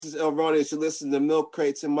This is Erroneous. You listen to Milk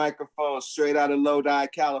Crates and Microphones straight out of Lodi,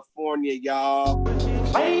 California, y'all.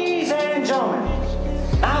 Ladies and gentlemen,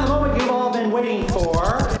 now the moment you've all been waiting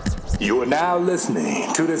for. You are now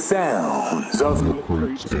listening to the sounds of Milk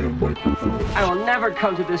Crates and Microphones. I will never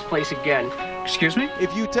come to this place again. Excuse me?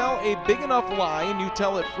 If you tell a big enough lie and you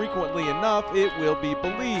tell it frequently enough, it will be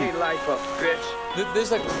believed. Hey, life up, bitch.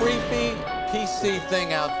 There's a creepy PC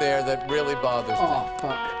thing out there that really bothers me. Oh,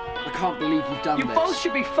 fuck. I can't believe you've done You this. both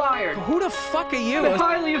should be fired. Who the fuck are you? It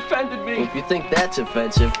highly offended me. If you think that's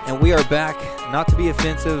offensive. And we are back, not to be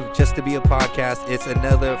offensive, just to be a podcast. It's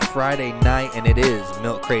another Friday night, and it is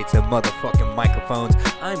Milk Crates and Motherfucking Microphones.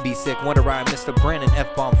 I'm B-Sick, Wonder Ride, Mr. Brandon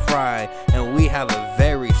F-Bomb Fry, and we have a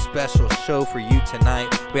very special show for you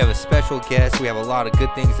tonight. We have a special guest. We have a lot of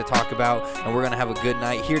good things to talk about, and we're going to have a good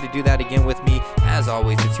night. Here to do that again with me, as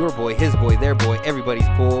always, it's your boy, his boy, their boy, everybody's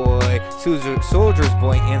boy, Soldier's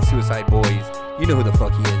boy, and Suicide Boys. You know who the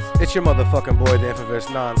fuck he is. It's your motherfucking boy, the infamous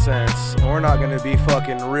Nonsense. And we're not going to be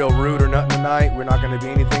fucking real rude or nothing tonight. We're not going to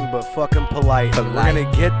be anything but fucking polite. We're going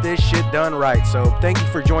to get this shit done right. So thank you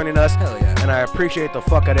for joining us. Hell yeah. And I appreciate the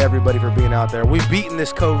fuck out of everybody for being out there. We've beaten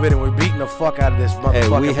this COVID and we're beating the fuck out of this motherfucking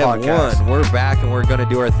podcast. We have won. We're back and we're going to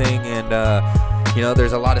do our thing. And, you know,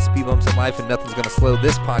 there's a lot of speed bumps in life and nothing's going to slow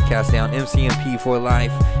this podcast down. MCMP for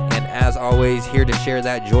life. And as always, here to share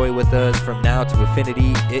that joy with us from now to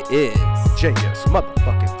infinity, it is JS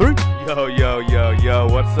motherfucking 3. Yo,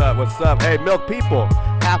 what's up? Hey, Milk people,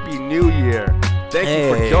 Happy New Year. Thank you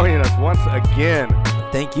for joining us once again.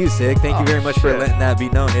 Thank you, Sig. Thank you very much for letting that be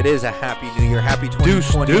known. It is a Happy New Year. Happy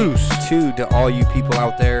 2022 to all you people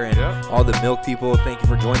out there and all the Milk people. Thank you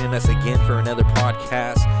for joining us again for another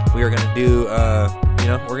podcast. We are going to do,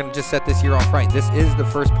 we're going to just set this year off right. This is the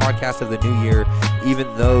first podcast of the new year,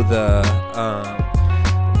 even though the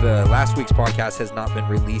last week's podcast has not been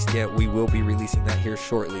released yet. We will be releasing that here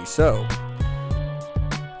shortly. So,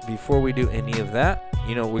 before we do any of that,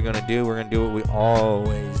 you know what we're going to do? We're going to do what we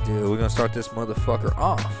always do. We're going to start this motherfucker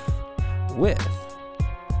off with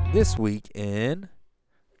This Week in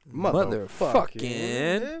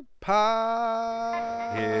Motherfucking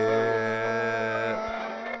Pop.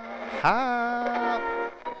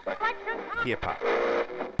 Hip hop.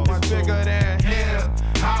 Much bigger than hip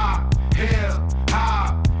hop, hip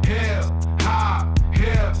hop, hip hop,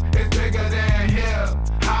 hip. It's bigger than hip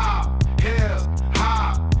hop, hip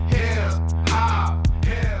hop, hip hop,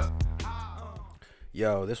 hip hop.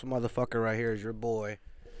 Yo, this motherfucker right here is your boy.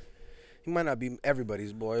 He might not be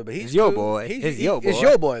everybody's boy, but he's your boy. He's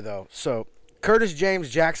your boy, though. So, Curtis James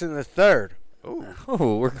Jackson III.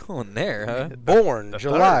 Oh, we're going there, huh? Born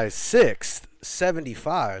July 6th,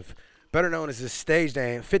 75. Better known as his stage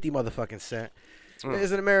name, 50 motherfucking Cent.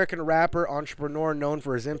 Is an American rapper, entrepreneur known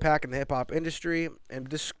for his impact in the hip-hop industry and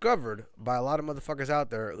discovered by a lot of motherfuckers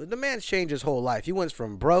out there. The man's changed his whole life. He went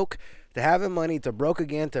from broke to having money to broke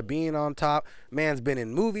again to being on top. Man's been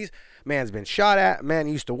in movies. Man's been shot at. Man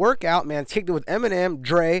used to work out. Man's kicked it with Eminem,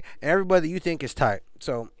 Dre, and everybody that you think is tight.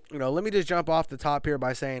 So, let me just jump off the top here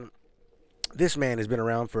by saying this man has been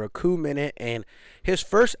around for a cool minute, and his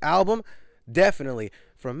first album, definitely,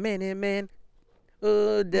 From Many Men,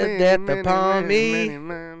 Death Upon Me,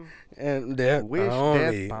 and Death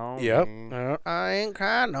on Me. Yep. I ain't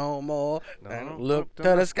crying no more. Look to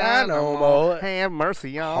the sky no more. Have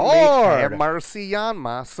mercy on Hard. me. Have mercy on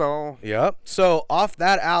my soul. Yep. So, off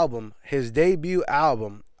that album, his debut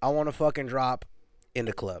album, I Want to Fucking Drop in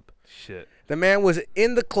the Club. Shit. The man was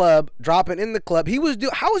in the club, dropping in the club.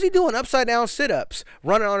 How was he doing upside down sit-ups,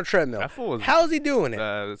 running on a treadmill? That fool was, how is he doing it?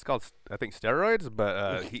 It's called, I think, steroids,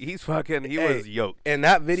 but he was yoked. In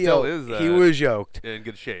that video, he was yoked. In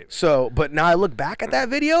good shape. So, but now I look back at that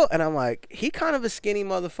video, and I'm like, he kind of a skinny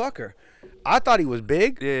motherfucker. I thought he was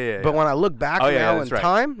big, but when I look back now in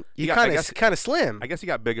time, he kind of slim. I guess he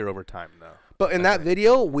got bigger over time, though. But in that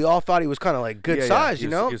video, we all thought he was kind of like good size, He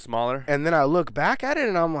was smaller. And then I look back at it,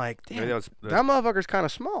 and I'm like, damn, that motherfucker's kind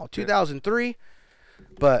of small. 2003.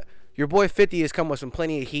 But your boy 50 has come with some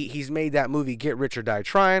plenty of heat. He's made that movie Get Rich or Die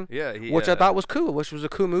Trying, which I thought was cool, which was a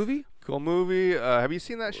cool movie. Cool movie. Have you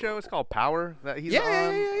seen that show? It's called Power that he's on.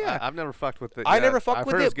 Yeah. I've never fucked with it. I never fucked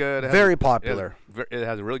with it. It's good. Very popular. It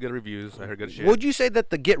has really good reviews. I heard good shit. Would you say that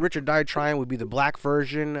the Get Rich or Die Trying would be the black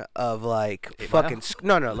version of like Godfather?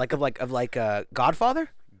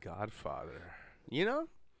 Godfather.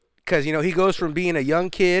 Because, he goes from being a young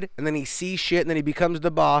kid, and then he sees shit, and then he becomes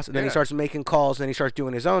the boss, and then he starts making calls, and then he starts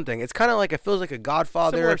doing his own thing. It's kind of like, it feels like a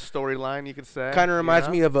Godfather. Similar storyline, you could say. Kind of reminds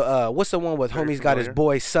me of, what's the one with Homie's got his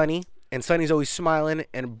boy, Sonny, and Sonny's always smiling,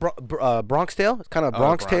 and Bronx Tale. It's kind of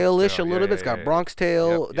Bronx Tale-ish a little bit. It's got Bronx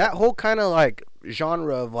Tale. That whole kind of, like,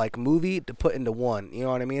 genre of like movie to put into one. You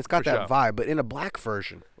know what I mean? It's got For that sure. vibe, but in a black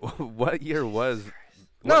version. What year was?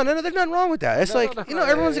 No, there's nothing wrong with that. It's like, you know,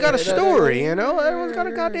 everyone's got a story, you know? Everyone's got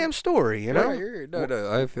a goddamn story, you know?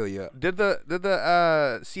 No, I feel you. Did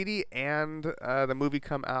the CD and the movie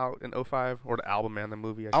come out in 2005, or the album and the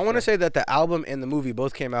movie? I want to say that the album and the movie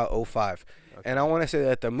both came out 2005. And I want to say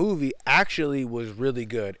that the movie actually was really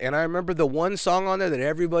good. And I remember the one song on there that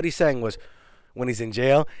everybody sang was when he's in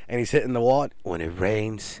jail and he's hitting the wall. When it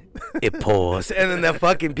rains, it pours. And then the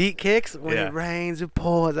fucking beat kicks. When it rains, it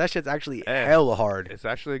pours. That shit's actually hella hard. It's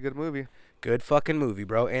actually a good movie. Good fucking movie,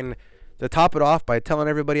 bro. And to top it off by telling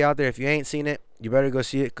everybody out there, if you ain't seen it, you better go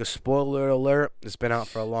see it, because spoiler alert, it's been out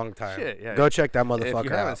for a long time. Shit, yeah. Go check that motherfucker out.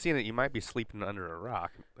 If you haven't seen it, you might be sleeping under a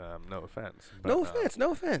rock. No offense. But,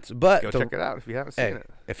 No offense. But go check it out if you haven't seen it.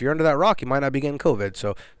 If you're under that rock, you might not be getting COVID.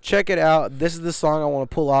 So check it out. This is the song I want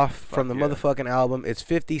to pull off from the motherfucking album. It's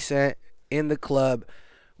 50 Cent, In the Club.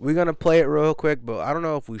 We're going to play it real quick, but I don't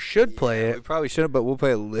know if we should play it. We probably shouldn't, but we'll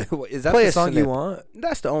play a little. Is that Play the a song you snippet. want?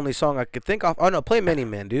 That's the only song I could think of. Oh, no, play Many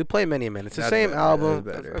Men, dude. Play Many Men. It's the same album.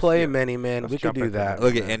 Play Many Men. We could do that.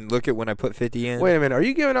 Look at when I put 50 in. Wait a minute. Are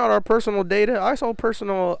you giving out our personal data? I saw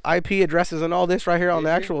personal IP addresses and all this right here on the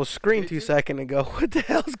actual screen 2 seconds ago. What the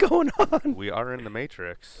hell's going on? We are in the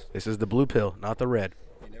Matrix. This is the blue pill, not the red.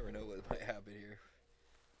 You never know what might happen here.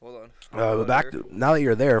 Hold on. But back to, now that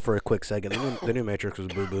you're there for a quick second, the new Matrix was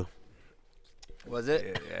boo-boo. Was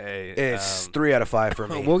it? It's 3 out of 5 for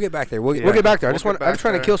me. We'll get back there. We'll get back there. I'm We'll trying get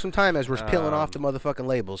to back kill some time as we're peeling off the motherfucking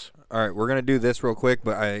labels. All right, we're gonna do this real quick,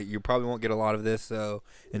 but you probably won't get a lot of this, so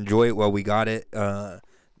enjoy it while we got it.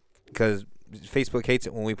 Because Facebook hates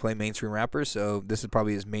it when we play mainstream rappers, so this is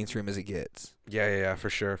probably as mainstream as it gets. Yeah, for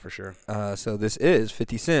sure. So this is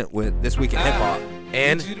 50 Cent with This Week in Hip Hop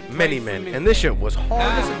And Many Men. And this shit was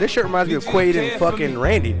hard. This shit reminds me of Quaid and fucking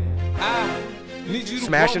Randy.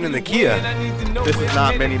 Smashing in the Kia. This is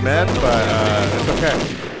not Many Men, but it's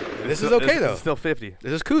okay. This is okay, though. It's still 50.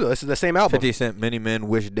 This is cool, though. This is the same album. 50 Cent, Many Men,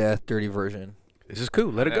 Wish Death, Dirty version. This is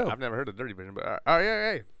cool. Let it go. I've never heard the dirty version, but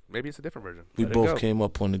yeah. Maybe it's a different version. We Let it both go. came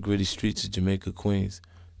up on the gritty streets of Jamaica, Queens.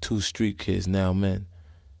 2 street kids, now men.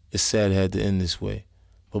 It's sad it had to end this way.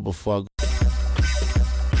 But before I go,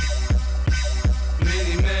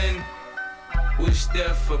 Many men wish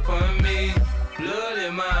death upon me. Blood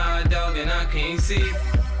in my eye, dog, and I can't see.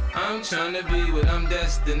 I'm trying to be what I'm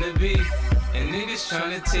destined to be. And niggas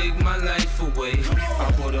trying to take my life away.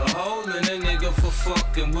 I put a hole in a nigga for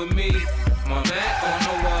fucking with me. My back on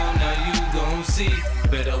the wall, now you gon' see.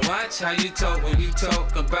 Better watch how you talk when you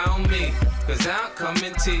talk about me. Cause I'll come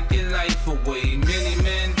and take your life away. Many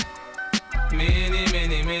men, many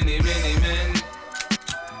men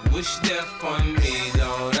wish death on me,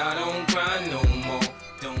 Lord. I don't cry no more.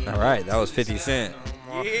 All right, that was 50 Cent.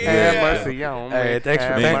 Have mercy on me. Hey, thanks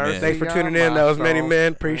for, Have mercy thanks for on tuning in. my That was Many soul.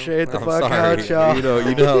 Men. Appreciate the I'm fuck sorry. out, y'all. You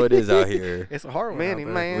know how it is out here. It's a hard one. Many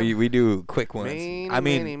out there. Man. We do quick ones. Many, I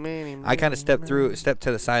mean, many, I kind of stepped many.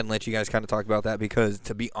 to the side and let you guys kind of talk about that because,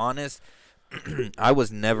 to be honest, I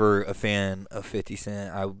was never a fan of 50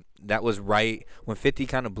 Cent. That was right when 50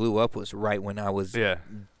 kind of blew up. Was right when I was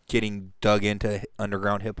getting dug into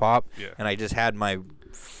underground hip hop, and I just had my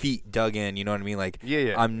feet dug in. You know what I mean? Like,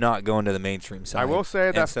 I'm not going to the mainstream side. I will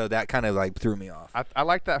say that. And so that kind of like threw me off. I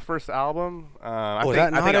like that first album. Was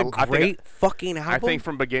that not a great fucking album? I think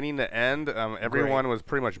from beginning to end, everyone was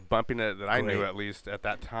pretty much bumping it that I knew at least at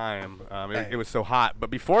that time. It was so hot. But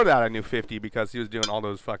before that, I knew 50 because he was doing all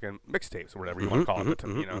those fucking mixtapes or whatever you want to call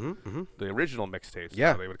them. The original mixtapes.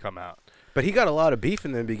 Yeah, they would come out. But he got a lot of beef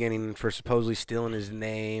in the beginning for supposedly stealing his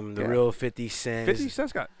name. The real 50 Cent. 50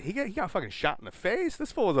 Cent's got fucking shot in the face.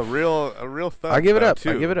 This fool was a real thug. I give it up.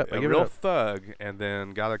 Too. I give it up. A real thug, and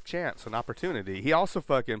then got a chance, an opportunity. He also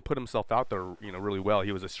fucking put himself out there, really well.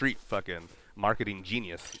 He was a street fucking marketing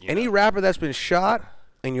genius. Any rapper that's been shot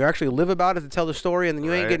and you actually live about it to tell the story, and then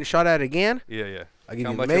you ain't getting shot at again. Yeah. I give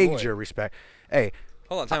you major respect. Hey,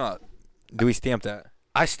 hold on, time out. Do we stamp that?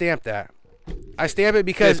 I stamp that. I stamp it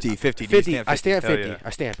because 50. 50. I stamp 50. Yeah. I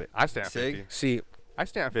stamp it. I stamp 50. See, I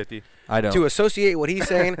stamp 50. I don't. To associate what he's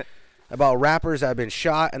saying about rappers that have been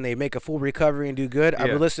shot and they make a full recovery and do good, I've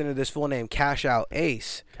been listening to this fool named Cash Out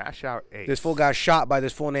Ace. Cash Out Ace. This fool got shot by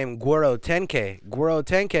this fool named Guero 10K. Guero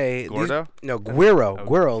 10K. Gordo? Guero. Oh,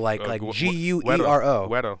 Guero, like Guero.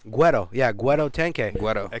 Guero. Yeah, Guero 10K.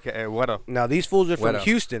 Guero. AKA Guero. Now, these fools are from Guero.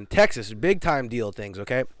 Houston, Texas. Big time deal things,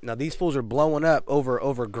 okay? Now, these fools are blowing up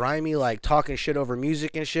over grimy, like talking shit over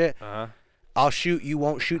music and shit. I'll shoot, you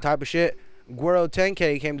won't shoot type of shit. Guero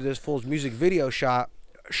 10K came to this fool's music video shot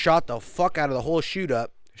the fuck out of the whole shoot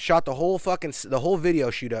up, Shot the whole video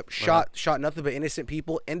shoot up. Shot nothing but innocent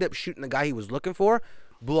people. End up shooting the guy he was looking for.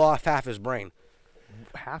 Blew off half his brain.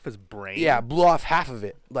 Half his brain? Yeah, blew off half of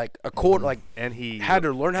it. Like a quarter. Like, and he had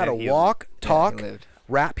to learn how to walk, talk,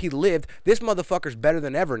 rap. He lived. This motherfucker's better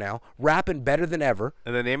than ever now. Rapping better than ever.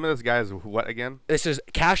 And the name of this guy is what again? This is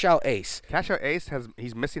Cash Out Ace. Cash Out Ace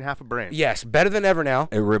he's missing half a brain. Yes, better than ever now.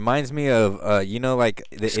 It reminds me of you know, like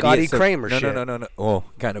the Scotty idiots Kramer no, shit. No. Oh,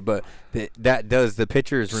 kind of, but the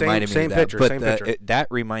pictures reminded me same of that. picture, but same picture. That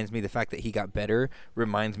reminds me, the fact that he got better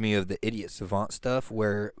reminds me of the idiot savant stuff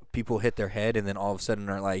where people hit their head and then all of a sudden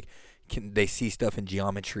are like, they see stuff in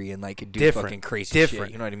geometry and like do fucking crazy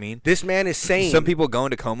shit. You know what I mean? This man is sane. Some people go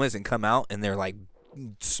into comas and come out and they're like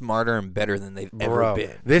smarter and better than they've ever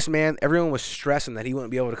been. This man, everyone was stressing that he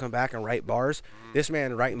wouldn't be able to come back and write bars. This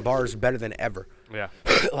man writing bars better than ever. Yeah.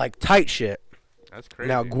 Like tight shit. That's crazy.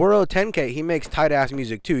 Now, Guero 10K, he makes tight ass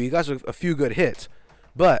music too. He got a few good hits.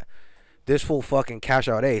 But this fool fucking Cash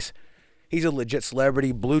Out Ace, he's a legit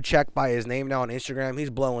celebrity. Blue check by his name now on Instagram. He's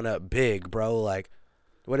blowing up big, bro. Like,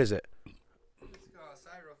 what is it?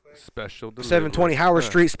 Special delivery. 720 Howard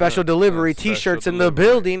Street, special delivery. T-shirts in the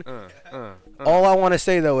building. All I want to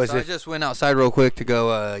say though is, I just went outside real quick to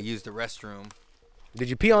go use the restroom. Did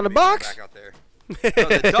you pee on the box? Back out there. No,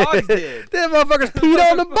 the dogs did. Them motherfuckers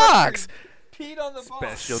peed on the box. Peed on the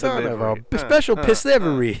box. Special Son delivery. of a special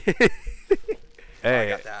piss-livery.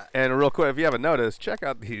 Hey, and real quick, if you haven't noticed, check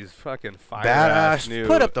out these fucking badass new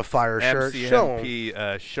put up the fire shirt. Show 'em.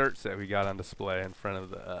 MCMP shirts that we got on display in front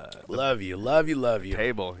of the love you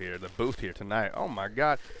table here, the booth here tonight. Oh my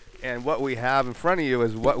God! And what we have in front of you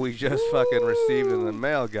is what we just fucking received in the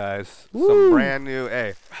mail, guys. Woo. Some brand new,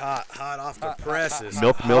 hot off the presses.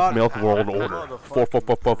 Milk World Order for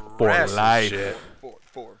life. Shit.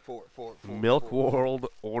 Milk World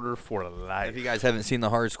Order for life. If you guys haven't seen the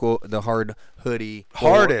hard hoodie,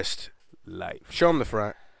 Hardest life. Show them the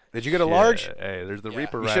front. Did you get a large? Hey, there's the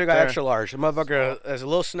Reaper You right should have got there. extra large. The motherfucker is a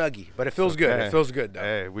little snuggy, but it feels good. Hey, It feels good though.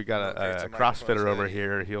 Hey, we got a CrossFitter over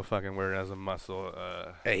here. He'll fucking wear it as a muscle.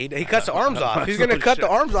 Hey, he cuts the arms off. He's gonna cut the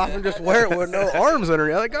arms off and just wear it with no arms under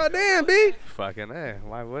it. Like, goddamn, B. Fucking hey,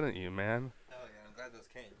 why wouldn't you, man? Hell yeah, I'm glad those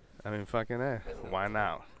came. I mean, fucking hey, why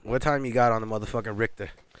not? What time you got on the motherfucking Richter?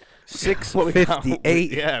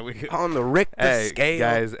 658. Yeah, we on the Richter scale.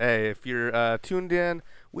 Guys, hey, if you're tuned in,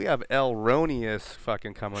 we have Elronius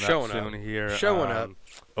fucking coming up soon here. Showing up.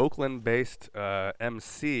 Oakland-based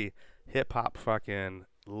MC, hip-hop fucking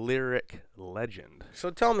lyric legend. So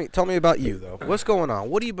tell me about you though. What's going on?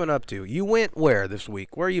 What have you been up to? You went where this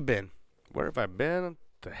week? Where you been? Where have I been?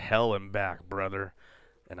 To hell and back, brother.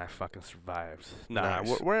 And I fucking survived. Nah,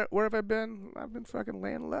 Nice. where have I been? I've been fucking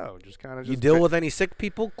laying low. Just kind of. You deal with any sick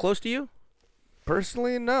people close to you?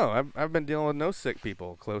 Personally, no. I've been dealing with no sick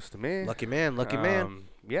people close to me. Lucky man.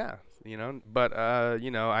 Yeah, but I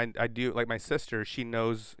do, like my sister. She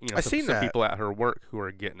knows, some people at her work who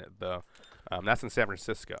are getting it though. That's in San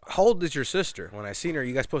Francisco. How old is your sister? When I seen her,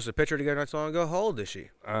 you guys posted a picture together not so long ago. How old is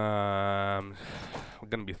she? Gonna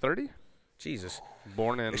be 30. Jesus.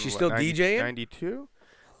 Born in. Is she still DJing? 92.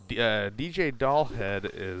 DJ Dollhead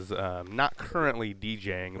is not currently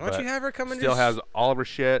DJing. Why don't you have her come and still just has all of her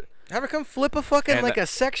shit. Have her come flip a fucking And like a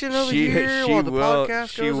section over here she while the will, podcast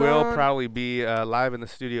She goes will on? probably be live in the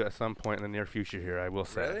studio at some point in the near future here, I will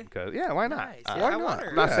say. Really? 'Cause, yeah, why not? Nice. Why Yeah, I not? want her.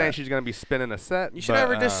 I'm not Yeah. saying she's going to be spinning a set. You should but, have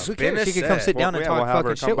her just Who spin cares? a She can come set. sit down and Yeah, talk we'll have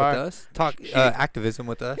her fucking come shit with by. us. Talk She- activism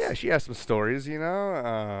with us. Yeah, she has some stories, She's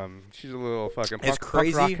a little fucking It's punk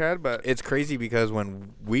crazy. rock head, but It's crazy because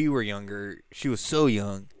when we were younger, she was so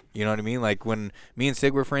young. You know what I mean? Like when me and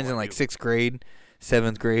Sig were friends in like 6th grade,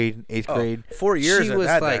 7th grade, 8th grade. 4 years she at was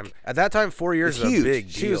that like, time. At that time, 4 years it's is huge. a big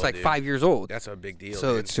deal. She was like dude. 5 years old. That's a big deal.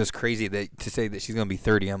 So dude. it's just crazy that to say that she's gonna be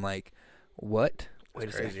 30. I'm like, what? Wait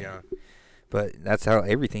a crazy, second. huh? But that's how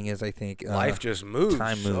everything is. I think Life just moves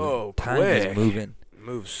time so moving. Time quick. is moving.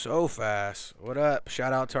 Moves so fast. What up?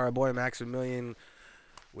 Shout out to our boy Maximilian.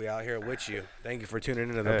 We out here with you. Thank you for tuning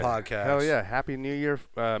into the hey, podcast. hell yeah. Happy New Year,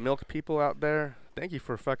 milk people out there. Thank you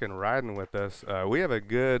for fucking riding with us. We have a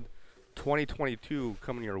good 2022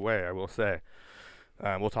 coming your way, I will say.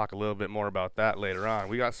 We'll talk a little bit more about that later on.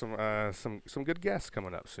 We got some good guests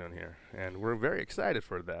coming up soon here, and we're very excited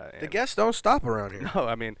for that. The guests don't stop around here. No,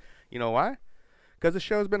 I mean, you know why? Because the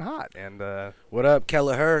show's been hot. And what up,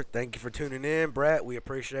 Kelleher? Thank you for tuning in, Brett. We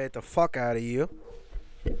appreciate the fuck out of you.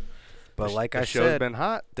 But like I the show's said, been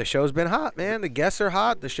hot. The show's been hot, man. The guests are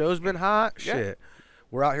hot. The show's been hot. Yeah. Shit.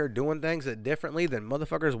 We're out here doing things that differently than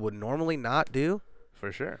motherfuckers would normally not do.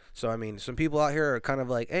 For sure. So, I mean, some people out here are kind of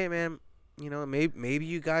like, hey, man, you know, maybe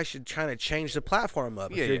you guys should kind of change the platform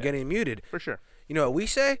up if you're getting muted. For sure. You know what we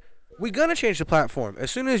say? We gonna change the platform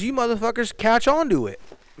as soon as you motherfuckers catch on to it.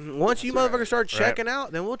 Once you motherfuckers start checking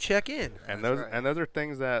out, then we'll check in. And those are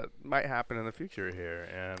things that might happen in the future here.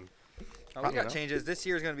 And we got changes. This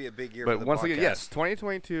year is going to be a big year but for the once podcast. again, yes,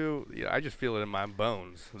 2022, I just feel it in my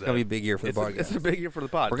bones. It's going to be a big year for the podcast. It's a big year for the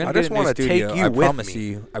podcast. We're going to get a new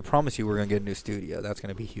studio. I promise you we're going to get a new studio. That's going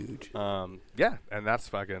to be huge. Yeah, and that's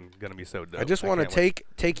fucking going to be so dope. I just want to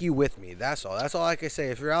take you with me. That's all. That's all I can say.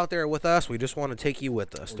 If you're out there with us, we just want to take you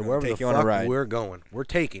with us to wherever the fuck we're going. We're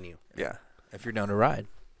taking you. Yeah. If you're down to ride.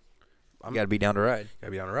 You got to be down to ride. Got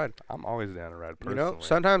to be down to ride. I'm always down to ride personally. You know,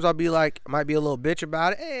 sometimes I'll be like, might be a little bitch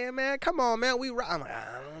about it. Hey, man, come on, man, we ride. I'm like,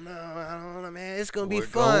 I don't know, man. It's going to be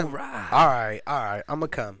fun. Ride. All right. I'm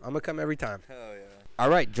going to come every time. Hell yeah. All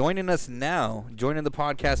right, joining us now, joining the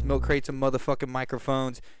podcast, Milk Crates and Motherfucking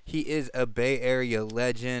Microphones. He is a Bay Area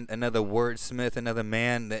legend, another wordsmith, another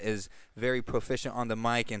man that is very proficient on the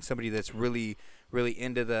mic and somebody that's really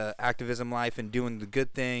into the activism life and doing the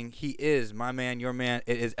good thing. He is my man, your man.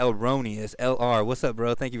 It is Elronius, LR. What's up,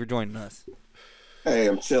 bro? Thank you for joining us. Hey,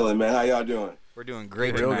 I'm chilling, man. How y'all doing? We're doing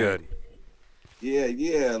great Real tonight. good.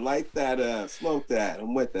 Yeah. Light that, smoke that.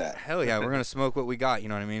 I'm with that. Hell yeah, we're going to smoke what we got, you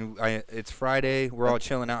know what I mean? It's Friday. We're all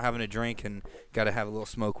chilling out, having a drink, and got to have a little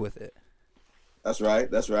smoke with it. That's right.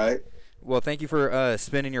 Well, thank you for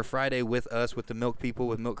spending your Friday with us, with the Milk People,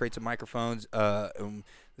 with Milk Crates and Microphones.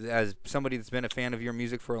 As somebody that's been a fan of your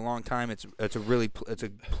music for a long time, it's a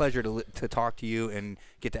pleasure to talk to you and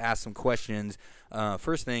get to ask some questions.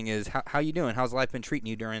 First thing is, how you doing? How's life been treating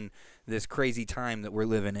you during this crazy time that we're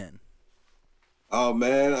living in? Oh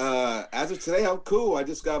man, as of today, I'm cool. I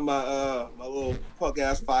just got my my little punk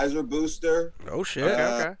ass Pfizer booster. Oh shit.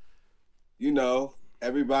 Okay. You know,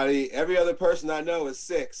 every other person I know is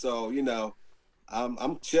sick, so you know,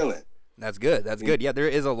 I'm chilling. That's good. That's good. Yeah, there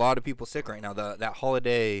is a lot of people sick right now. That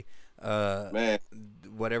holiday, man,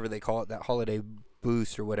 whatever they call it, that holiday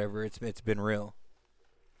boost or whatever. It's been real.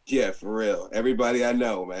 Yeah, for real. Everybody I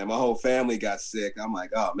know, man. My whole family got sick. I'm like,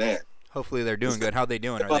 oh man. Hopefully they're doing good. How they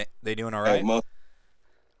doing? Are they doing all right?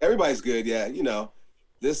 Everybody's good. Yeah, you know,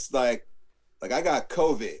 this like I got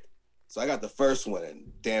COVID, so I got the first one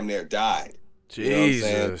and damn near died. Jesus.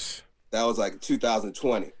 You know that was like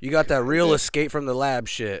 2020. You got that real escape from the lab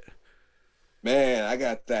shit. Man, I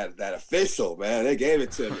got that official, man. They gave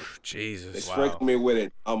it to me. Jesus. They sprinkled me with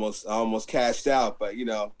it. I almost cashed out, but you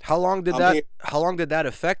know. How long did that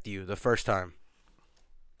affect you the first time?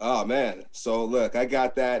 Oh man. So look, I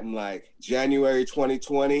got that in like January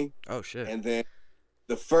 2020. Oh shit. And then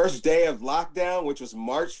the first day of lockdown, which was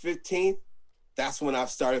March 15th, that's when I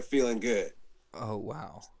started feeling good. Oh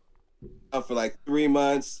wow. For like 3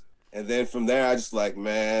 months, and then from there I just like,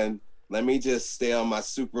 man, let me just stay on my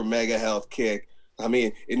super mega health kick. I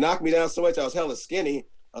mean, it knocked me down so much I was hella skinny.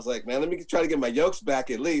 I was like, man, let me try to get my yokes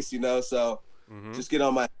back at least, you know. So just get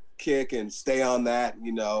on my kick and stay on that.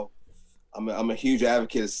 You know, I'm a huge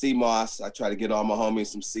advocate of sea moss. I try to get all my homies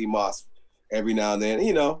some sea moss every now and then.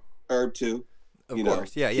 You know, herb too. Of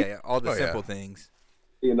course, yeah. All the simple things.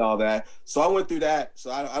 And all that. So I went through that.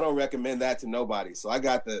 So I don't recommend that to nobody. So I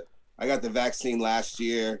got the vaccine last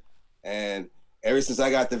year, and ever since I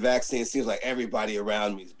got the vaccine, it seems like everybody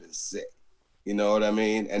around me has been sick. You know what I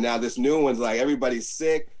mean? And now this new one's like everybody's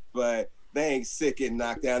sick, but they ain't sick getting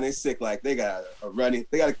knocked down. They're sick like they got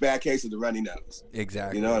a bad case of the runny nose.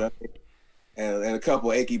 Exactly. You know what I mean? And a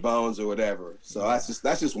couple achy bones or whatever. So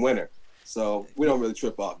that's just winter. So we don't really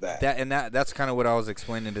trip off that. That's kind of what I was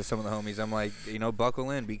explaining to some of the homies. I'm like, you know,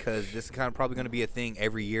 buckle in, because this is kind of probably going to be a thing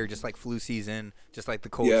every year, just like flu season, just like the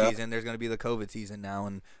cold season. There's going to be the COVID season now,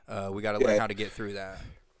 and we got to learn how to get through that.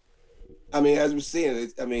 I mean, as we're seeing,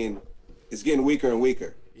 it's getting weaker and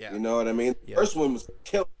weaker. Yeah. You know what I mean? The first one was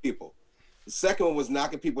killing people. The second one was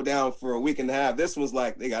knocking people down for a week and a half. This one's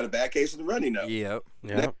like they got a bad case of the runny nose. Yep. We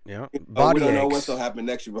don't know what's gonna happen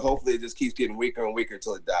next year, but hopefully it just keeps getting weaker and weaker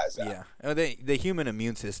until it dies out. Yeah. The human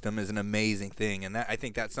immune system is an amazing thing, and I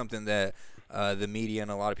think that's something that the media and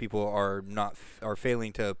a lot of people are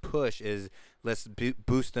failing to push. Is let's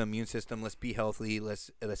boost the immune system. Let's be healthy. Let's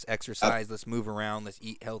exercise. Let's move around. Let's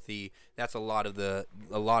eat healthy. That's a lot of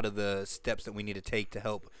the steps that we need to take to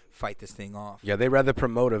help fight this thing off. Yeah, they rather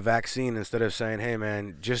promote a vaccine instead of saying, "Hey,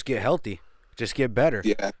 man, just get healthy, just get better,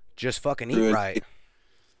 just fucking eat right."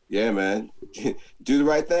 Yeah, man, do the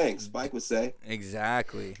right thing. Spike would say.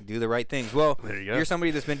 Exactly, do the right things. Well, you're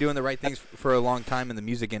somebody that's been doing the right things for a long time in the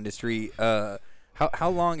music industry. How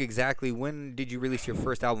long exactly? When did you release your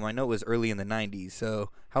first album? I know it was early in the '90s. So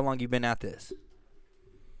how long you been at this?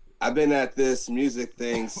 I've been at this music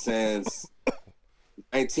thing since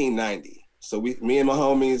 1990. So me and my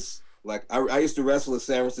homies, like I used to wrestle at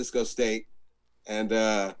San Francisco State, and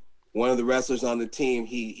one of the wrestlers on the team,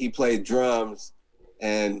 he played drums,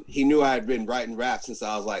 and he knew I had been writing rap since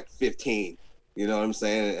I was like 15. You know what I'm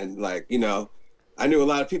saying? And like, you know, I knew a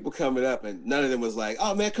lot of people coming up, and none of them was like,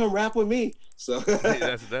 "Oh man, come rap with me." So,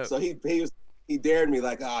 that's dope. So he dared me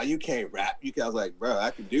like, "Oh, you can't rap." I was like, "Bro,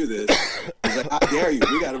 I can do this." He's like, "How dare you?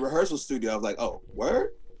 We got a rehearsal studio." I was like, "Oh,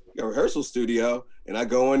 word? You got a rehearsal studio?" And I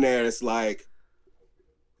go in there, and it's like,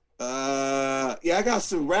 yeah, I got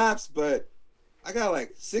some raps, but I got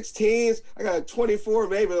like 16s. I got 24,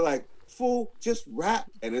 maybe. Like, fool, just rap.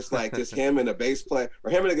 And it's like just him and a bass player,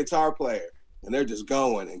 or him and a guitar player. And they're just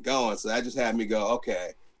going and going. So that just had me go,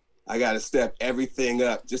 okay, I got to step everything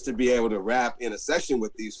up just to be able to rap in a session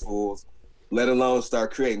with these fools, let alone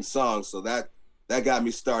start creating songs. So that got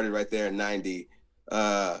me started right there in 90.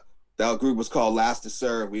 That group was called Last to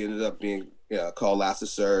Serve. We ended up being called Last to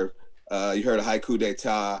Serve. You heard of Haiku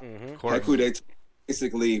d'Etat. Mm-hmm. Haiku d'Etat,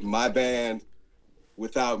 basically my band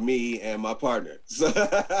without me and my partner.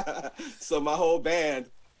 So my whole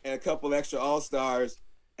band and a couple extra all-stars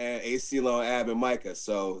and A-CeeLo, Ab, and Micah.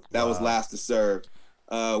 So that was Last to Serve.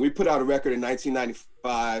 We put out a record in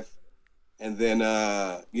 1995, and then,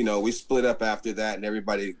 we split up after that, and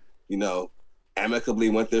everybody, amicably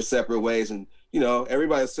went their separate ways, and,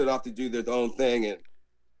 everybody set off to do their own thing. And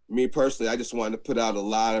me personally, I just wanted to put out a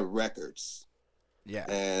lot of records. Yeah.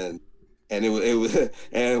 And it was,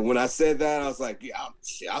 and when I said that, I was like, yeah,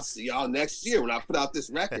 I'll see y'all next year when I put out this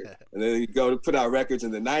record. And then you go to put out records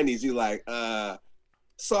in the 90s, you're like,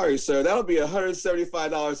 sorry, sir, that'll be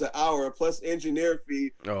 $175 an hour plus engineer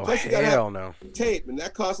fee. Oh, plus you gotta hell have no. Tape, and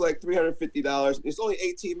that costs like $350. It's only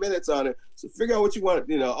 18 minutes on it, so figure out what you want.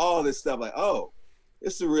 All this stuff. Like, oh,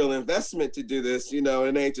 it's a real investment to do this. It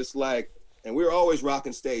ain't just like. And we were always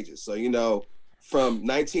rocking stages. So from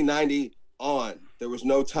 1990 on, there was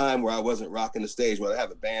no time where I wasn't rocking the stage, whether I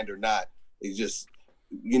have a band or not. It just,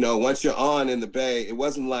 once you're on in the Bay, it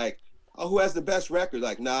wasn't like, oh, who has the best record?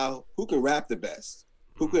 Like, nah, who can rap the best?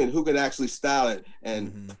 Who can actually style it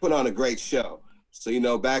and put on a great show?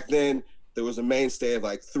 So, back then there was a mainstay of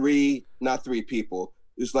like not three people.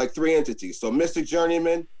 It was like three entities. So Mystic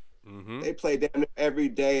Journeyman, they played damn near every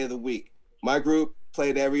day of the week. My group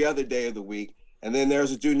played every other day of the week. And then there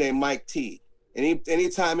was a dude named Mike T.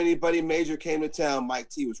 Anytime anybody major came to town, Mike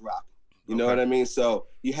T was rocking. You know what I mean? So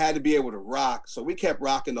you had to be able to rock. So we kept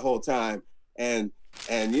rocking the whole time. And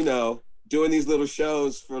doing these little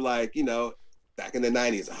shows for like, back in the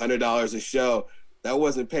 90s, $100 a show, that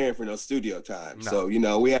wasn't paying for no studio time. No.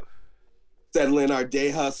 So, we had to settle in our day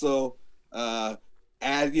hustle,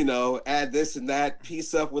 add this and that,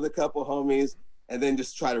 piece up with a couple homies, and then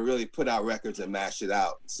just try to really put out records and mash it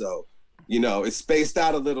out. So, it spaced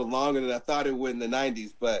out a little longer than I thought it would in the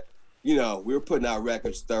 90s, but, we were putting out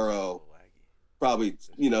records thorough, probably,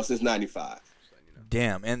 since 95.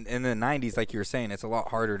 Damn, and in the 90s, like you were saying, it's a lot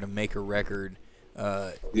harder to make a record.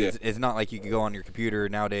 It's not like you could go on your computer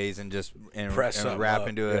nowadays and just press and rap up.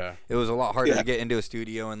 into it. Yeah. It was a lot harder to get into a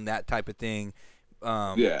studio and that type of thing.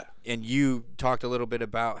 And you talked a little bit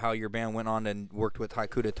about how your band went on and worked with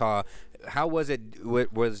Haiku d'Etat. How was it?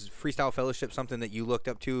 Was Freestyle Fellowship something that you looked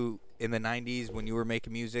up to in the 90s when you were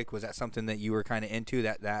making music? Was that something that you were kind of into,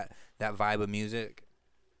 that vibe of music?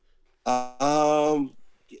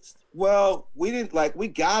 Well, we didn't we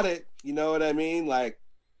got it. You know what I mean? Like,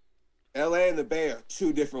 LA and the Bay are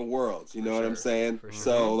two different worlds. You know what I'm saying?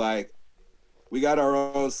 So we got our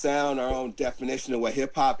own sound, our own definition of what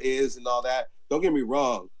hip hop is and all that. Don't get me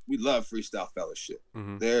wrong. We love Freestyle Fellowship.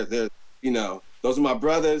 They're those are my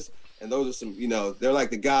brothers, and those are some, they're like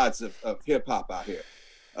the gods of hip hop out here.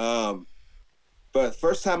 But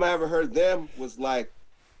first time I ever heard them was I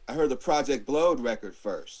heard the Project Blowed record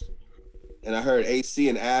first. And I heard AC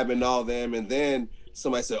and Ab and all them, and then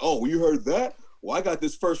somebody said, "Oh, you heard that? Well, I got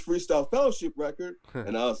this first Freestyle Fellowship record,"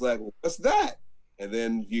 and I was like, well, "What's that?" And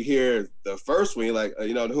then you hear the first one,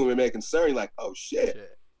 the Whom It May Concern, you're like, "Oh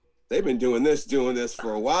shit, they've been doing this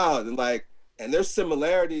for a while," and there's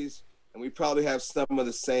similarities, and we probably have some of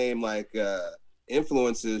the same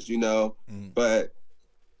influences, But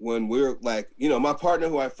when we're my partner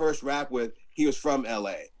who I first rapped with, he was from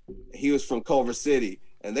LA, he was from Culver City.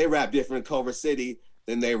 And they rap different in Culver City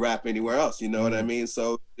than they rap anywhere else. You know what I mean?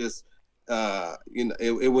 So just,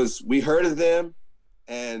 it was, we heard of them,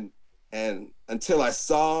 and until I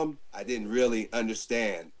saw them, I didn't really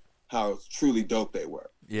understand how truly dope they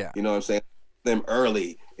were. Yeah. You know what I'm saying? Them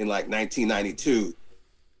early in 1992,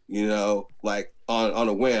 on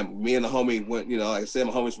a whim. Me and the homie went, like I said,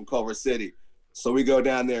 my homie's from Culver City. So we go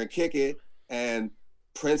down there and kick it, and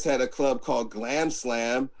Prince had a club called Glam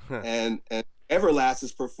Slam, and Everlast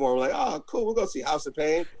is performing. Oh, cool, we'll go see House of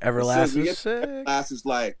Pain. Everlast is sick. Everlast is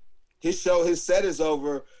his set is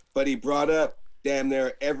over, but he brought up damn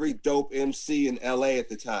near every dope MC in LA at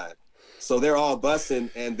the time. So they're all busting,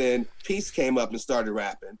 and then Peace came up and started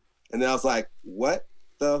rapping. And then I was like, what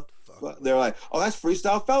the fuck? They're like, oh, that's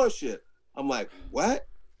Freestyle Fellowship. I'm like, what?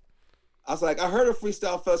 I was like, I heard of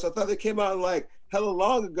Freestyle Fellowship. I thought they came out like hella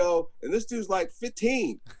long ago, and this dude's like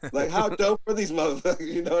 15. Like, how dope are these motherfuckers?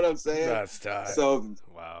 You know what I'm saying? That's tight. So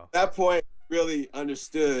wow. At that point, really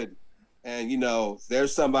understood. And, you know,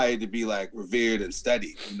 there's somebody to be like revered and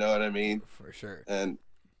studied. You know what I mean? For sure. And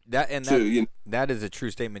that you know, that is a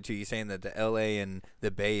true statement too. You're saying that the LA and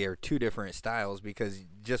the Bay are two different styles, because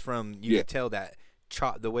just from you could tell that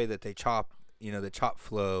the way that they chop, you know, the chop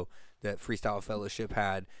flow that Freestyle Fellowship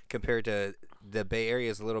had compared to the Bay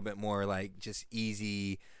Area is a little bit more like just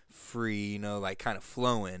easy, free, you know, like kind of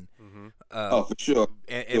flowing. Mm-hmm. Oh, for sure.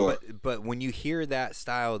 But when you hear that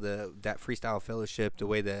style, that Freestyle Fellowship, the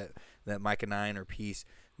way that Micah 9 or Peace,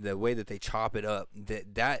 the way that they chop it up,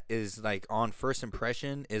 that is like on first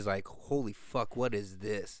impression is like, holy fuck, what is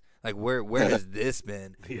this? Like where has this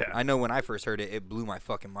been? Yeah. I know when I first heard it, it blew my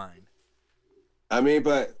fucking mind. I mean,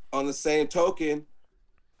 but on the same token,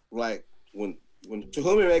 like when To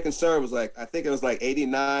Whom It May Concern was like, I think it was like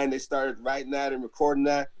 89, they started writing that and recording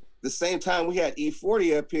that. The same time we had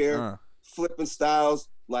E40 up here flipping styles.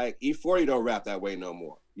 Like E40 don't rap that way no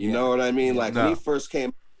more. You know what I mean? Like when he first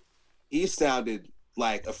came, he sounded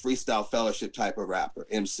like a Freestyle Fellowship type of rapper,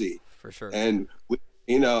 MC. For sure. And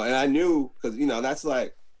you know, and I knew, because you know, that's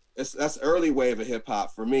like that's early wave of hip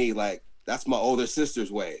hop for me. Like that's my older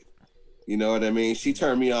sister's wave. You know what I mean? She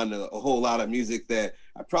turned me on to a whole lot of music that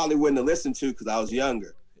I probably wouldn't have listened to because I was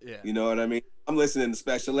younger. Yeah. You know what I mean? I'm listening to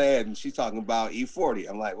Special Ed and she's talking about E40.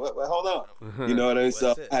 I'm like, what? Hold on. You know what I mean?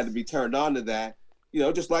 So I had to be turned on to that. You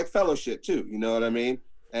know, just like Fellowship too. You know what I mean?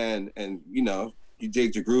 And you know, you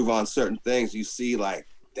dig your groove on certain things. You see, like,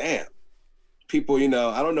 damn, people. You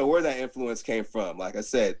know, I don't know where that influence came from. Like I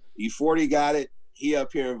said, E40 got it. He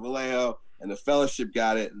up here in Vallejo, and the Fellowship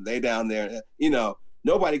got it, and they down there. You know,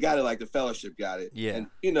 nobody got it like the Fellowship got it. Yeah. And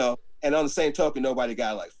you know, and on the same token, nobody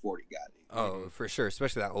got it like 40 got it. Oh, for sure.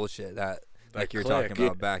 Especially that old shit that like you're Click. talking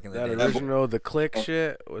about back in the day. That original, the Click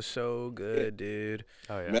shit was so good, dude.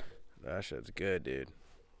 Oh yeah. That shit's good, dude.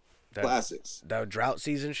 Classics. That drought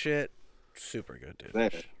season shit, super good, dude. Man.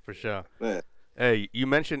 For sure. Man. Hey, you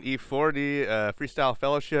mentioned E40, Freestyle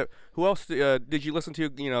Fellowship. Who else did you listen to,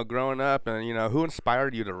 you know, growing up, and you know, who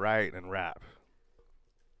inspired you to write and rap?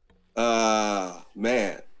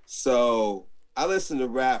 Man. So I listened to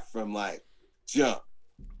rap from like jump.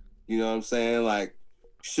 You know what I'm saying? Like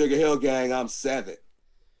Sugar Hill Gang, I'm 7.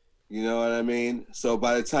 You know what I mean? So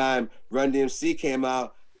by the time Run DMC came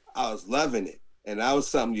out, I was loving it. And that was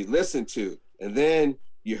something you listened to. And then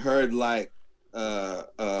you heard like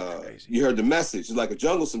you heard The Message. It's like a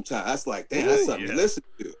jungle sometimes. That's like, damn, that's something you listen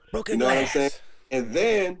to. Broken you know glass. what I'm saying? And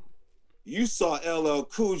then you saw LL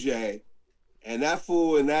Cool J, and that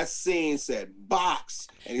fool in that scene said box,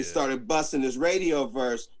 and he started busting his radio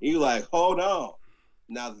verse. And you like, hold on.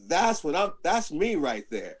 Now that's me right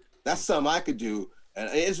there. That's something I could do. And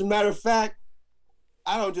as a matter of fact,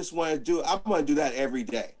 I don't just want to do it. I'm going to do that every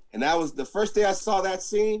day. And that was the first day I saw that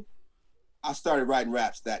scene. I started writing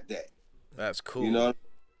raps that day. That's cool. You know,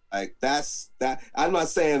 like that's that. I'm not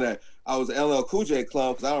saying that I was an LL Cool J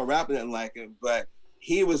clone because I don't rap nothing like him, but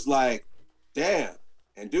he was like, damn.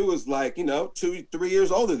 And dude was like, you know, 2-3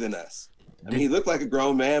 years older than us. I mean, he looked like a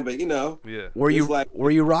grown man, but you know, Were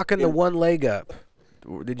you rocking the one leg up?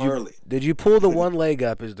 Did you pull the one leg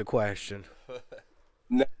up? Is the question.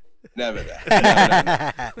 Never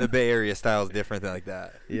that. The Bay Area style is different like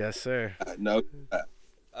that. Yes, sir. No.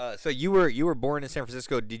 So you were born in San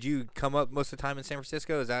Francisco. Did you come up most of the time in San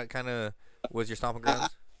Francisco? Is that kind of was your stomping grounds?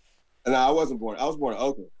 No, I wasn't born. I was born in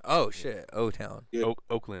Oakland. Oh shit, O-Town. Yeah.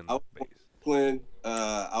 Oakland. Oakland.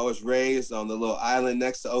 I was raised on the little island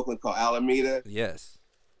next to Oakland called Alameda. Yes.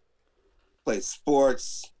 Played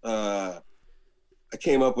sports. I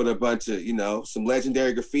came up with a bunch of, you know, some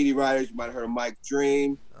legendary graffiti writers. You might have heard of Mike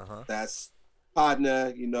Dream. That's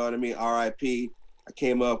Podna, you know what I mean? R.I.P. I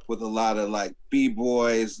came up with a lot of like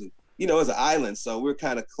B-boys. You know, it's an island, so we're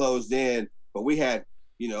kind of closed in, but we had,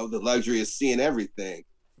 you know, the luxury of seeing everything.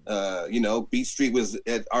 You know, Beat Street was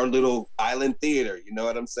at our little island theater. You know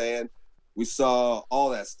what I'm saying? We saw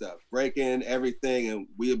all that stuff, breaking everything, and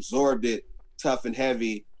we absorbed it tough and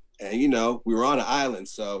heavy. And, you know, we were on an island,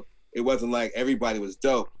 so it wasn't like everybody was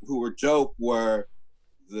dope. Who were dope were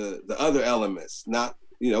the other elements. Not,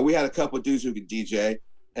 you know, we had a couple of dudes who could DJ,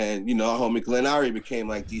 and, you know, our homie Glenn Ari became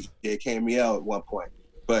like DJ KML at one point.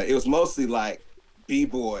 But it was mostly like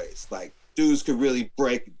B-boys, like dudes could really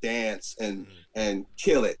break dance and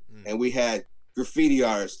kill it. And we had graffiti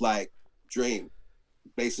artists like Dream,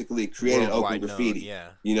 basically created Oakland graffiti.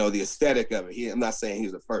 You know, the aesthetic of it. I'm not saying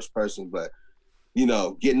he's the first person, but you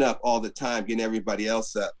know, getting up all the time, getting everybody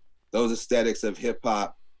else up. Those aesthetics of hip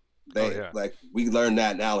hop, like we learned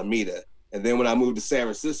that in Alameda. And then when I moved to San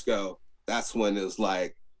Francisco, that's when it was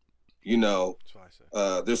like, you know,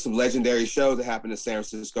 there's some legendary shows that happened in San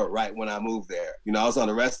Francisco right when I moved there. You know, I was on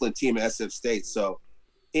the wrestling team at SF State, so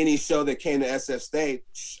any show that came to SF State,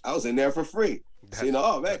 I was in there for free. So, you know,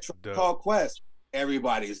 oh man, Call Quest,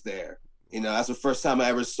 everybody's there. You know, that's the first time I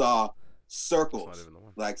ever saw circles.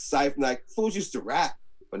 Like fools used to rap,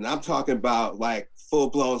 but now I'm talking about like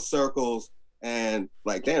full-blown circles and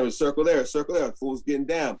like, damn, there's a circle there, fools getting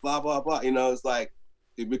down, blah, blah, blah. You know, it's like,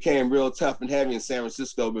 it became real tough and heavy, and San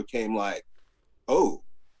Francisco became like, oh,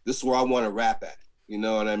 this is where I want to rap at. You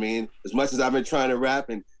know what I mean? As much as I've been trying to rap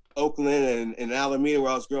in Oakland and Alameda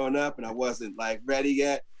where I was growing up and I wasn't like ready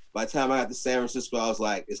yet, by the time I got to San Francisco, I was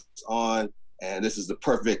like, it's on, and this is the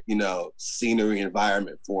perfect, you know, scenery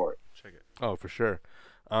environment for it. Check it. Oh, for sure.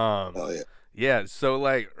 Oh, yeah. Yeah, so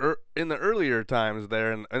like in the earlier times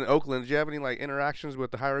there in Oakland, did you have any like interactions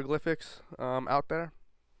with the hieroglyphics out there?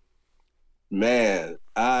 Man,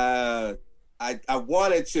 I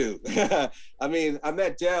wanted to. I mean, I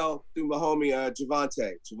met Dell through my homie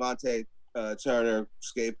Javante Turner,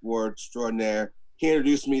 skateboard extraordinaire. He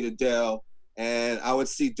introduced me to Dell, and I would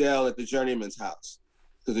see Dell at the Journeyman's house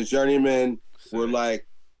because the Journeymen were like,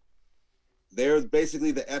 they're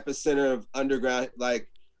basically the epicenter of underground, like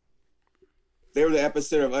they were the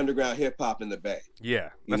epicenter of underground hip hop in the Bay. Yeah,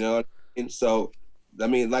 you know, and so I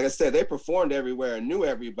mean, like I said, they performed everywhere and knew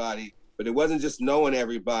everybody. But it wasn't just knowing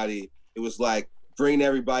everybody. It was like bringing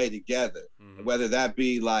everybody together, whether that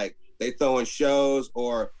be like they throwing shows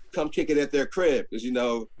or come kick it at their crib. Because, you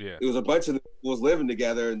know, it was a bunch of people living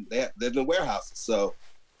together and they lived in warehouses. So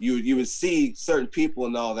you would see certain people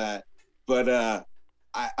and all that. But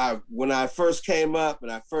I when I first came up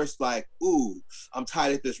and I first like, ooh, I'm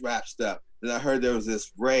tired of this rap stuff. Then I heard there was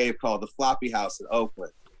this rave called the Floppy House in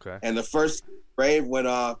Oakland. Okay. And the first rave went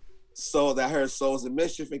off. So I heard Souls of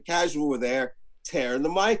Mischief and Casual were there tearing the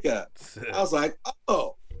mic up. I was like,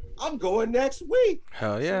 oh, I'm going next week.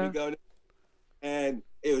 Hell yeah. So and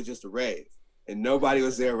it was just a rave. And nobody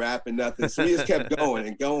was there rapping nothing. So we just kept going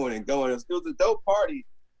and going and going. It was a dope party.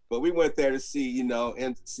 But we went there to see, you know,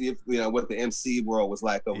 and see if, you know, what the MC world was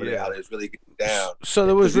like over there, how it was really getting down. So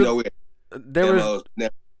there was really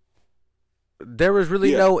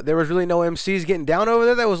no MCs getting down over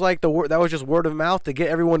there. That was like that was just word of mouth to get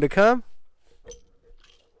everyone to come.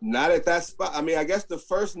 Not at that spot. I mean, I guess the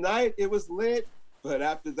first night it was lit, but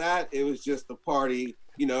after that it was just a party.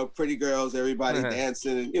 You know, pretty girls, everybody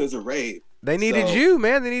dancing. It was a rave. They needed you,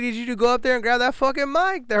 man. They needed you to go up there and grab that fucking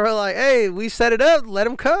mic. They were like, "Hey, we set it up. Let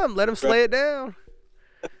them come. Let them slay it down."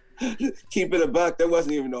 Keep it a buck. There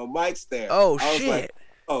wasn't even no mics there. Oh I was shit. Like,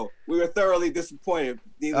 oh, we were thoroughly disappointed,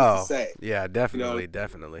 needless to say. Yeah, definitely, you know,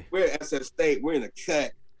 definitely. We're at SF State, we're in the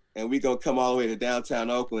cut, and we gonna come all the way to downtown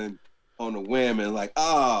Oakland on a whim and like,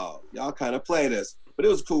 oh, y'all kind of played us. But it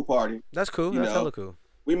was a cool party. That's cool. That's hella cool.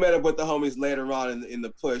 We met up with the homies later on in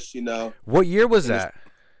the push, you know. What year was that?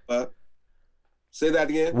 Say that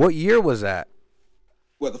again? What year was that?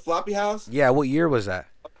 What, the Floppy House? Yeah, what year was that?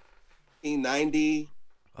 1990.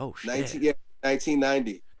 Oh, shit.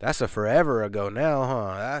 1990. That's a forever ago now,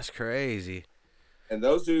 huh? That's crazy. And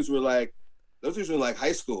those dudes were like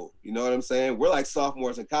high school. You know what I'm saying? We're like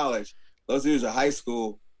sophomores in college. Those dudes are high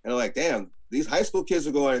school. And I'm like, damn, these high school kids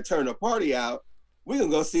are going to turn the party out. We're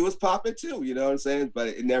going to go see what's popping too. You know what I'm saying? But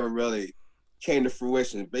it never really came to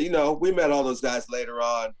fruition. But, you know, we met all those guys later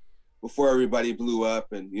on before everybody blew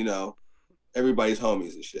up and, you know, everybody's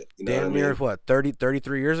homies and shit. You know damn what near, I mean? what,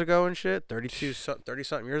 33 years ago and shit?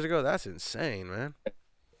 30-something years ago? That's insane, man.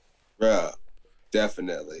 Bruh,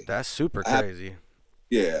 definitely. That's super crazy.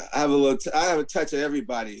 Yeah, I have a touch of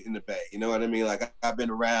everybody in the Bay. You know what I mean? Like, I've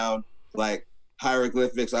been around, like,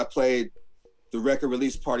 hieroglyphics. I played the record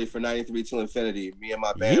release party for 93 Till Infinity, me and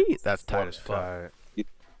my band. That's tight as fuck.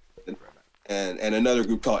 And another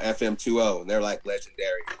group called FM20, and they're like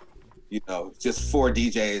legendary. You know, just 4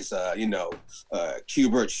 DJs, you know,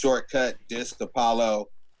 Qbert, Shortcut, Disc, Apollo,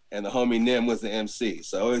 and the homie Nim was the MC.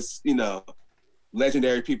 So it's, you know,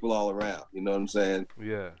 legendary people all around. You know what I'm saying?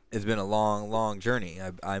 Yeah. It's been a long journey.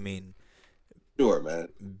 I mean. Sure, man.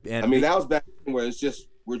 And I mean, that was back where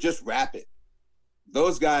we're just rapping.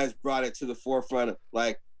 Those guys brought it to the forefront of,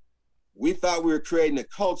 like, we thought we were creating a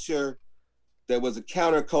culture that was a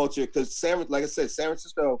counterculture because like I said, San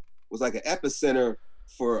Francisco was like an epicenter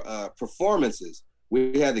for performances.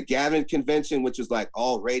 We had the Gavin convention, which was like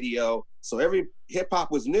all radio. So every hip hop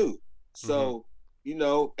was new. So, you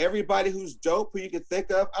know, everybody who's dope, who you can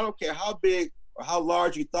think of, I don't care how big or how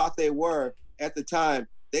large you thought they were at the time,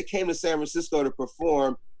 they came to San Francisco to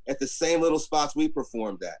perform at the same little spots we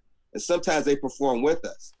performed at. And sometimes they perform with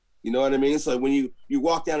us. You know what I mean? So when you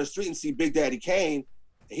walk down the street and see Big Daddy Kane,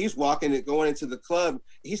 he's walking and going into the club,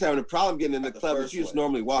 he's having a problem getting in the club that you just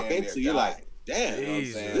normally walk into. You're like, damn, you know what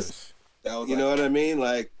I'm saying? You know what I mean?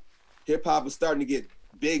 Like, hip hop was starting to get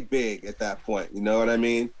big at that point. You know what I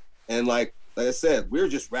mean? And like I said, we're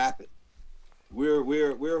just rapping.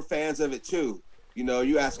 We're fans of it too. You know,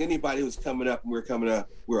 you ask anybody who's coming up, and we're coming up,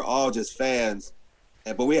 we're all just fans.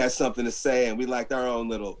 But we had something to say, and we liked our own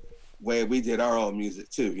little way we did our own music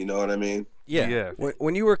too. You know what I mean? Yeah.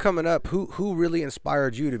 When you were coming up, who really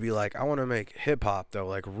inspired you to be like, I want to make hip hop though,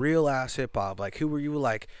 like real ass hip hop? Like, who were you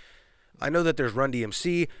like? I know that there's Run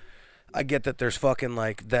DMC. I get that there's fucking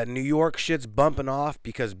like that New York shit's bumping off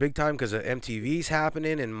because big time because of MTV's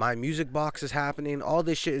happening and My Music Box is happening. All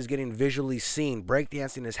this shit is getting visually seen.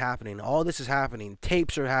 Breakdancing is happening. All this is happening.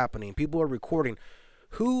 Tapes are happening. People are recording.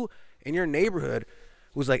 Who in your neighborhood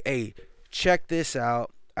was like, hey, check this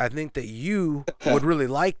out. I think that you would really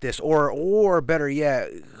like this, or better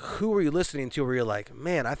yet, who are you listening to where you're like,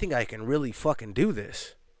 man, I think I can really fucking do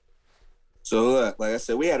this? So look, like I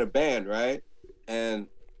said, we had a band, right? And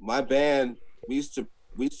my band, we used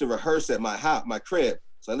to rehearse at my house, my crib.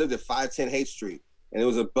 So I lived at 510 Haight Street, and it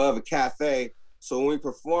was above a cafe. So when we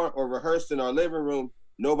performed or rehearsed in our living room,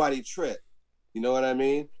 nobody tripped. You know what I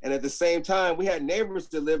mean? And at the same time, we had neighbors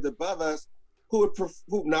that lived above us who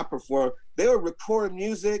would not perform. They would record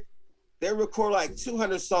music. They would record like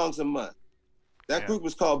 200 songs a month. That group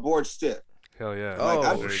was called Bored Stiff. Hell yeah.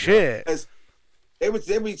 Oh, shit. They would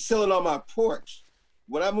be chilling on my porch.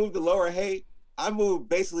 When I moved to Lower Haight, I moved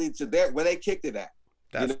basically to where they kicked it at.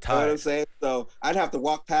 That's tight. Know what I'm saying? So I'd have to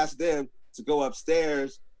walk past them to go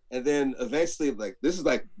upstairs. And then eventually, like, this is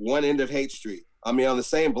like one end of Haight Street. I mean, on the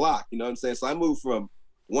same block, you know what I'm saying? So I moved from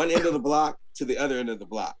one end of the block to the other end of the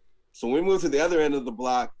block. So when we moved to the other end of the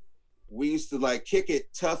block, we used to like kick it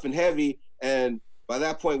tough and heavy. And by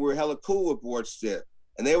that point, we were hella cool with Bored Stiff.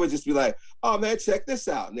 And they would just be like, oh man, check this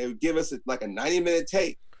out. And they would give us like a 90-minute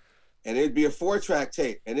tape. And it'd be a 4-track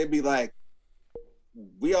tape. And it'd be like,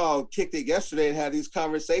 we all kicked it yesterday and had these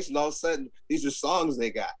conversations. All of a sudden, these are songs they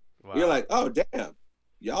got. Wow. You're like, oh damn,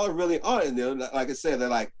 y'all are really on it. And then, like I said,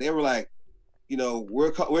 they were like, you know,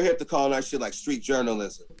 we're hip to calling our shit like street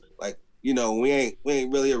journalism. Like, you know, we ain't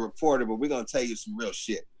really a reporter, but we're gonna tell you some real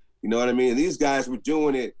shit. You know what I mean? And these guys were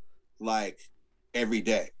doing it like every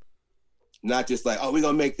day. Not just like, oh, we're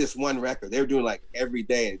gonna make this one record. They were doing like every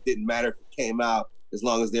day, and it didn't matter if it came out as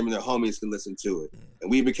long as them and their homies could listen to it. And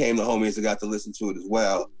we became the homies that got to listen to it as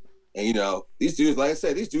well. And you know, these dudes, like I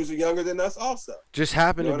said, these dudes are younger than us also. Just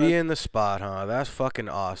happen to be in the spot, huh? That's fucking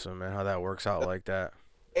awesome, man, how that works out like that.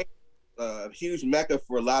 A huge mecca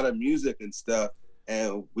for a lot of music and stuff,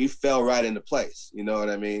 and we fell right into place. You know what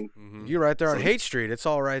I mean? Mm-hmm. You're right there on Haight Street. It's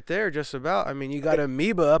all right there, just about. I mean, you got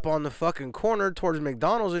Amoeba up on the fucking corner towards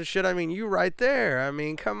McDonald's and shit. I mean, you right there. I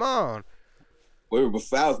mean, come on. I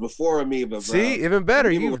was before Amoeba, bro. See, even better.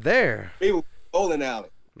 Amoeba, you were there. Amoeba bowling alley.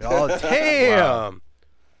 Oh, damn. Wow.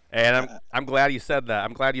 And I'm glad you said that.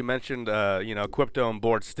 I'm glad you mentioned, you know, Equipto and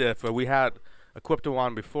Bored Stiff. We had Equipto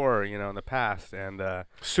on before, you know, in the past, and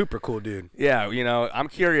super cool dude. Yeah, you know, I'm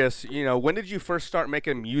curious, you know, when did you first start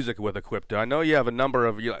making music with Equipto? I know you have a number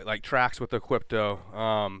of like tracks with Equipto.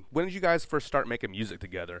 When did you guys first start making music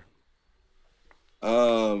together?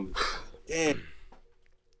 Damn,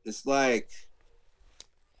 it's like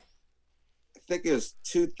I think it was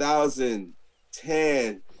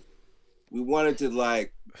 2010. We wanted to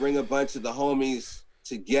like bring a bunch of the homies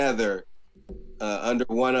together under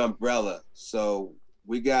one umbrella. So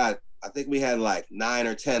I think we had like 9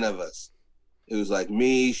 or 10 of us. It was like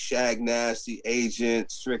me, Shag Nasty, Agent,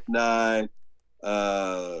 Strict 9,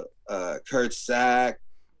 Kurt Sack,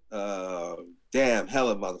 damn,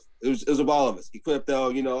 hella mother. It was of all of us.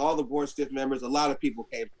 Equipto, you know, all the Bored Stiff members, a lot of people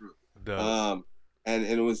came through. And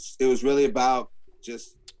it was really about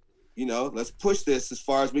just, you know, let's push this as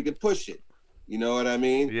far as we could push it. You know what I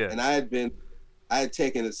mean? Yeah. And I had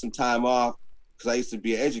taken some time off because I used to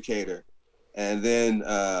be an educator. And then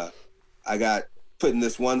I got put in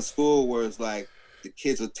this one school where it's like the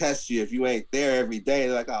kids will test you if you ain't there every day.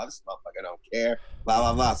 They're like, oh, this motherfucker don't care, blah,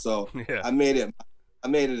 blah, blah. So yeah. I made it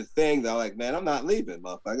a thing that I'm like, man, I'm not leaving,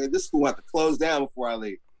 motherfucker. This school have to close down before I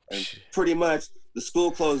leave. And pretty much the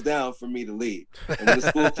school closed down for me to leave. And when the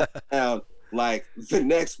school closed down, like the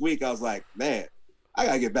next week, I was like, man, I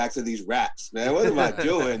gotta get back to these raps, man. What am I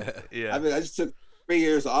doing? Yeah. I mean, I just took 3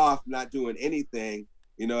 years off, not doing anything.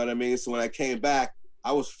 You know what I mean? So when I came back,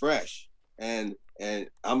 I was fresh. And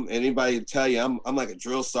anybody can tell you, I'm like a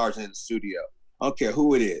drill sergeant in the studio. I don't care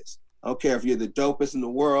who it is. I don't care if you're the dopest in the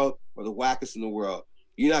world or the wackest in the world.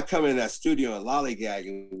 You're not coming in that studio and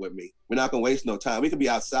lollygagging with me. We're not gonna waste no time. We could be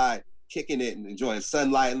outside kicking it and enjoying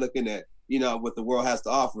sunlight, looking at, you know, what the world has to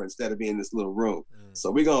offer instead of being in this little room. So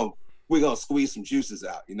we're gonna squeeze some juices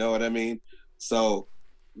out. You know what I mean? So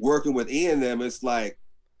working with Ian and them, it's like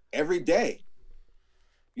every day.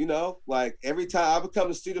 You know, like every time I would come to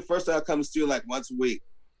the studio, first time I come to the studio like once a week.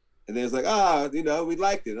 And then it's like, you know, we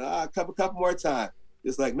liked it. Come a couple more times.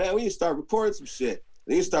 It's like, man, we need to start recording some shit.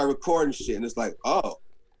 Then you start recording shit. And it's like, oh.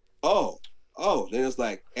 Then it's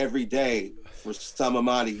like every day for some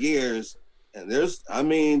amount of years. And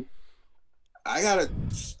I got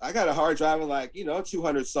a hard drive of like, you know,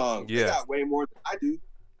 200 songs. Yeah. They got way more than I do.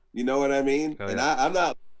 You know what I mean? Oh, and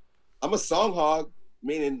yeah. I'm a song hog.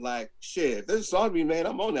 Meaning, like, shit, if there's a song to be made,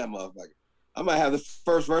 I'm on that motherfucker. I might have the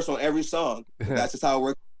first verse on every song. That's just how it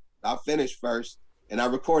works. I'll finish first, and I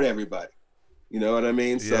record everybody. You know what I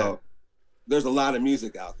mean? Yeah. So there's a lot of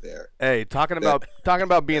music out there. Hey, talking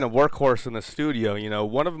about being a workhorse in the studio, you know,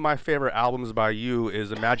 one of my favorite albums by you is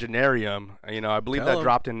Imaginarium. You know, I believe that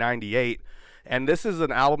dropped in '98. And this is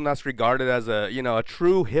an album that's regarded as a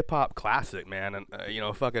true hip-hop classic, man. And,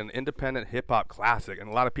 a fucking independent hip-hop classic. And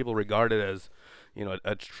a lot of people regard it as, you know,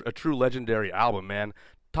 a true legendary album, man.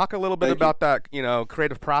 Talk a little bit about that, you know,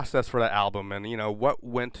 creative process for that album and, you know, what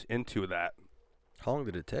went into that. How long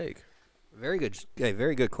did it take? Very good. Hey,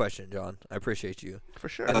 very good question, John. I appreciate you. For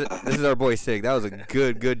sure. This is our boy Sig. That was a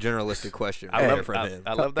good journalistic question. I love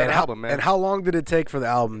that album, man. And how long did it take for the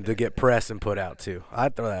album to get pressed and put out, too?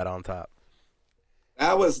 I'd throw that on top.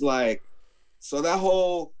 That was like, so that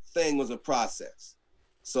whole thing was a process.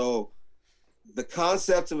 So the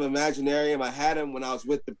concept of Imaginarium, I had him when I was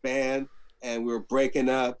with the band and we were breaking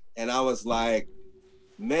up, and I was like,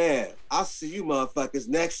 man, I'll see you motherfuckers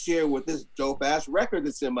next year with this dope ass record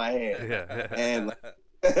that's in my hand. Yeah. And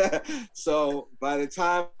so by the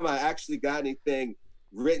time I actually got anything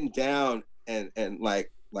written down and like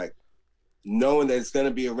knowing that it's gonna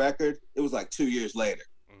be a record, it was like 2 years later.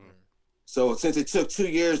 So since it took 2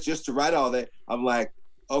 years just to write all that, I'm like,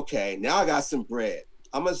 okay, now I got some bread.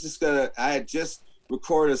 I had just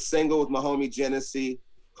recorded a single with my homie Genesee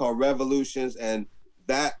called Revolutions, and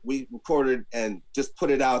that we recorded and just put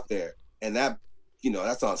it out there. And that, you know,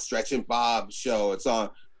 that's on Stretch and Bob's show. It's on,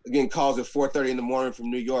 again, calls at 4:30 in the morning from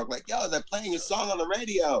New York, like, yo, they're playing your song on the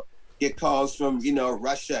radio. Get calls from, you know,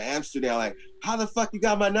 Russia, Amsterdam, like, how the fuck you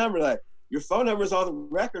got my number? Like, your phone number's on the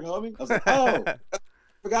record, homie. I was like, oh,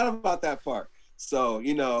 forgot about that part. So,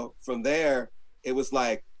 you know, from there, it was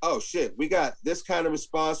like, oh shit, we got this kind of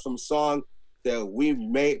response from a song that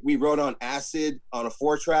we wrote on acid on a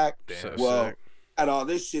 4-track. Well, at all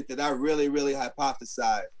this shit that I really, really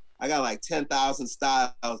hypothesized. I got like 10,000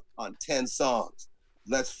 styles on 10 songs.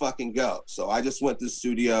 Let's fucking go. So I just went to the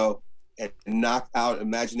studio and knocked out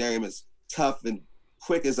Imaginarium as tough and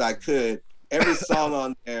quick as I could. Every song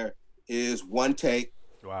on there is one take.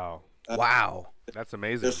 Wow. Wow. That's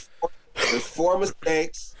amazing. There's 4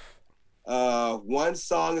 mistakes. One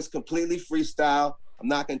song is completely freestyle. I'm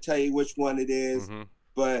not gonna tell you which one it is,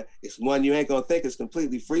 but it's one you ain't gonna think is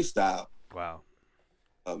completely freestyle. Wow.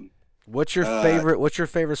 What's your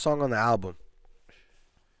favorite song on the album?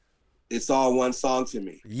 It's all one song to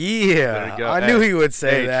me. Yeah, I knew he would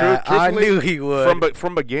say that. I knew he would.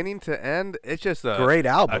 From beginning to end, it's just a great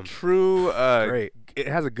album. A true great. It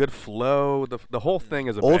has a good flow. The whole thing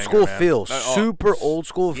is a old banger, school man. feel, super old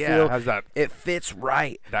school feel. It has that. It fits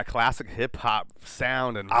right. That classic hip hop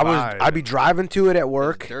sound and vibe. I'd be driving to it at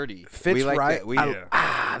work. It's dirty. Fits we like right.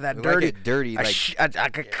 That that dirty. Like it dirty.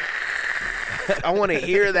 I want to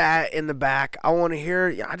hear that in the back. I want to hear.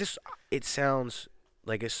 It sounds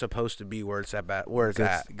like it's supposed to be where it's at. Where it's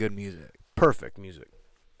at. Good music. Perfect music.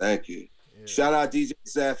 Thank you. Yeah. Shout out DJ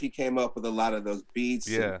Zeph. He came up with a lot of those beats.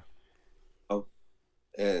 Yeah.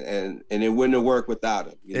 And it wouldn't have worked without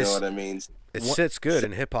him. You know what I mean? It sits good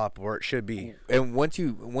in hip hop where it should be. And once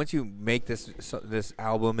you make this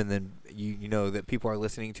album, and then you know that people are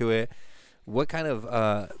listening to it, what kind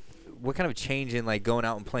of change in like going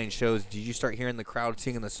out and playing shows? Did you start hearing the crowd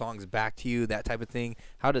singing the songs back to you, that type of thing?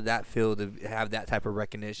 How did that feel to have that type of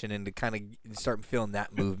recognition and to kind of start feeling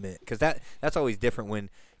that movement? Because that's always different when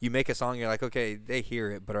you make a song, you're like, okay, they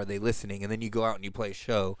hear it, but are they listening? And then you go out and you play a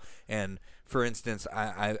show. And for instance,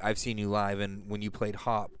 I've seen you live, and when you played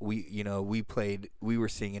Hop, we were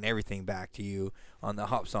singing everything back to you on the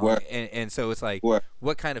Hop song. And so it's like,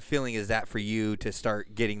 what kind of feeling is that for you to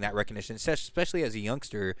start getting that recognition, especially as a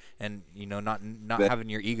youngster, and not having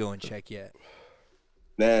your ego in check yet?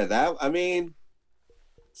 Man,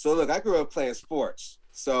 so look, I grew up playing sports.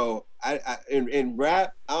 So in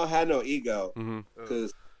rap, I don't have no ego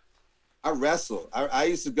because I wrestle. I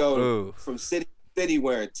used to go from city to city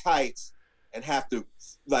wearing tights and have to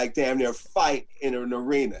like damn near fight in an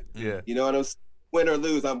arena. Yeah. You know what I'm saying? Win or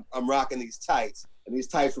lose, I'm rocking these tights. And these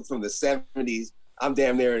tights were from the 70s. I'm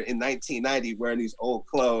damn near in 1990 wearing these old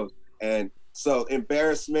clothes. And so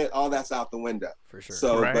embarrassment, all that's out the window. For sure.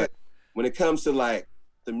 So, but when it comes to like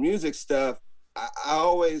the music stuff, I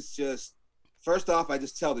always just, first off, I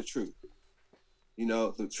just tell the truth.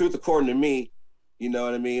 The truth according to me, you know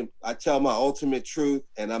what I mean? I tell my ultimate truth,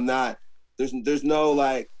 and I'm not, there's no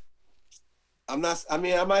like, I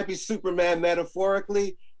might be Superman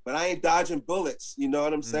metaphorically, but I ain't dodging bullets, you know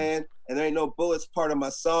what I'm saying? And there ain't no bullets part of my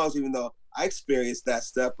songs, even though I experienced that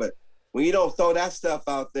stuff. But when you don't throw that stuff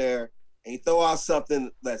out there and you throw out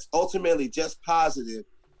something that's ultimately just positive,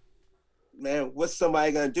 man, what's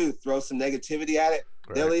somebody gonna do? Throw some negativity at it?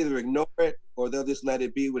 Right. They'll either ignore it or they'll just let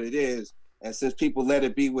it be what it is. And since people let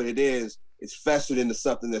it be what it is, it's festered into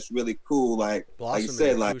something that's really cool. Like you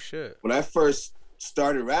said, like when I first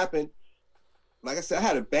started rapping, like I said, I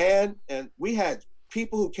had a band and we had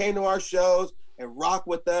people who came to our shows and rock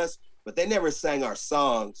with us, but they never sang our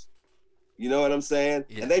songs. You know what I'm saying?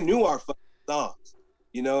 Yeah. And they knew our songs.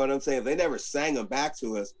 You know what I'm saying? They never sang them back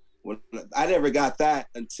to us. I never got that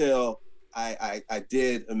until I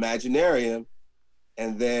did Imaginarium,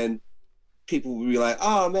 and then people would be like,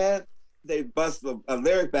 "Oh man," they bust a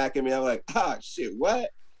lyric back at me. I'm like, "Ah, shit, what?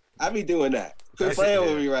 I be doing that. Quit playing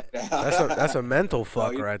with me right now." That's a mental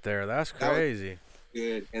fuck right there. That's crazy.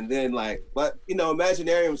 Good. And then like, but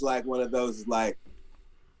Imaginarium's like one of those like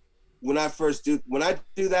when I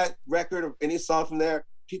do that record or any song from there,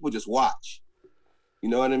 people just watch. You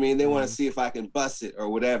know what I mean? They want to see if I can bust it or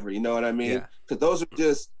whatever. You know what I mean? Because those are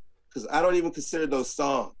just. Because I don't even consider those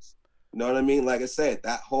songs. You know what I mean? Like I said,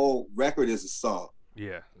 that whole record is a song.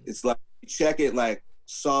 Yeah. It's like, you check it like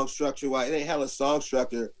song structure. Why it ain't hella song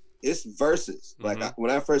structure. It's verses. Like when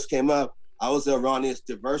I first came up, I was the erroneous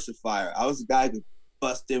diversifier. I was the guy who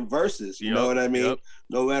bust in verses. You know what I mean?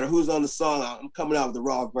 No matter who's on the song, I'm coming out with the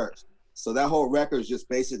raw verse. So that whole record is just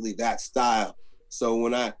basically that style. So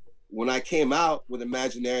when I came out with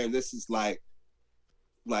Imaginarium, this is like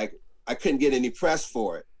I couldn't get any press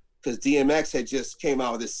for it. Because DMX had just came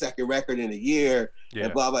out with his second record in a year,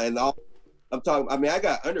 and blah blah, and all. I'm talking. I mean, I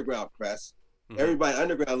got underground press. Everybody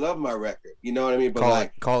underground loved my record. You know what I mean?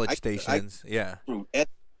 But college stations, from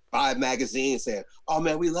Vibe magazine saying, "Oh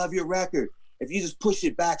man, we love your record. If you just push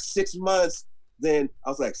it back 6 months, then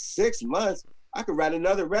I was like, 6 months? I could write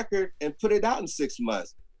another record and put it out in 6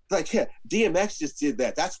 months." Like, yeah, DMX just did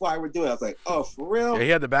that. That's why we're doing it. I was like, oh, for real? Yeah, he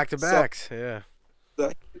had the back-to-backs.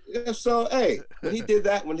 So hey, when he did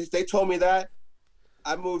that, they told me that,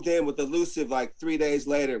 I moved in with Elusive like 3 days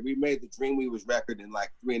later. We made the Dreamweavers record in like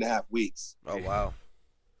 3.5 weeks. Oh wow.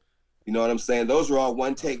 You know what I'm saying? Those were all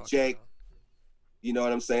one take Jake. You know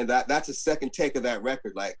what I'm saying? That's a second take of that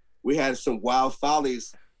record. Like we had some wild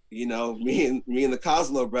follies, me and the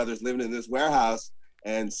Coslow brothers living in this warehouse,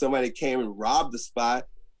 and somebody came and robbed the spot,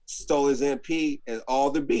 stole his MP and all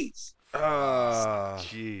the beats.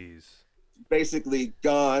 Jeez. Basically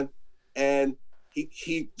gone, and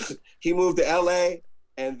he moved to LA,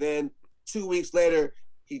 and then 2 weeks later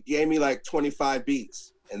he gave me like 25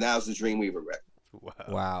 beats, and that was the Dreamweaver record.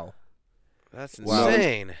 Wow. That's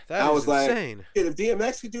insane. I was insane. Like, if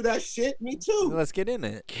DMX could do that shit, me too. Let's get in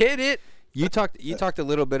it. Get it. You talked a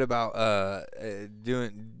little bit about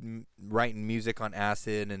writing music on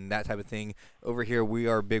acid and that type of thing. Over here, we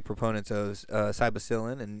are big proponents of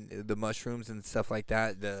psilocybin and the mushrooms and stuff like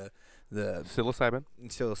that. The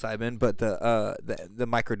psilocybin, but the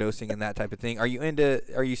microdosing and that type of thing. Are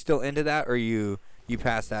you still into that, or you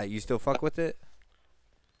past that? You still fuck with it?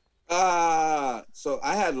 So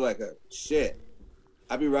I had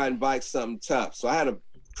I be riding bikes something tough. So I had a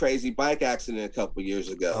crazy bike accident a couple years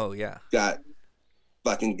ago. Oh yeah. Got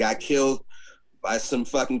killed by some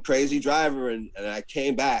fucking crazy driver, and I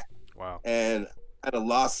came back. Wow. And I had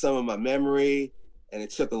lost some of my memory, and it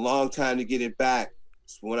took a long time to get it back.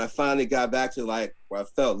 So when I finally got back to like where I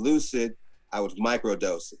felt lucid, I was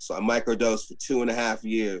microdosing. So I microdosed for 2.5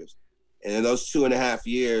 years. And in those 2.5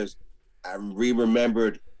 years, I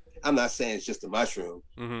remembered, I'm not saying it's just a mushroom,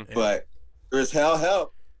 but there's hell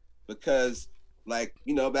help. because, like,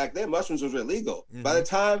 you know, back then mushrooms was illegal. By the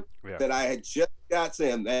time that I had just got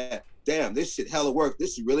saying that, damn, this shit hella work.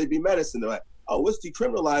 This should really be medicine. They're like, oh, it's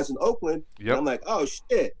decriminalized in Oakland. And I'm like, oh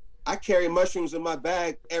shit, I carry mushrooms in my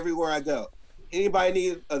bag everywhere I go. Anybody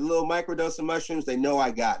need a little microdose of mushrooms? They know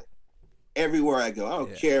I got it. Everywhere I go. I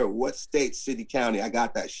don't care what state, city, county, I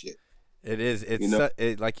got that shit. It is. It's, you know?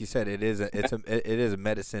 Like you said, it is a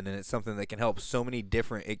medicine, and it's something that can help so many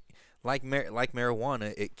different. Like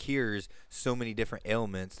marijuana, it cures so many different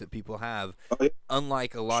ailments that people have.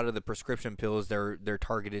 Unlike a lot of the prescription pills, they're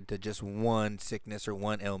targeted to just one sickness or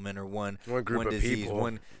one ailment or one group of disease.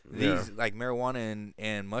 people. Like marijuana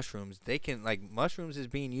and mushrooms, they can, like, mushrooms is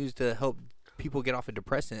being used to help people get off of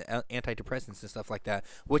antidepressants and stuff like that,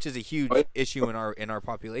 which is a huge issue in our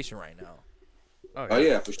population right now. Oh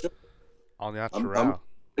yeah, for sure. All natural. I'm a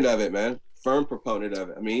proponent of it, man. Firm proponent of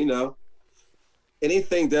it. I mean, you know,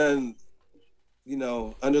 anything done, you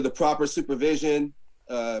know, under the proper supervision,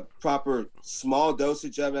 proper small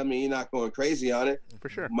dosage of it. I mean, you're not going crazy on it. For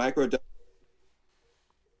sure. Microdose.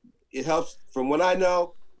 It helps, from what I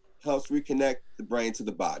know, helps reconnect the brain to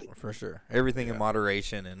the body. For sure. Everything in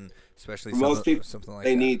moderation, and especially most people, something like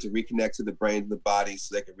they that. need to reconnect to the brain, to the body,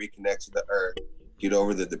 so they can reconnect to the earth, get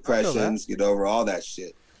over the depressions, get over all that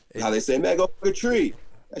shit. How they say, man, go hug a tree.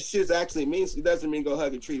 That shit actually means, it doesn't mean go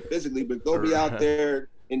hug a tree physically, but go be out there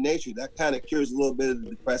in nature. That kind of cures a little bit of the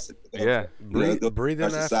depressive. Yeah. Breathe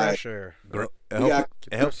in that fresh air. It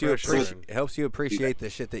helps you appreciate the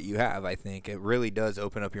shit that you have. I think it really does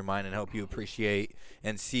open up your mind and help you appreciate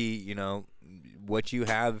and see, you know, what you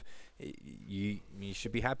have. You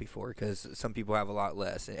should be happy for, because some people have a lot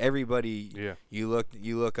less. Everybody, you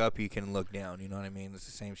look up, you can look down. You know what I mean? It's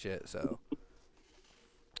the same shit. So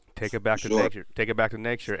take it back to nature. Take it back to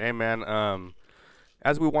nature. Hey man,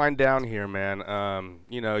 as we wind down here, man,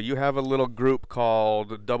 you know, you have a little group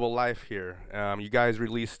called Double Life here. You guys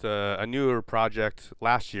released a newer project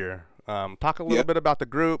last year. Talk a little bit about the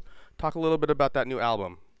group. Talk a little bit about that new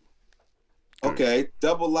album. Okay,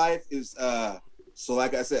 Double Life is so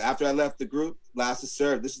like I said, after I left the group, Last to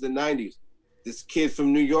Serve, this is the 90s. This kid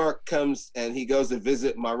from New York comes and he goes to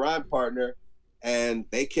visit my rhyme partner, and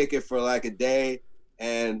they kick it for like a day,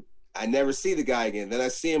 and I never see the guy again. Then I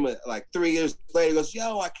see him like 3 years later. He goes,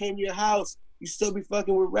 yo, I came to your house. You still be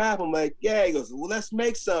fucking with rap? I'm like, yeah. He goes, well, let's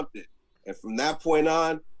make something. And from that point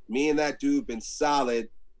on, me and that dude been solid.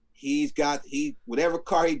 Whatever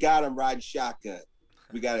car he got, I'm riding shotgun.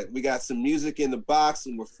 We got some music in the box,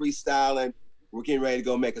 and we're freestyling. We're getting ready to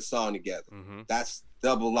go make a song together. That's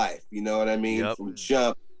Double Life. You know what I mean? From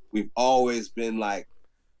jump, we've always been like,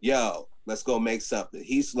 yo, let's go make something.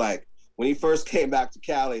 He's like, when he first came back to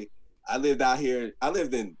Cali, I lived out here. I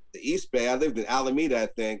lived in the East Bay. I lived in Alameda, I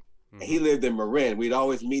think. And he lived in Marin. We'd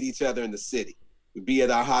always meet each other in the city. We'd be at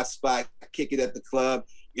our hot spot, kick it at the club.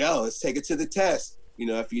 Yo, let's take it to the test. You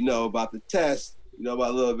know, if you know about the test, you know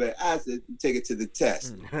about a little bit of acid, you take it to the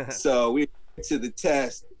test. So we went to the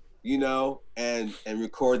test, you know, and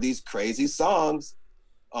record these crazy songs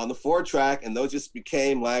on the 4-track, and those just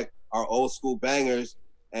became like our old school bangers.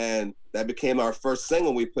 And that became our first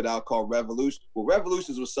single we put out, called Revolution. Well,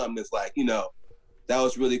 Revolutions was something that's like, you know, that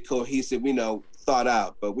was really cohesive, you know, thought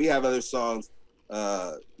out. But we have other songs,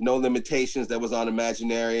 No Limitations, that was on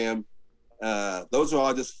Imaginarium. Those are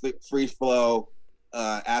all just free flow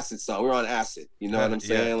acid songs. We're on acid, you know what I'm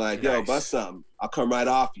saying? Like, yo, bust something, I'll come right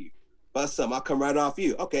off you. Bust something, I'll come right off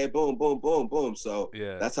you. Okay, boom, boom, boom, boom. So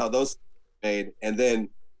that's how those made. And then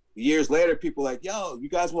years later, people like, yo, you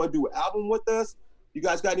guys want to do an album with us? You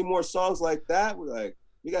guys got any more songs like that? We're like,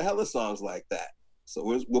 we got hella songs like that.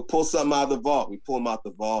 So we'll pull something out of the vault. We pull them out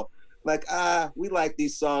the vault. Like, we like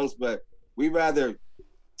these songs, but we rather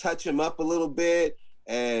touch them up a little bit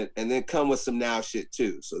and then come with some now shit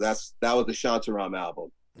too. So that was the Shantaram album.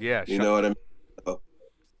 Yeah. You know what I mean? So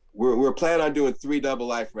we're planning on doing 3 Double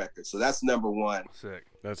Life records. So that's number 1. Sick.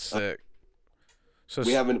 That's sick. So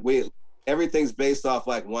everything's based off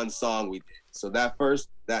like one song we did. So that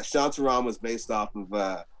Shantaram was based off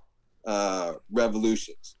of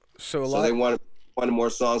Revolutions. So they wanted more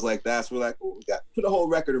songs like that. So we're like, we got put a whole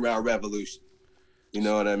record around Revolution. You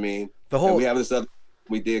know what I mean? And we have this other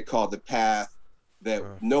we did called The Path that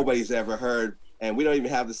nobody's ever heard, and we don't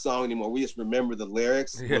even have the song anymore. We just remember the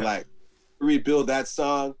lyrics. We're like, rebuild that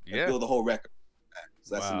song and build the whole record.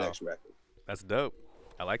 So that's the next record. That's dope.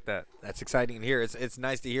 I like that. That's exciting to hear. It's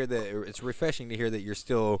nice to hear that. It's refreshing to hear that you're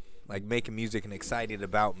still like making music and excited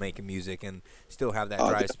about making music and still have that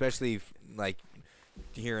drive, especially like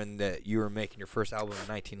hearing that you were making your first album in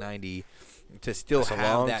 1990, to still That's a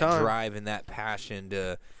have long that time. drive and that passion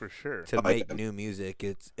to For sure. to make new music.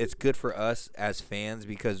 It's good for us as fans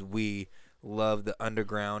because we love the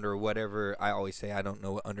underground or whatever. I always say I don't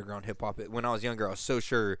know what underground hip hop is. When I was younger, I was so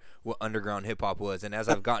sure what underground hip hop was, and as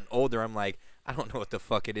I've gotten older, I'm like, I don't know what the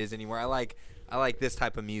fuck it is anymore. I like this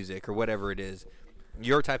type of music or whatever it is.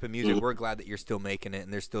 Your type of music. We're glad that you're still making it,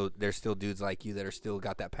 and there's still dudes like you that are still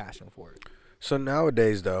got that passion for it. So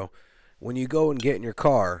nowadays, though, when you go and get in your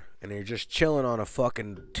car and you're just chilling on a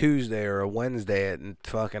fucking Tuesday or a Wednesday at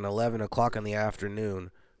fucking 11 o'clock in the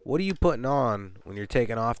afternoon, what are you putting on when you're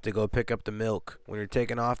taking off to go pick up the milk? When you're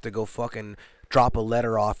taking off to go fucking drop a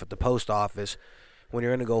letter off at the post office? When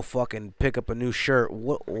you're gonna go fucking pick up a new shirt?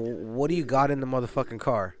 What do you got in the motherfucking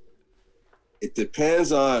car? It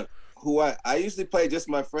depends on who I usually play just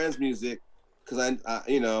my friends' music because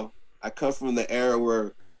I come from the era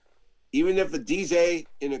where even if the DJ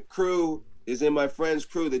in a crew is in my friend's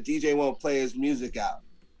crew, the DJ won't play his music out.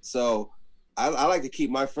 So I like to keep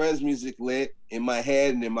my friends' music lit in my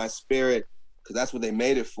head and in my spirit because that's what they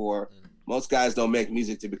made it for. Most guys don't make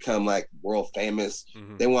music to become like world famous.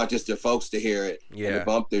 They want just their folks to hear it and to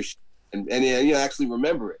bump their shit and actually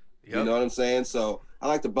remember it. Yep. You know what I'm saying? So I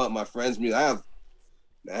like to bump my friends' music. I have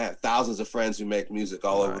thousands of friends who make music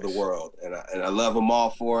all over the world, and I love them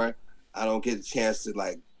all for it. I don't get a chance to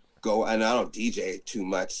like go, and I don't DJ too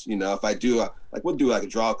much. If I do, we'll do like a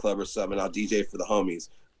draw club or something, and I'll DJ for the homies.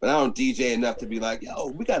 But I don't DJ enough to be like, yo,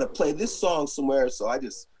 we got to play this song somewhere. So I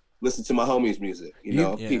just listen to my homies' music,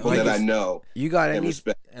 people that I know. You got any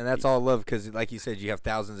respect. And that's all love because, like you said, you have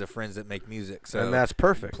thousands of friends that make music. So and that's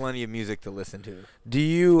perfect. Plenty of music to listen to. Do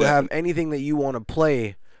you have anything that you want to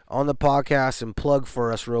play on the podcast and plug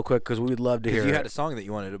for us real quick? Because we would love to hear it. You had a song that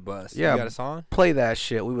you wanted to bust. Yeah. You got a song? Play that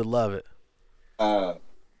shit. We would love it.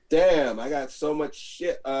 Damn, I got so much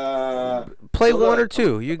shit. Play one or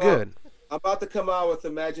two. You good. I'm about to come out with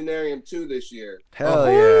Imaginarium 2 this year. Hell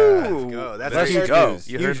yeah. Let's go. Let's huge go.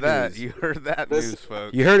 You heard that. You heard that news,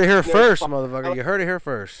 folks. You heard it here first, motherfucker. You heard it here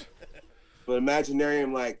first. But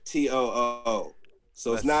Imaginarium like TOO.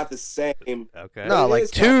 So it's not the same. Okay. No, like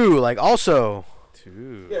two. Like also.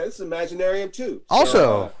 Two. Yeah, it's Imaginarium 2.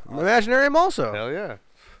 Also. Imaginarium also. Hell yeah.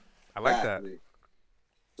 I like that.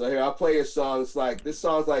 So here, I'll play a song. This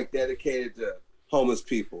song's like dedicated to homeless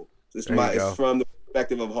people. It's from the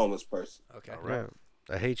perspective of a homeless person. Okay. All right.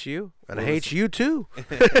 I hate you, and I hate you too.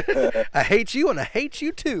 I hate you, and I hate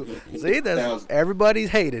you too. See, everybody's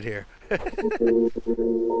hated here.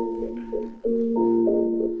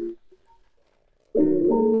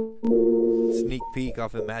 Sneak peek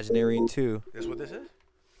off Imaginarium 2. That's what this is?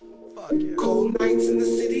 Fuck yeah. Cold nights in the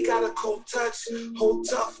city, got a cold touch. Hold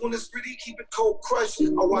tough when it's pretty, keep it cold crushed.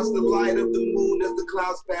 I watch the light of the moon as the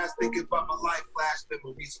clouds pass. Thinking about my life flash,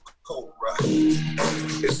 memories of cold rush.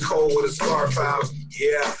 It's cold with a scarf out,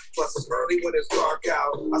 yeah. Plus it's early when it's dark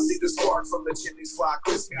out. I see the spark from the chimneys fly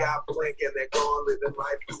crispy out. Blink and they're gone, living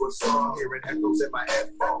life through a song. Hearing echoes in my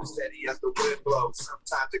headphones, steady as the wind blows.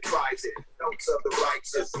 Sometimes it cries it, notes of the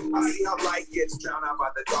righteous. I see how light gets drowned out by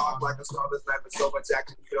the dark. Like a starless night with so much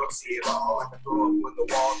action, you don't see it all. I can throw up when the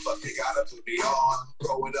walls, but they gotta put me on.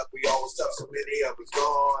 Growing up, we always tough, so many of us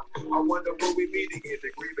gone. I wonder will we meet again to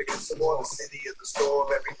grieve against some more. The city is the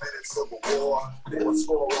storm, every minute civil war. They will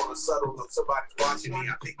score on a subtle look, somebody's watching me.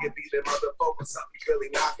 I think it be them other folks, something's really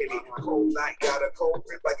knocking me. Cold night, got a cold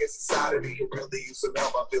grip like it's inside of me. It really use some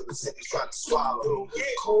help, I feel the city's trying to swallow. Yeah.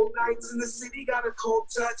 Cold nights in the city, got a cold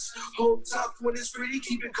touch. Hold tough when it's pretty,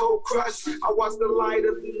 keep it cold crushed. I watch the light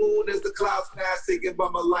of the moon as the clouds pass, thinking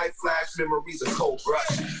about my life flash, memories of cold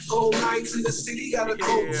rush. Cold nights in the city, got a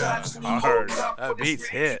cold touch. Hold tough that beats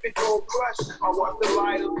hit. Cold crush. I watch the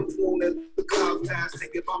light of the moon as the clouds pass,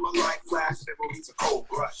 thinking about my life flash, memories of cold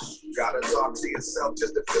rush. Gotta talk to yourself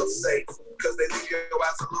just to feel safe, cause they leave your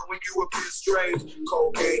ass alone when you appear strange.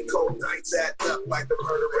 Cold game, cold nights add up like the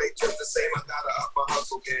murder rate, just the same. I gotta up my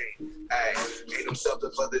hustle game. Hey, ain't no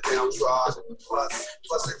shelter for the downtrodden.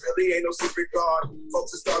 Plus it really ain't no secret guard.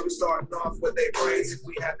 Folks are starting off with their brains. If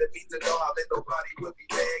we had to beat the dog, then nobody would be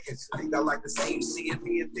begging. Think I like the same seeing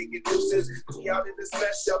me and thinking deuces. Me out in this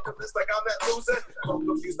mess, shelterless like I'm that loser. Don't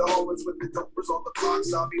confuse the homeless with the dopers on the block,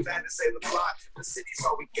 so I'll be mad to say the plot. The city's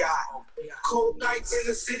all we got. Cold nights in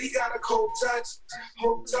the city, got a cold touch.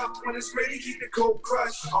 Hold tough when it's ready, keep it cold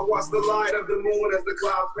crushed. I watch the light of the moon as the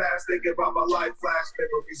clouds pass, thinking about my life flash,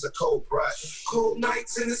 memories of cold brush. Cold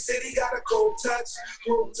nights in the city, got got a cold touch.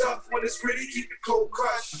 Cold tough when it's gritty, keep it cold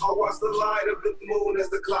crush. I watch the light of the moon as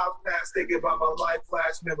the clouds pass. Thinking about my life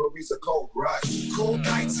flash, memories of cold rush. Cold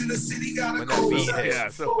nights in the city, got a cold touch. Yeah,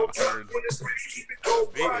 so Cold tough hard. when it's gritty, keep it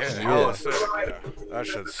cold crush. Yeah, I yeah. watch the light of the moon That as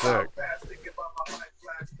the shit's clouds sick. pass. Thinking about my life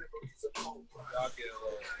flash, memories of cold crush.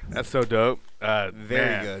 That's so dope. Very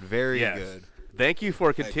Man. good. Very Yes. good. Thank you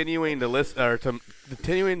for continuing to listen or to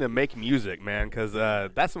continuing to make music, man. Because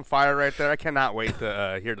that's some fire right there. I cannot wait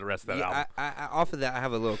to hear the rest of that Yeah, album. off of that, I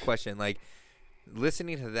have a little question. Like,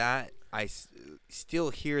 listening to that, I still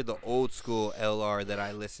hear the old school LR that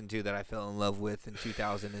I listened to, that I fell in love with in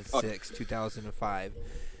 2006, 2005.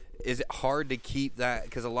 Is it hard to keep that?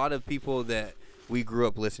 Because a lot of people that we grew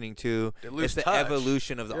up listening to, They lose it's the touch.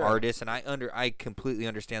 evolution of the Yeah. artist, and I completely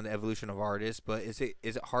understand the evolution of artists. But is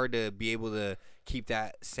it hard to be able to keep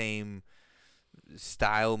that same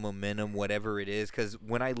style, momentum, whatever it is? Because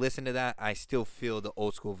when I listen to that, I still feel the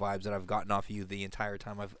old school vibes that I've gotten off of you the entire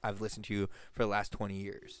time I've listened to you for the last 20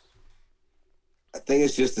 years. I think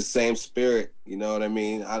it's just the same spirit. You know what I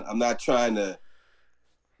mean? I'm not trying to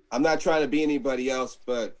be anybody else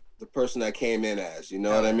but the person I came in as. You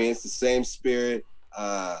know what I mean? It's the same spirit.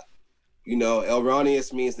 You know,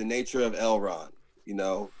 Elronius means the nature of Elron. You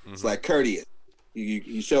know, it's like courteous.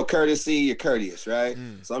 You show courtesy, you're courteous, right?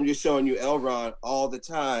 So I'm just showing you Elron all the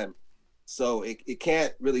time. So it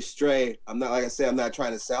can't really stray. I'm not, like I said, I'm not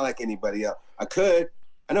trying to sound like anybody else. I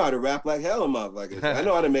know how to rap like hell, motherfuckers. I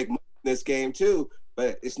know how to make money in this game too,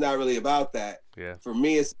 but it's not really about that. Yeah. For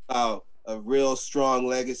me, it's about a real strong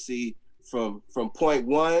legacy from point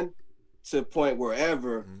one to point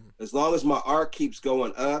wherever. As long as my art keeps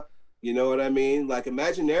going up, you know what I mean? Like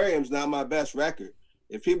Imaginarium's not my best record.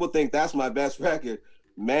 If people think that's my best record,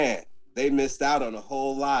 man, they missed out on a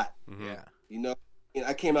whole lot. Yeah. You know,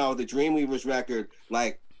 I came out with the Dreamweavers record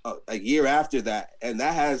like a year after that, and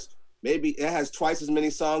it has twice as many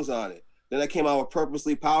songs on it. Then I came out with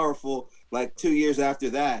Purposely Powerful like 2 years after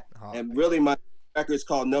that. And really my record's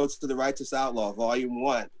called Notes to the Righteous Outlaw, Volume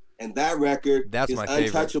 1. And that record That's is my favorite.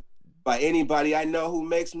 untouchable by anybody I know who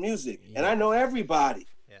makes music. And I know everybody.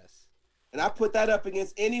 Yes. And I put that up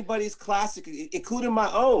against anybody's classic, including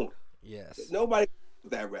my own. Yes. Nobody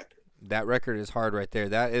that record. That record is hard right there.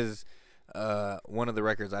 That is one of the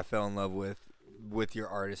records I fell in love with your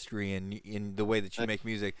artistry and in the way that you make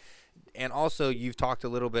music. And also, you've talked a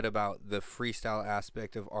little bit about the freestyle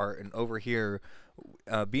aspect of art. And over here,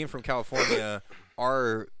 being from California,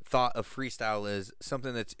 our thought of freestyle is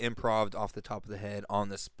something that's improv off the top of the head on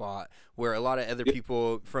the spot, where a lot of other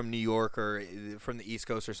people from New York or from the East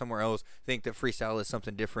Coast or somewhere else think that freestyle is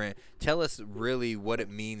something different. Tell us really what it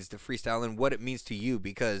means to freestyle and what it means to you,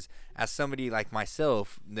 because as somebody like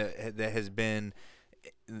myself that has been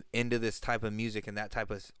into this type of music and that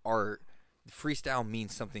type of art, freestyle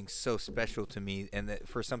means something so special to me, and that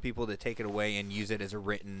for some people to take it away and use it as a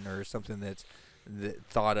written or something that's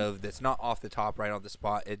thought of that's not off the top, right on the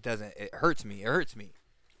spot, it hurts me.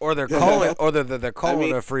 Or they're calling they're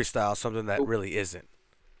calling a freestyle something that really isn't.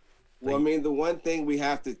 Well, I mean, the one thing we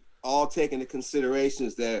have to all take into consideration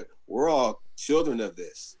is that we're all children of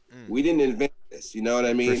this. We didn't invent this, you know what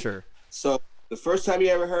I mean? For sure. So the first time you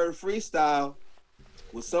ever heard of freestyle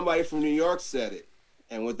was somebody from New York said it.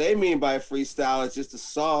 And what they mean by a freestyle is just a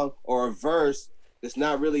song or a verse that's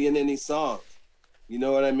not really in any song. You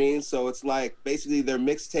know what I mean? So it's like basically their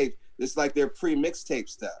mixtape. It's like their pre-mixtape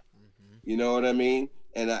stuff. You know what I mean?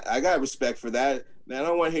 And I got respect for that. Man, I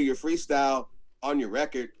don't want to hear your freestyle on your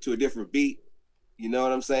record to a different beat. You know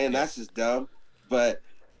what I'm saying? That's just dumb. But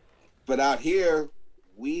out here,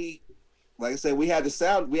 like I said, we had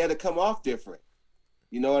to come off different.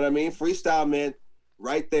 You know what I mean? Freestyle meant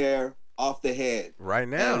right there, off the head. Right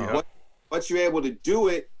now. And once you're able to do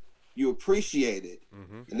it, you appreciate it.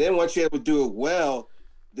 And then once you're able to do it well,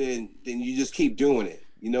 then you just keep doing it.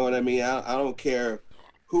 You know what I mean? I don't care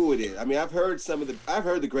who it is. I mean, I've heard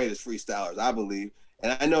the greatest freestylers, I believe.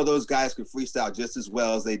 And I know those guys could freestyle just as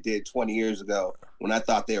well as they did 20 years ago when I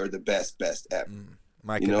thought they were the best ever.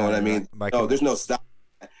 You know what I mean? No, there's no stop.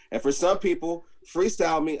 And for some people,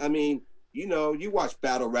 freestyle I mean, you know, you watch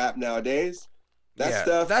battle rap nowadays. That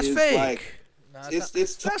stuff that's is fake. like it's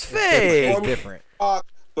that's fake. It's different.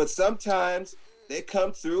 But sometimes they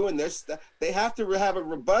come through and they have to have a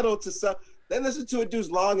rebuttal to some. They listen to a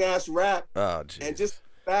dude's long ass rap and just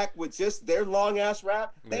back with just their long ass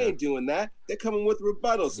rap. They ain't doing that. They're coming with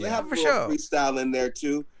rebuttals. So they have a little freestyle in there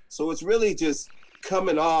too. So it's really just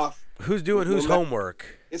coming off. Who's doing whose homework?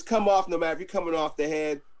 It's come off no matter if you're coming off the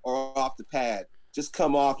head or off the pad. Just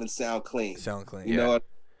come off and sound clean. You know what?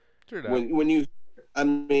 True When you, I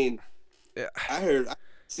mean, I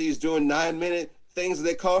see he's doing 9-minute things that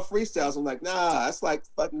they call freestyles. I'm like, nah, that's like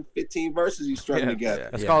fucking 15 verses you strung together.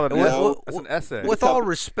 That's called that's an essay. With all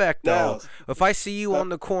respect, though, if I see you on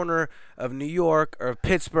the corner of New York or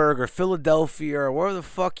Pittsburgh or Philadelphia or wherever the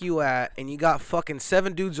fuck you at, and you got fucking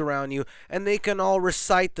 7 dudes around you, and they can all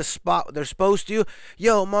recite the spot they're supposed to,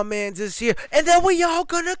 yo, my man's is here, and then we all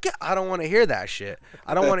gonna get. I don't want to hear that shit.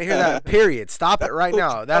 I don't want to hear that. Period. Stop it right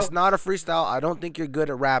now. That's not a freestyle. I don't think you're good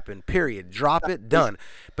at rapping. Period. Drop it. Done.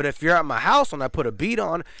 But if you're at my house and I put a beat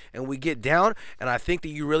on and we get down and I think that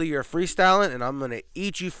you really are freestyling and I'm going to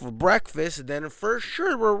eat you for breakfast, then for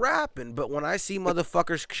sure we're rapping. But when I see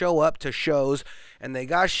motherfuckers show up to shows and they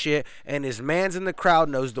got shit and his man's in the crowd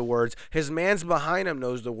knows the words, his man's behind him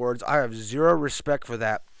knows the words, I have zero respect for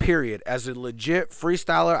that, period. As a legit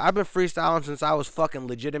freestyler, I've been freestyling since I was fucking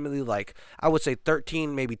legitimately like, I would say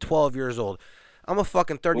 13, maybe 12 years old. I'm a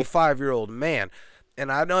fucking 35-year-old man. And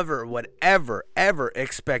I never would ever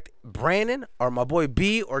expect Brandon or my boy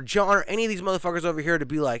B or John or any of these motherfuckers over here to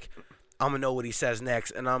be like, I'm going to know what he says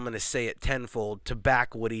next and I'm going to say it tenfold to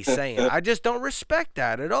back what he's saying. I just don't respect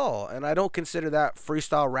that at all. And I don't consider that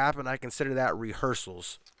freestyle rapping. I consider that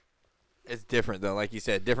rehearsals. It's different, though. Like you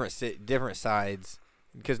said, different sides.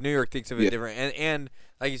 Because New York thinks of it different. And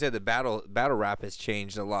like you said, the battle rap has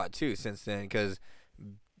changed a lot, too, since then. Because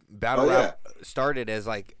battle rap started as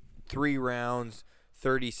like 3 rounds,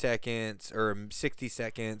 30 seconds or 60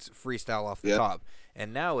 seconds freestyle off the top,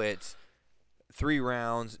 and now it's 3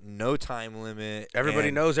 rounds, no time limit. Everybody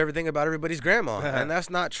knows everything about everybody's grandma, and that's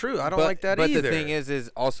not true. I don't like that either. But the thing is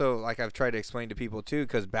also, like I've tried to explain to people too,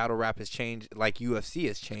 because battle rap has changed, like UFC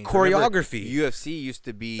has changed. Choreography. Remember, UFC used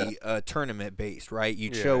to be tournament based, right?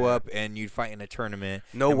 You'd show up and you'd fight in a tournament.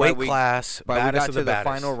 No weight class. But we got to the baddest.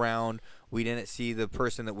 final round. We didn't see the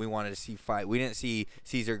person that we wanted to see fight. We didn't see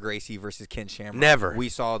Cesar Gracie versus Ken Shamrock. Never. We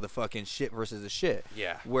saw the fucking shit versus the shit.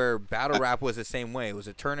 Yeah. Where battle rap was the same way. It was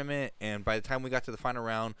a tournament, and by the time we got to the final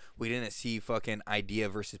round, we didn't see fucking Idea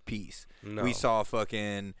versus Peace. No. We saw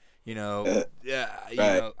fucking, you know,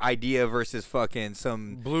 Idea versus fucking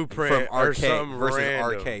some Blueprint from RK or some versus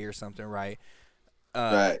random. RK or something, right?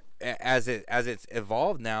 Right. As it's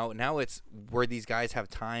evolved now it's where these guys have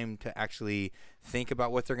time to actually think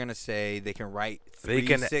about what they're gonna say. They can write 3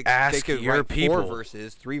 4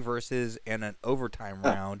 verses, 3 verses, and an overtime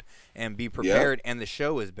round, and be prepared. And the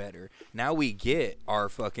show is better. Now we get our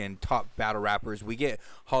fucking top battle rappers. We get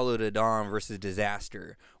Hollow to Dawn versus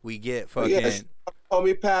Disaster. We get fucking call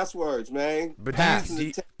me Passwords, man. But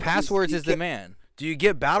Passwords is the man. Do you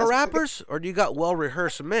get battle rappers or do you got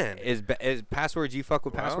well-rehearsed men? Is Passwords? You fuck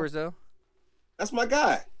with Passwords though? That's my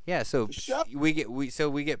guy. Yeah, so we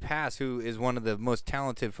get Pass, who is one of the most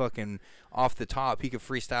talented fucking off the top. He could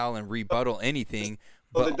freestyle and rebuttal anything.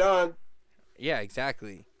 But Don. Yeah,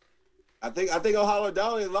 exactly. I think Hollow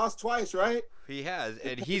Dawn lost twice, right? He has,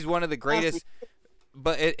 and he's one of the greatest.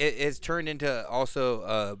 But it has turned into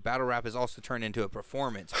also battle rap has also turned into a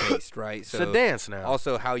performance based, right? So it's a dance now.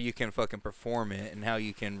 Also, how you can fucking perform it and how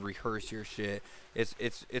you can rehearse your shit.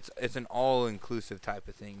 It's an all inclusive type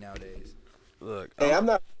of thing nowadays. Look, hey, I'm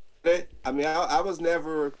not. I mean, I was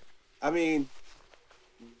never. I mean,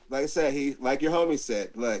 like I said, like your homie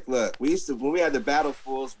said. Look, we used to when we had the battle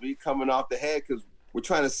fools, we coming off the head because we're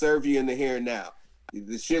trying to serve you in the here and now.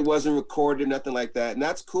 The shit wasn't recorded, nothing like that, and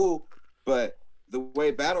that's cool. But the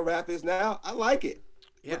way battle rap is now, I like it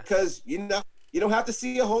because you don't have to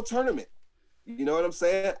see a whole tournament. You know what I'm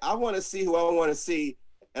saying? I want to see who I want to see,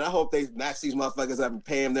 and I hope they match these motherfuckers up and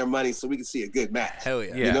pay them their money so we can see a good match. Hell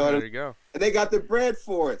yeah! You know what there you go. And they got the bread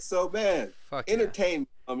for it. So man, entertain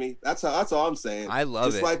me. That's all I'm saying. I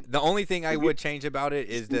love it. Like, the only thing I would change about it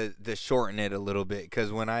is to shorten it a little bit,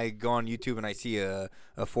 because when I go on YouTube and I see a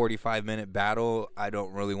 45-minute battle, I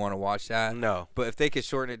don't really want to watch that. No. But if they could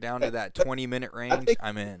shorten it down to that 20-minute range,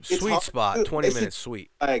 I'm in. Sweet spot, 20 minutes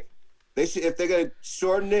sweet. Like they should, if they're gonna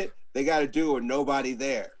shorten it, they got to do it with nobody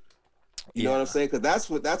there. You know what I'm saying? Because that's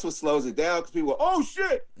what slows it down. Because people, oh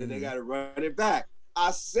shit, then they got to run it back.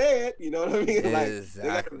 I said, you know what I mean? Like they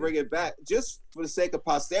got to bring it back just for the sake of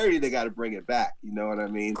posterity. They got to bring it back. You know what I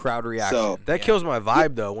mean? Crowd reaction. So that kills my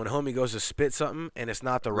vibe though when homie goes to spit something and it's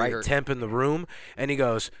not the right temp in the room, and he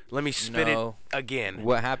goes, "Let me spit it again."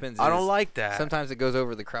 What happens? I don't like that. Sometimes it goes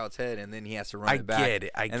over the crowd's head, and then he has to run it back. I get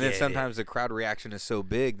it. And then sometimes the crowd reaction is so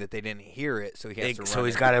big that they didn't hear it, so he has to run. So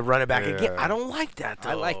he's got to run it back again. I don't like that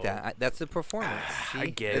though. I like that. That's the performance. I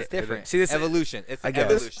get it. It's different. See, this evolution. It's I guess.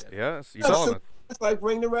 evolution. Yes, you saw it. it's like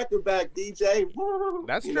bring the record back, DJ.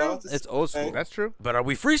 That's You true. know, It's old school. That's true. But are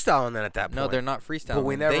we freestyling then at that point? No, they're not freestyling. But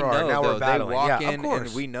we never they are. know, Now though. we're battling. They walk Yeah, of in course.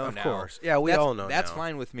 and we know of now. course. Yeah, we all know That's now.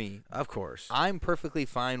 fine with me. Of course. I'm perfectly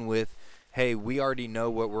fine with hey, we already know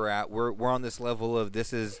what we're at. We're on this level of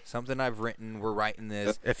this is something I've written. We're writing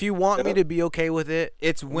this. If you want me to be okay with it,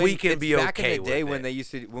 it's when we can it's be back okay in the day with when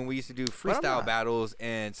it. when we used to do freestyle battles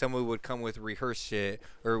and someone would come with rehearsed shit,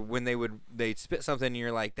 or when they'd spit something and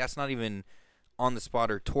you're like, that's not even on the spot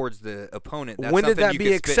or towards the opponent. That's when did something that you be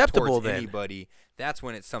could spit acceptable towards then? anybody. That's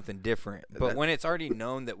when it's something different. But when it's already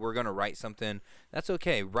known that we're gonna write something, that's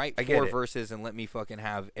okay. Write 4 verses and let me fucking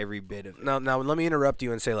have every bit of it. Now let me interrupt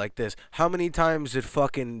you and say like this: how many times did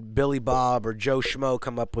fucking Billy Bob or Joe Schmo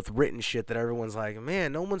come up with written shit that everyone's like,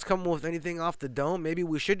 man, no one's coming with anything off the dome. Maybe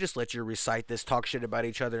we should just let you recite this, talk shit about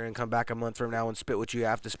each other, and come back a month from now and spit what you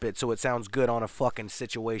have to spit, so it sounds good on a fucking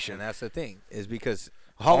situation. And that's the thing, is because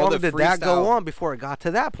how long did that go on before it got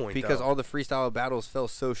to that point? Because though? all the freestyle battles fell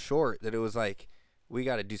so short that it was like, we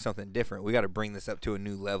got to do something different. We got to bring this up to a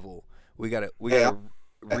new level. We got to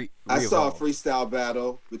I saw a freestyle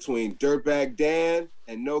battle between Dirtbag Dan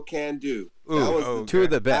and No Can Do. That was two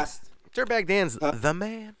of the best. Dirtbag Dan's the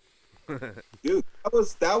man. Dude,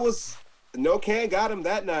 that was No Can got him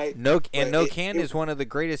that night. No Can is one of the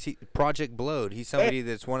greatest. Project Blowed. He's somebody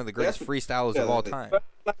that's one of the greatest freestylers of all time.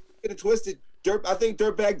 Get it twisted. I think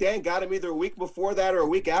Dirtbag Dan got him either a week before that or a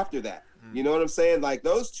week after that. You know what I'm saying? Like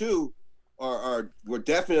those two were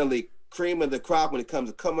definitely cream of the crop when it comes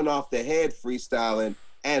to coming off the head freestyling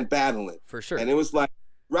and battling. For sure. And it was like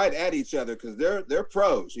right at each other because they're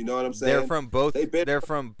pros. You know what I'm saying? They're from both. They're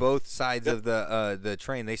from both sides of the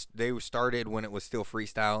train. They started when it was still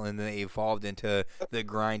freestyle, and then they evolved into the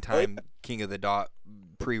grind time King of the Dot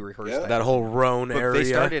pre-rehearsed. That whole Roan area. They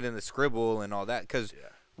started in the scribble and all that because.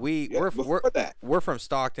 We're from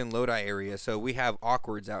Stockton, Lodi area, so we have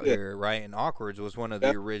Awkwards out here, right? And Awkwards was one of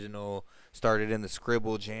the original, started in the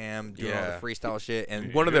scribble jam, doing all the freestyle shit,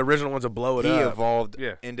 and one of the original ones to blow it up. He evolved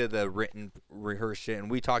into the written, rehearsed shit, and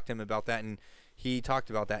we talked to him about that, and he talked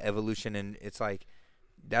about that evolution, and it's like,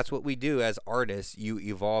 that's what we do as artists. You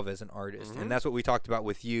evolve as an artist, and that's what we talked about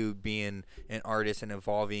with you being an artist and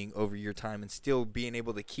evolving over your time, and still being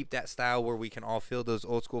able to keep that style where we can all feel those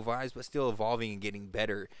old school vibes, but still evolving and getting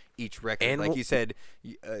better each record. And like you said,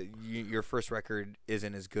 your first record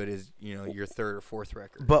isn't as good as your third or fourth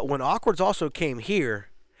record. But when Awkwards also came here,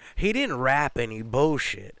 he didn't rap any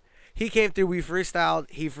bullshit. He came through, we freestyled,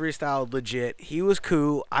 he freestyled legit. He was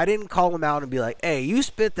cool. I didn't call him out and be like, hey, you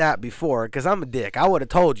spit that before, because I'm a dick. I would have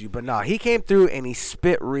told you. But nah, he came through and he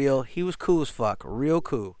spit real. He was cool as fuck. Real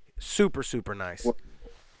cool. Super, super nice.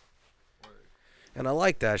 And I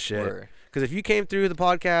like that shit. Because if you came through the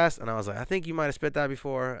podcast and I was like, I think you might have spit that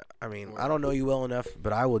before, I mean, I don't know you well enough,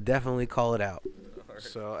 but I will definitely call it out.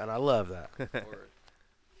 So, and I love that.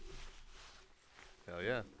 Hell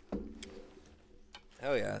yeah.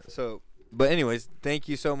 Hell yeah. So, but anyways, thank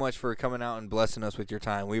you so much for coming out and blessing us with your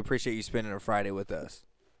time. We appreciate you spending a Friday with us.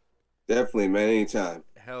 Definitely, man. Anytime.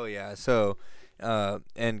 Hell yeah. So,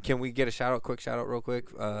 and can we get a quick shout out real quick?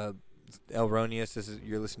 Elronius,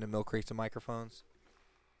 you're listening to Milk Crates and Microphones.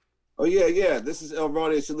 Oh, yeah. This is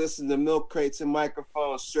Elronius. You listen to Milk Crates and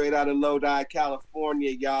Microphones straight out of Lodi, California,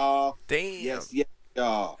 y'all. Damn. Yes,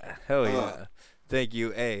 y'all. Hell yeah. Thank you.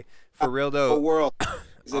 Hey, for real though. The world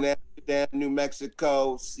is in Amsterdam, New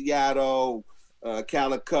Mexico, Seattle,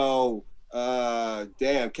 Calico,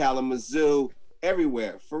 Kalamazoo,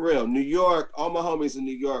 everywhere. For real. New York, all my homies in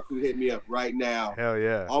New York who hit me up right now. Hell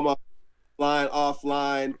yeah. All my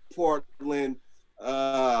offline, Portland. Did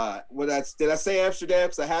I say Amsterdam?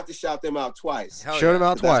 Because I have to shout them out twice. Shout them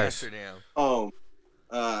out twice. Amsterdam.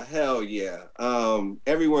 Hell yeah.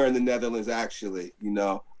 Everywhere in the Netherlands, actually.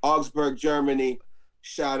 Augsburg, Germany.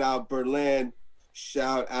 Shout out Berlin.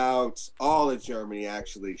 Shout out all of Germany,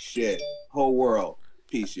 actually. Shit. Whole world.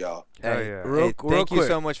 Peace, y'all. Hey, real thank you quick.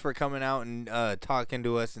 so much for coming out and talking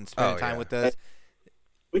to us and spending time with us.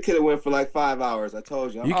 We could have went for like 5 hours. I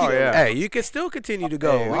told you. Hey, you can still continue to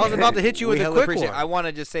go. I was about to hit you with a quick one. I want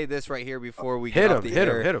to just say this right here before we hit get off the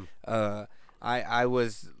air. Hit him. I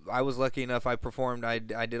was lucky enough. I performed. I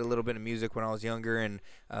did a little bit of music when I was younger, and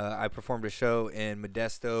I performed a show in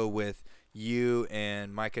Modesto with you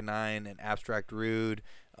and Micah 9 and Abstract Rude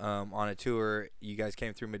on a tour. You guys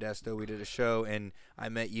came through Modesto. We did a show, and I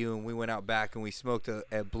met you, and we went out back, and we smoked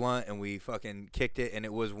a blunt, and we fucking kicked it, and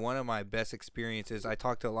it was one of my best experiences. I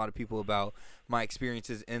talked to a lot of people about my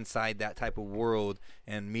experiences inside that type of world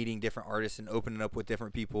and meeting different artists and opening up with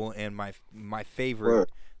different people, and my favorite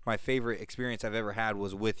experience I've ever had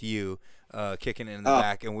was with you, kicking it in the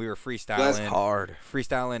back, and we were freestyling. That's hard.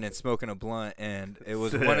 Freestyling and smoking a blunt, and it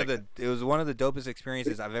was one of the dopest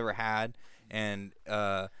experiences I've ever had, and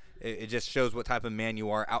it just shows what type of man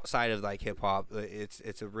you are outside of like hip hop.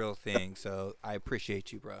 It's a real thing. So I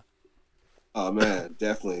appreciate you, bro. Oh man,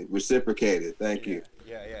 definitely reciprocated. Thank you.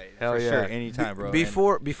 Yeah. Hell for yeah. sure. Anytime, bro.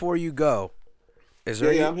 Before you go, is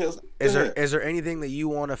there Yeah, I'm here. is there anything that you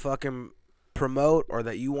want to fucking promote or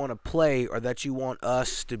that you want to play or that you want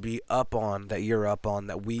us to be up on that you're up on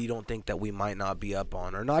that we don't think that we might not be up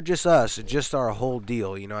on, or not just us, just our whole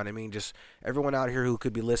deal, you know what I mean? Just everyone out here who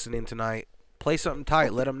could be listening tonight, play something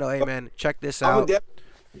tight. Let them know, hey man, check this out.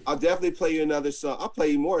 I'll definitely play you another song. I'll play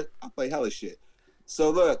you more. I'll play hella shit. So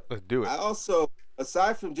look, Let's do it. I also,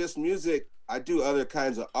 aside from just music, I do other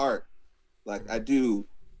kinds of art. Like I do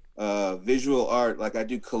visual art. Like I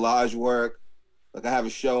do collage work. Like I have a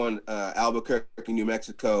show in Albuquerque, New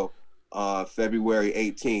Mexico, February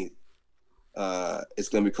 18th. It's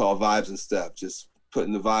gonna be called Vibes and Stuff. Just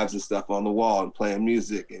putting the vibes and stuff on the wall and playing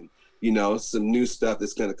music and some new stuff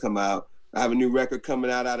that's gonna come out. I have a new record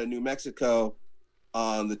coming out of New Mexico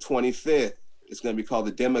on the 25th. It's gonna be called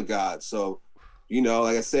The Demigod. So,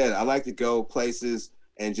 like I said, I like to go places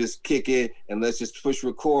and just kick it and let's just push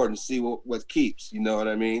record and see what keeps. You know what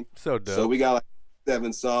I mean? So dope. So we got like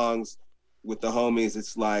 7 songs with the homies.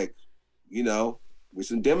 It's like, with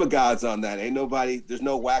some demigods on that. There's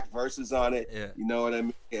no whack verses on it. Yeah. You know what I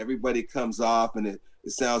mean? Everybody comes off and it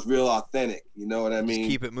sounds real authentic. You know what I mean? Just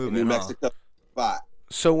keep it moving. New Mexico spot.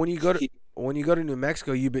 So when you go to New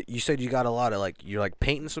Mexico, you said you got a lot of you're like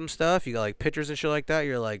painting some stuff. You got like pictures and shit like that.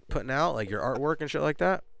 You're like putting out like your artwork and shit like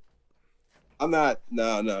that. I'm not.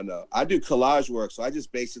 No. I do collage work, so I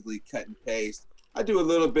just basically cut and paste. I do a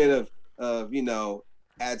little bit of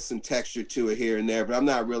add some texture to it here and there, but I'm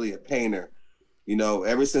not really a painter.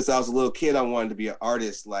 Ever since I was a little kid, I wanted to be an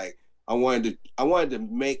artist. Like I wanted to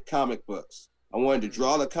make comic books. I wanted to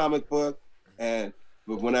draw the comic book, but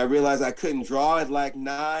when I realized I couldn't draw at like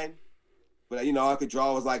 9, but I could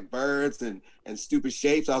draw was like birds and stupid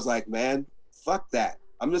shapes. I was like, man, fuck that.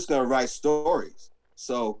 I'm just gonna write stories.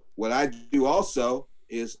 So what I do also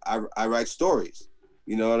is I write stories.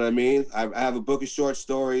 You know what I mean? I have a book of short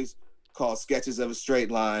stories called Sketches of a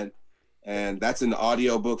Straight Line, and that's in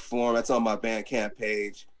audiobook form. That's on my Bandcamp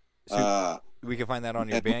page. So we can find that on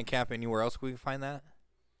your Bandcamp. Anywhere else we can find that?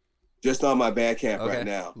 Just on my Bandcamp right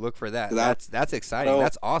now. Look for that. That's exciting.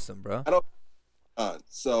 That's awesome, bro.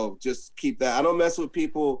 So just keep that. I don't mess with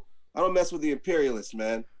people. I don't mess with the imperialists,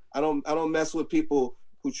 man. I don't mess with people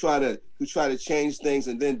who try to change things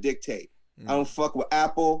and then dictate. I don't fuck with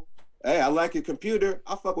Apple. Hey, I like your computer.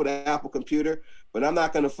 I'll fuck with an Apple computer, but I'm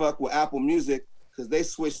not gonna fuck with Apple Music because they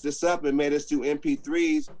switched this up and made us do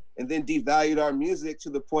MP3s and then devalued our music to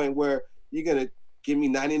the point where you're gonna give me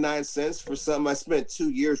 99 cents for something I spent 2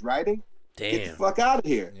 years writing? Damn. Get the fuck out of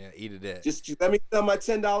here. Yeah, eat it dead. Just let me sell my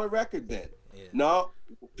 $10 record then. Yeah. No,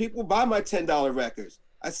 people buy my $10 records.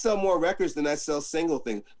 I sell more records than I sell single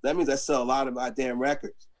things. That means I sell a lot of my damn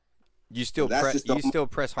records. You still press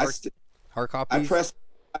hard copies? I press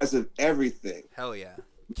copies of everything. Hell yeah.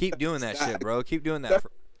 Keep doing that shit, bro. Keep doing that.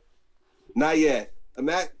 Not yet. I'm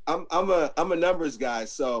a numbers guy,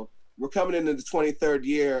 so we're coming into the 23rd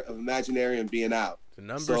year of Imaginarium being out.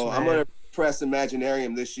 I'm gonna press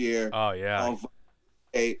Imaginarium this year. Oh yeah. On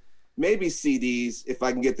maybe CDs if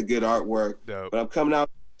I can get the good artwork. Dope. But I'm coming out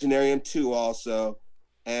with Imaginarium 2 also,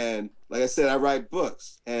 and like I said, I write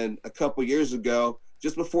books. And a couple years ago,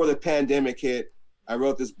 just before the pandemic hit, I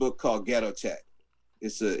wrote this book called Ghetto Tech.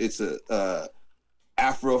 It's a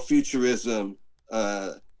Afrofuturism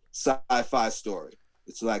sci-fi story.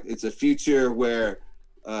 It's a future where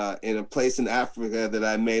in a place in Africa that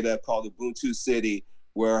I made up called Ubuntu City,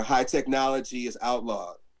 where high technology is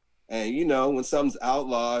outlawed. And when something's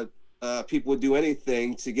outlawed, people do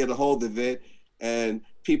anything to get a hold of it. And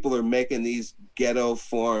people are making these ghetto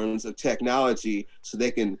forms of technology so they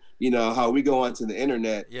can, how we go onto the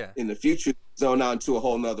internet in the future, zone out into a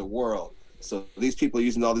whole nother world. So these people are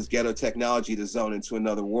using all this ghetto technology to zone into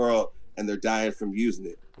another world, and they're dying from using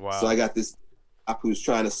it. Wow. So I got this who's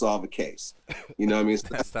trying to solve a case. You know what I mean?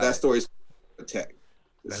 That story's tech.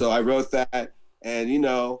 So I wrote that, and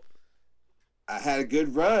I had a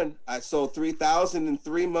good run. I sold 3,000 in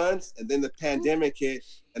 3 months, and then the pandemic hit,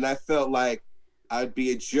 and I felt like I'd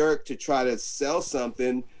be a jerk to try to sell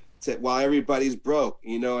something while everybody's broke.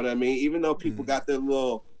 You know what I mean? Even though people got their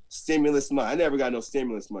little stimulus money. I never got no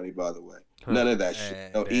stimulus money, by the way. None of that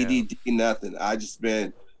shit. No EDD, nothing. I just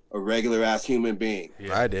been a regular ass human being.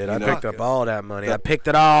 Yeah. I did. I picked up all that money. I picked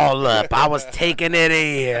it all up. I was taking it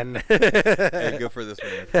in. Hey, good for this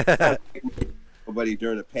one. Nobody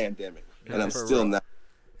during the pandemic, and I'm still not.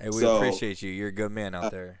 Hey, we appreciate you. You're a good man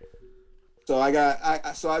out there. So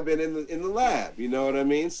I've been in the lab. You know what I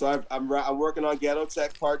mean? So I'm working on Ghetto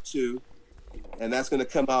Tech Part 2, and that's gonna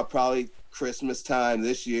come out probably Christmas time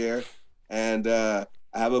this year. And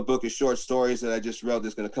I have a book of short stories that I just wrote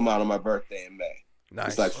that's gonna come out on my birthday in May. Nice.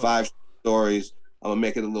 It's like 5 stories. I'm gonna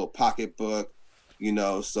make it a little pocket book, you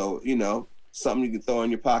know, so you know, something you can throw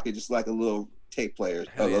in your pocket, just like a little tape player,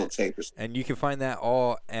 a little tape. And you can find that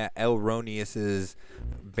all at Elronius's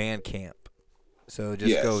Bandcamp. So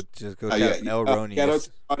just go tap Elronius. Ghetto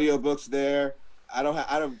audiobooks there. I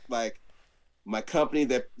don't like my company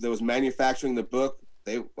that was manufacturing the book.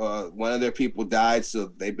 They one of their people died,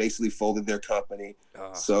 so they basically folded their company.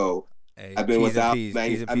 So I've been without.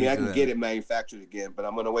 I can get it manufactured again, but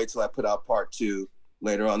I'm gonna wait till I put out part 2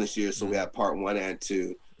 later on this year, so we have part 1 and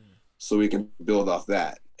 2, so we can build off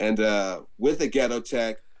that. And with the Ghetto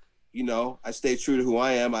Tech, you know, I stay true to who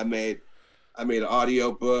I am. I made an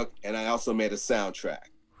audio book, and I also made a soundtrack.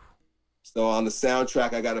 So on the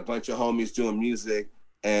soundtrack, I got a bunch of homies doing music,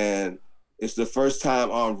 and it's the first time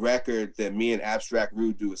on record that me and Abstract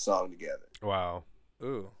Rude do a song together. Wow.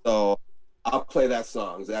 Ooh. So I'll play that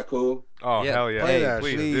song. Is that cool? Oh, yeah, hell yeah. Play that,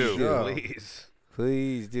 please do.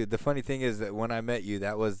 Please, dude. The funny thing is that when I met you,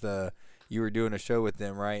 you were doing a show with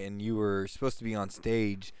them, right? And you were supposed to be on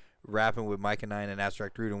stage rapping with Mike and I and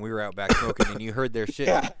Abstract Rude, and we were out back smoking, and you heard their shit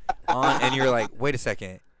on, and you were like, wait a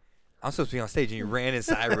second. I'm supposed to be on stage, and you ran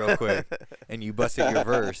inside real quick, and you busted your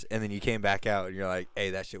verse, and then you came back out, and you're like, hey,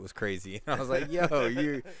 that shit was crazy. And I was like, yo,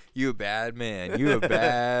 you a bad man. You a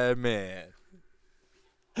bad man.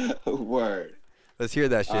 Word. Let's hear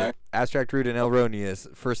that shit. Right. Abstract Rude and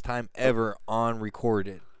Elronius, first time ever on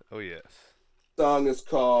recorded. Oh, yes. The song is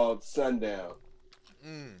called Sundown.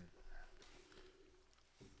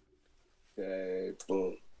 Okay,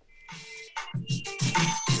 boom.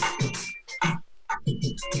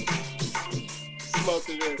 Smoke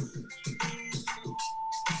to this.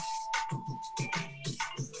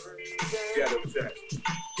 Ghetto Tech,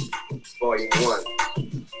 Volume 1.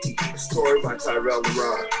 A story by Tyrell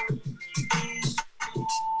Leron.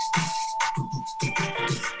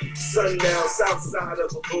 Sundown, south side of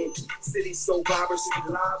Ubuntu. City so vibrant, she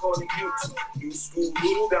live on the YouTube. New school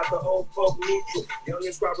voodoo got the old folk neutral. Young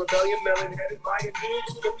and scribe rebellion, melon-headed Mayan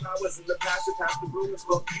noodle. The powers in the pasture, past the ruins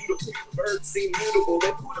look beautiful. Birds seem mutable,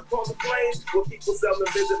 they put upon the plains. Where people seldom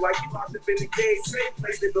visit like you locked up in the cage. Same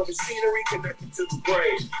place they build machinery connected to the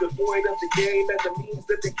brain. Devoid of the game and the means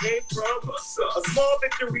that they came from. A small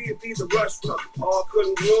victory would be the rush from. All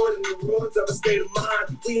couldn't ruin the ruins of a state of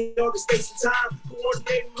mind. We know the space and time,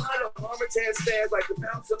 coordinating mind. Harmontan stands like the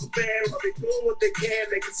bounce of a band. While they doing what they can,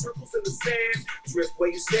 making circles in the sand. Drift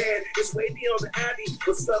where you stand, it's way beyond the abbey.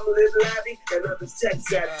 But some live lavish and others tech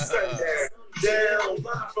savvy. Sundown. Down,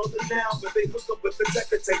 live from the now, but they hook up with the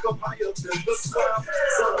tech and take up higher than the sun.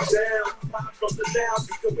 Sundown, live from the now,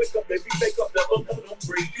 you can wake up, maybe make up, never let them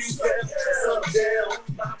break you down. Sundown,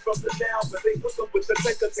 live from the now, but they hook up with the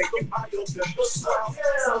tech and take up higher than the sun.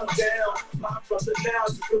 Sundown, live from the now,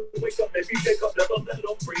 you can wake up, maybe make up, never let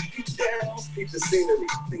them break you down. Keep the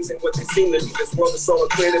scenery, things ain't what they seem to be. This world is so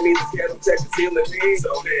unclear to me, this Ghetto Tech is healing me.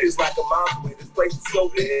 So it is like a mile away, this place is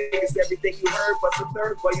so big. It's everything you heard, plus a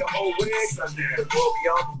third for your whole wig. The world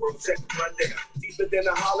beyond the world, check the rundown. Deeper than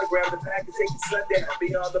a hologram, the package take the sundown.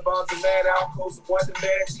 Beyond the bonds of man, outposts of wonder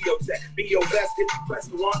man. Geotech, be your best if you press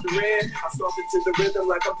the wandering. I stomp into the rhythm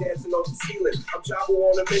like I'm dancing on the ceiling. I'm travel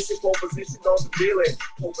on a mission, pole position on the feeling.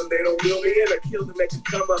 Hoping they don't wheel me in or kill to make it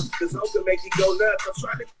come up. Cause hope can make you go nuts. I'm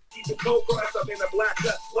trying to keep the cold brush up in a black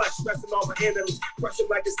gut flush, stressing all my enemies, crushing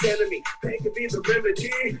like it's enemy. Pain can be the remedy.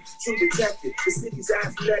 True detective, the city's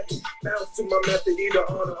ass naked. Bounce to my method, either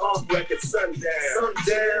on or off record. Sundown,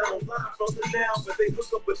 live from the now, but they hook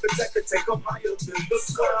up with the tech to take up higher than the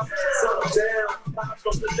sun. Sundown, live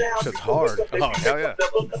from the now. Shit's hard. Oh, hell yeah.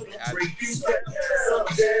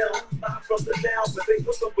 Sundown, live from the now, but they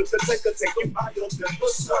hook up with the tech to take up higher than the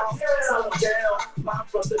sun. Sundown, live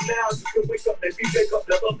from the now, you can wake up, maybe wake up,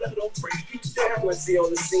 never let them break you down. Frequency on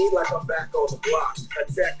the scene like I'm back on the block.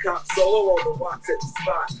 Attack cop solo on the watch at the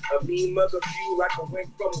spot. A mean mother view like a wink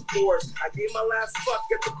from the forest. I gave my last fuck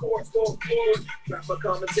at the course going forward. Drop my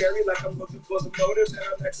commentary like I'm looking for the motive. And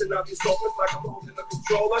I'm Xing out these focus like I'm holding a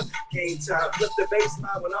controller. Game time, flip the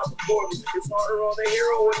baseline when I'm recording. It's harder on the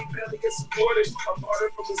hero when he barely gets supported. I'm harder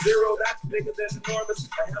from a zero, that's bigger than enormous.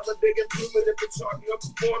 A hella big improvement if it's charting your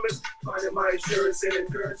performance. Finding my assurance and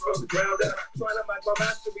endurance from the ground up. Trying to make my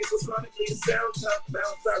mastery so sonically it sounds tough.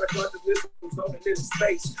 Bounce out of consciousness from zoning into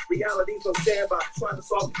space. Reality's on standby, trying to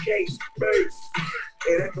solve the case. Base.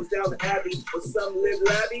 It echoes down the Abbey, but some live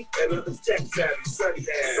labby and others tech savvy.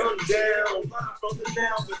 Sundown, from the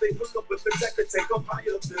down, but they hook up with the tech and take up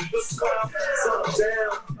higher than the sky.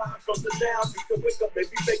 Sundown, from the down, you can wake up,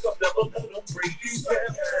 maybe make up the hook, don't break you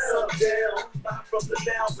down. Sundown, from the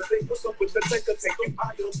down, but they hook up with the tech and take up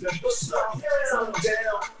higher than the sky.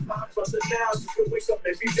 Sundown, from the down, you can wake up,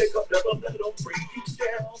 maybe make up the hook, don't break you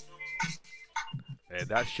down. Hey,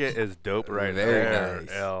 that shit is dope right Very there.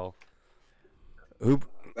 nice. L. Who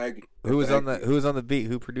was Thank on the beat?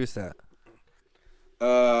 Who produced that?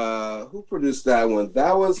 Who produced that one?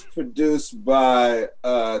 That was produced by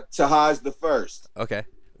Tahaj the First. Okay,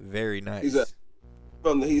 very nice.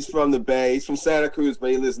 He's from the Bay. He's from Santa Cruz,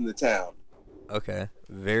 but he lives in the town. Okay,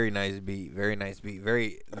 very nice beat. Very nice beat.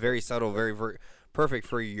 Very subtle. Very perfect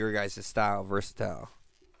for your guys' style. Versatile.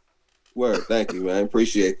 Word. Thank you, man.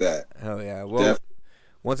 Appreciate that. Hell yeah. Well,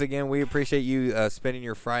 once again, we appreciate you spending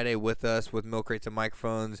your Friday with us with Milk Crates and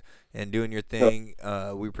Microphones and doing your thing.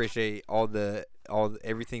 We appreciate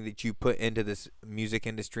everything that you put into this music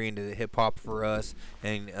industry, into the hip hop for us,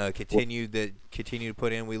 and continue to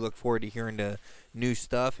put in. We look forward to hearing the new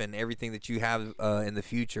stuff and everything that you have in the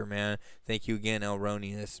future, man. Thank you again, El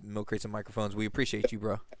Ronius, Milk Crates and Microphones. We appreciate you,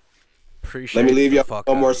 bro. Let me leave y'all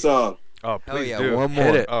one more song. Oh, please yeah, do. one more.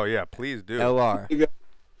 Hit it. Oh yeah, please do. LR.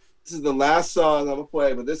 This is the last song I'm gonna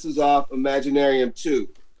play, but this is off Imaginarium 2.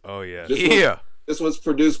 Oh yeah. This one's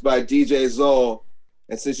produced by DJ Zoll,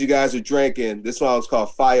 and since you guys are drinking, this song's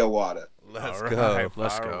called Firewater. Let's All go. right,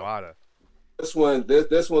 Let's go. Firewater.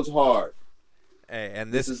 This one's hard. Hey,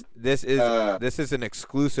 and this is an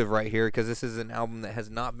exclusive right here because this is an album that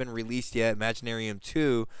has not been released yet. Imaginarium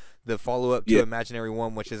 2, the follow-up to Imaginary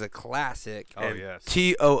 1, which is a classic. Oh yes.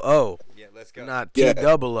 TOO. Yeah, let's go. Not Yeah.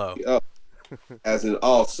 TOO. As in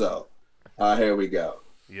also. Here we go.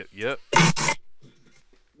 Yep.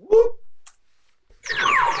 Whoop.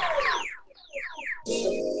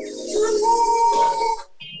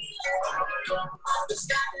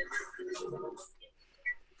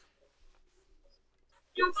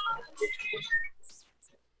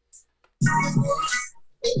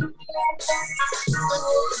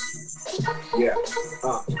 Yeah.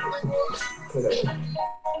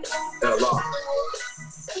 LR.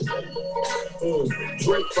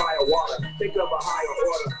 Drink fire water. Think of a higher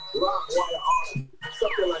order. Rock wire honor.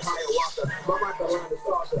 Something like ayahuasca. My mind around the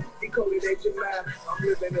saucer. Decoded ancient math. I'm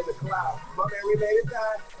living in the cloud. My Mary made it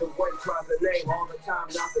die. The one tries the name all the time,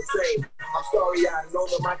 not the same. I'm sorry I know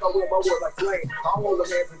the mic. I will my word like flame. I hold the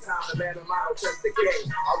hands in time. The man of mine will test the game.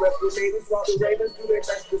 I rest with neighbors while the ravens do their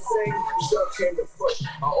best to sing. The judge came to push.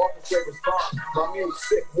 My orchestra was far. My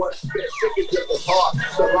music one spit. Sick is with the heart.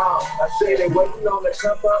 Salam. I say they waiting on the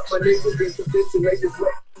come up. My niggas insufficient. They just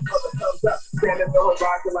wait for the thumbs up. Standing on the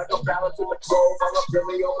horizon like I'm balancing the globe. I'm up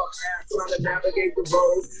really on my path. Trying to navigate the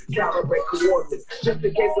road. Calibrate coordinates. Just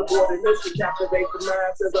in case of ordination. Captivate the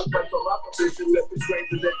mass as I fight from my position. Lift the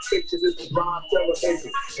strangers and pictures. This is live television.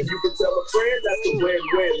 If you can tell a friend, that's a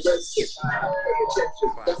win-win. Let's get pay attention.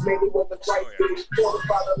 That's mainly what the fight is.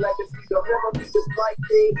 Fortify the legacy. They'll never be just like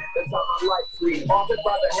me. That's how my life reads. Authored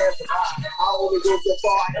by the hands of I only go so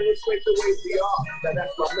far. I illustrate the ways we are. Now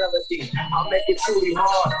that's my melody. I'll make it truly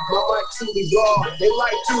hard. My mic truly raw. They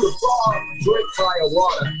like to the bar. Drink fire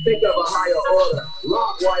water. Think of a higher order.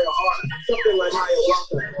 Lock wire honor. Something like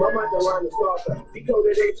ayahuasca. My mind around the saucer.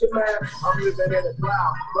 Decoded ancient math. I'm living in a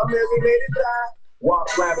cloud. My Mary made it die. Walk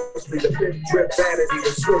lavishly, the fifth drip vanity,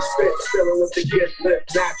 the switch spit, filling with the gift live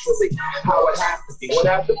naturally, how it has to be. When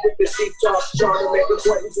I have to put the sheep talk, trying to make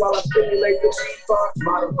acquaintance while I stimulate the beatbox.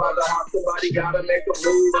 Modify the hop, somebody gotta make a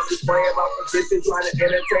move. I'm just playing my position, trying to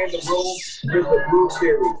entertain the room. Here's the blue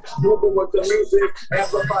theory, moving with the music,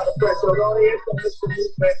 amplify the pressure on the income, it's the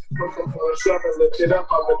movement. Push it for a shove and lift it up,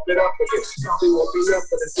 I lift it up again. Probably won't be left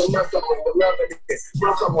for this, so much up with the loving it.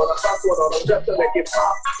 Plus I wanna fuck with all them just to make it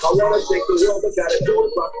pop. I wanna shake the world, but gotta do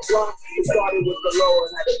it like a block. It started with the low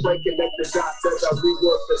and had to break and make the dots as I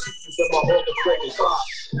rework the pieces of my orchestrating thought.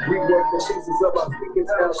 Rework the pieces of my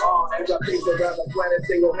speakers LR as I think around the planet,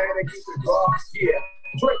 single hand and keep it raw. Yeah.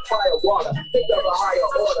 Drink fire water, think of a higher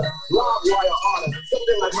order. Live wire honor,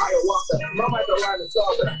 something like ayahuasca. My mic around the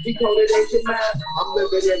saucer, decoded ancient math. I'm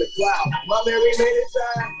living in the cloud. My Mary made it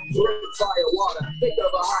time. Drink fire water, think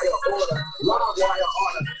of a higher order. Live wire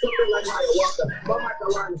honor, something like ayahuasca. My mic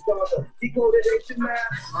around the saucer, decoded ancient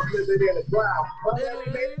math. I'm living in the cloud. My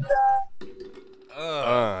Mary made it time.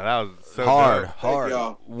 That was so hard, dope.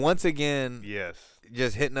 hard. Once again, yes,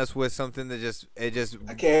 just hitting us with something that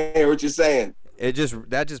I can't hear what you're saying.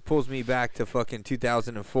 That just pulls me back to fucking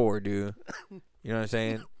 2004, dude. You know what I'm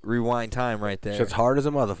saying? Rewind time right there. Shit's hard as a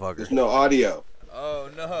motherfucker. There's no audio. Oh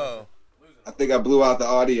no. I think I blew out the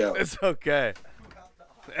audio. It's okay.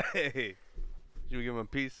 Hey, should we give him a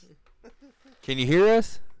piece? Can you hear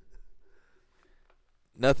us?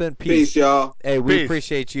 Nothing. Peace, y'all. Hey, we Peace.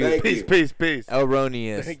 appreciate you. Thank Peace, you. peace, peace.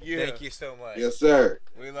 Elronius. Thank you. Thank you so much. Yes, sir.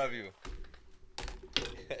 We love you.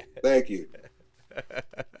 Thank you.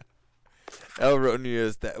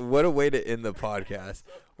 Elronius, what a way to end the podcast.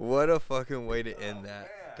 What a fucking way to end that.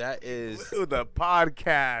 That is Ooh, the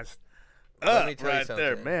podcast. Let me tell you right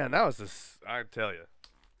there, something. man. That was I tell you,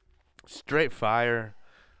 straight fire.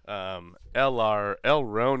 LR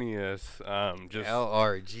Elronius. Just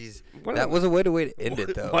LR. Jeez, What that a- was a way to end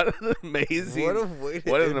it though. What an amazing. What a way to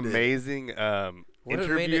What an end it. amazing What an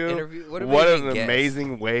interview. interview- what an What an amazing guest.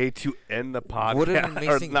 amazing way to end the podcast. What an Or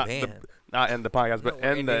amazing not man. not end the podcast, but No,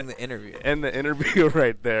 end ending the interview. End the interview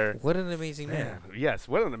right there. What an amazing man. Yes,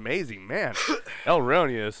 what an amazing man.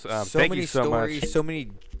 Elronius, So thank many you so stories, much. so many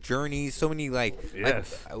journeys, so many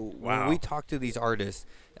Yes. When Wow. we talk to these artists,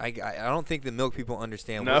 I don't think the Milk people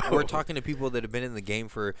understand. No. We're talking to people that have been in the game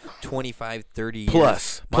for 25, 30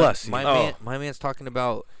 Plus. years. Plus. My man's talking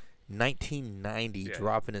about 1990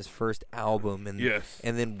 dropping his first album and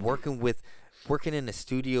and then working in a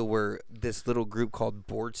studio where this little group called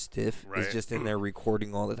Bored Stiff Right. is just in there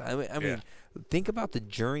recording all the time. I mean, think about the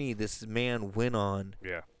journey this man went on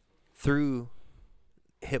through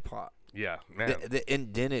hip hop. Yeah, man. The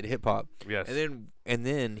indented hip hop. Yes. And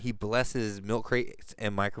then he blesses Milk Crates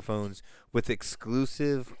and Microphones with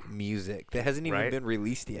exclusive music that hasn't even Right. been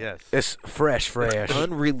released yet. Yes. It's fresh.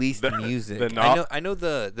 Unreleased music. the I know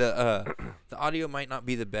the audio might not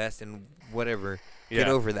be the best and whatever. Get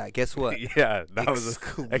Yeah. over that. Guess what? Yeah, that was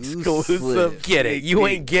Exclusive. exclusive. Get it. You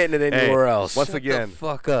ain't getting it anywhere else. Once Shut again, the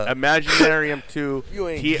fuck up. Imaginarium 2 You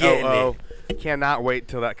ain't TOO. Cannot wait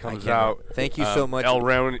till that comes cannot. out. Thank you so much.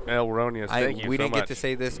 Elronius, thank you we so didn't much. get to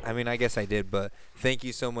say this. I mean, I guess I did, but thank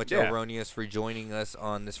you so much, Yeah. Elronius, for joining us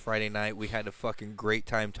on this Friday night. We had a fucking great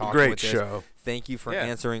time talking Great with show. This. Thank you for Yeah.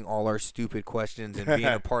 answering all our stupid questions and being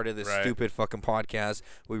a part of this Right. stupid fucking podcast.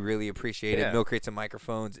 We really appreciate Yeah. it. Milk Crates and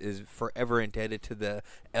Microphones is forever indebted to the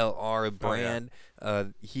LR brand.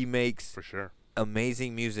 He makes For sure.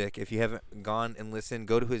 amazing music. If you haven't gone and listened,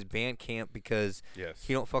 go to his Bandcamp because Yes.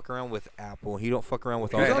 he don't fuck around with Apple. He don't fuck around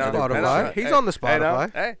with all He's these on other Spotify. brands. He's on the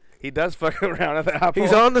Spotify. Hey, he does fuck around at the Apple.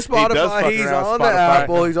 He's on the He does Spotify. fuck He's around on with the Spotify.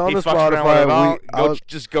 Apple. He's on He the fucks around with it all. Spotify.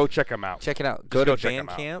 Just go check him out. Check it out. Just Go go to check 'em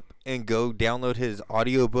out. Bandcamp and go download his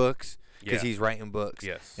audiobooks because Yeah. he's writing books.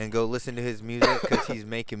 Yes. And go listen to his music because he's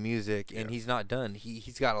making music and he's not done.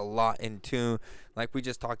 He's got a lot in tune. Like we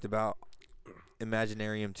just talked about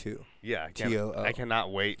Imaginarium 2. Yeah, TOO. I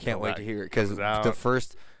cannot wait. Can't till wait that to hear it because comes out.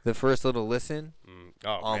 the first little listen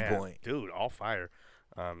on man. point. Dude, all fire.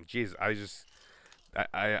 Jeez, I'm just What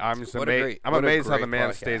a amazed. great- I'm what a amazed how the great man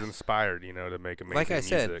podcast. stays inspired, to make amazing Like I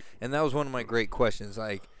said, music. and that was one of my great questions.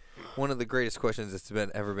 Like one of the greatest questions that's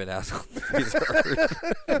ever been asked on the face of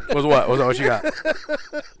earth. Was what you got?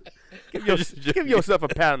 Give yourself a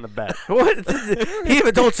pat on the back. What? He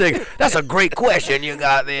even don't say, that's a great question you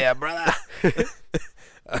got there, brother.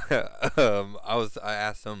 I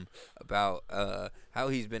asked him about how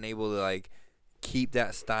he's been able to keep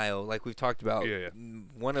that style, like we've talked about. Yeah.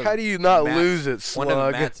 One of How do you not Matt's- lose it, One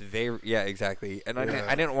slug? of Matt's exactly. And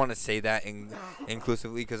I didn't want to say that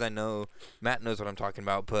inclusively because I know Matt knows what I'm talking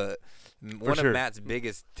about, but one sure. of Matt's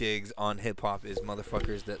biggest digs on hip hop is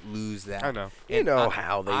motherfuckers that lose that. I know. You And know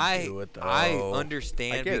how they do it, I though.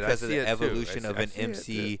 understand I get it. I because of see the it, too. evolution of I an see it,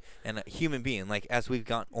 MC and a human being. Like as we've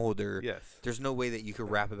gotten older, Yes. there's no way that you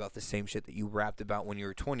could rap about the same shit that you rapped about when you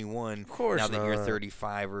were 21. Of course now that you're not.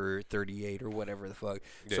 35 or 38 or whatever the fuck.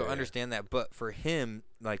 So Yeah. understand that. But for him,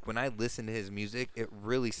 like when I listen to his music, it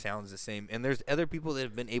really sounds the same. And there's other people that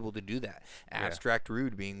have been able to do that. Abstract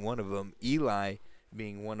Rude being one of them. Eli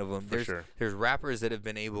being one of them. There's rappers that have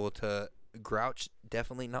been able to. Grouch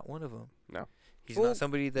definitely not one of them. No. He's not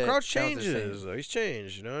somebody that Crouch sounds the same. changes, though. He's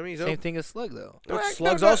changed. You know what I mean? Same thing as Slug though.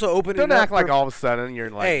 Slug's also opening Don't up act like for- all of a sudden you're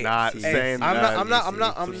not saying. I'm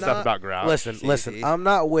not some stuff about Grouch. Listen. I'm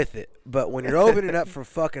not with it. But when you're opening up for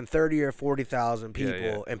fucking 30 or 40,000 people,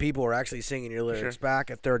 Yeah. and people are actually singing your lyrics back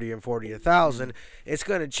at 30 and 40,000, it's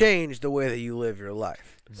gonna change the way that you live your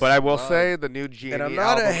life. But I will say the new G&E And I'm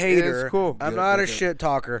not album a hater. is cool. I'm not a shit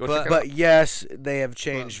talker. check it But out. yes, they have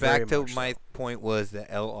changed. Back very to much my point was that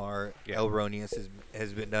Elronius is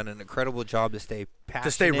has been done an incredible job to stay passionate,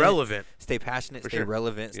 To stay relevant. stay passionate, For stay sure.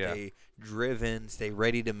 relevant, Yeah. stay driven, stay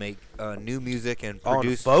ready to make new music and On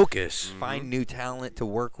produce. focus. Find new talent to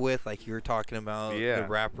work with, like you were talking about Yeah. the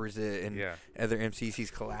rappers and Yeah. other MCs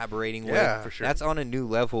he's collaborating Yeah. with. For sure. That's on a new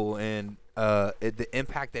level, and the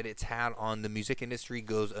impact that it's had on the music industry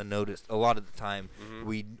goes unnoticed. A lot of the time,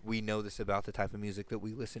 we know this about the type of music that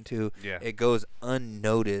we listen to. Yeah. It goes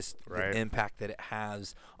unnoticed, Right. the impact that it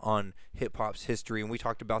has on hip hop's history, and we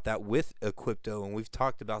talked about that with Equipto, and we've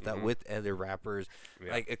talked about that with other rappers.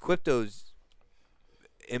 Yeah. Like Equipto's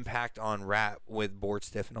impact on rap with Board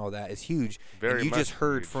Stiff and all that is huge. Very and you much just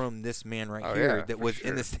heard huge. from this man right Oh, here yeah, that for was in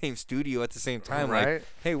sure. the same studio at the same time. Right. Like,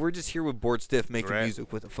 hey, we're just here with Board Stiff making Right.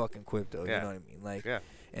 music with a fucking Equipto. Yeah. You know what I mean? Like, Yeah.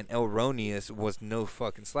 and Elronius was no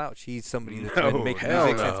fucking slouch. He's somebody that's No, been making hell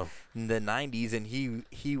music no. since the 90s, and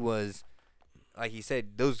he was, like he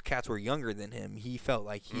said, those cats were younger than him. He felt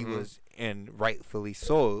like he was, and rightfully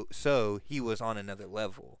so he was on another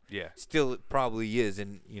level. Yeah. Still probably is,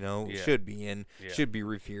 and Yeah. should be, and Yeah. should be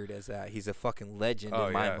revered as that. He's a fucking legend Oh,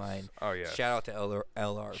 in my yes. mind. Oh, yes. Shout out to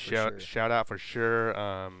LR for sure. Shout out for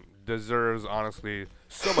sure. Deserves honestly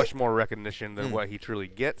so much more recognition than what he truly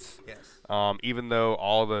gets. Yes. Even though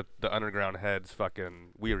all the underground heads fucking,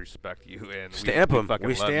 we respect you and Stamp we 'em. fucking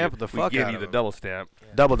We love stamp you. the we fuck give out you of the 'em. double stamp.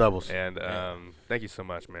 Double doubles. And thank you so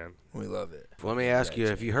much, man. We love it. Let me ask you,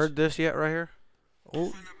 have you heard this yet right here?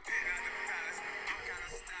 Oh.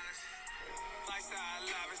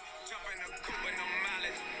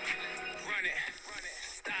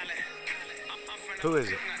 Who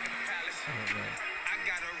is it?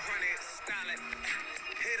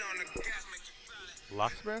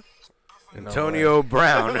 Locksmith? Antonio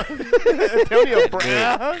Brown. Antonio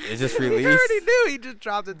Brown? It just He released. already knew. He just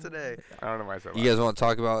dropped it today. I don't know why I said You guys want to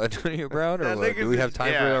talk about Antonio Brown, or That what? nigga's Do we have just-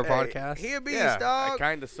 time for yeah, our Hey, podcast? he a beast, Yeah, dog.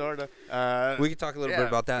 kind of, sort of. We can talk a little yeah. bit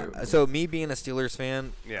about that. So me being a Steelers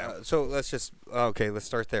fan, Yeah. so let's just let's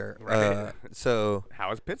start there. Right. So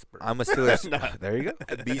How is Pittsburgh? I'm a Steelers. There you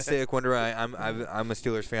go. Be sick. Wonder I'm a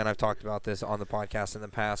Steelers fan. I've talked about this on the podcast in the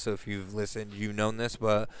past. So if you've listened, you've known this.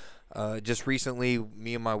 But just recently,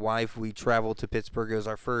 me and my wife, we traveled to Pittsburgh. It was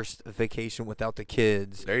our first vacation without the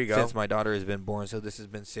kids. There you go. Since my daughter has been born. So this has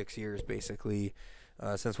been 6 years basically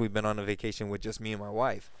since we've been on a vacation with just me and my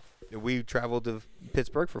wife. We traveled to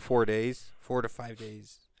Pittsburgh for 4 days, 4 to 5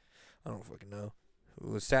 days. I don't fucking know. It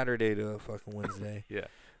was Saturday to fucking Wednesday. Yeah.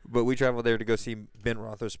 But we traveled there to go see Ben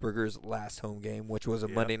Roethlisberger's last home game, which was a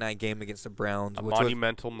Yeah. Monday night game against the Browns. A which was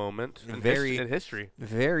monumental moment in history.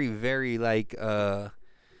 very, very like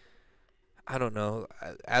I don't know.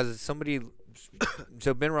 As somebody,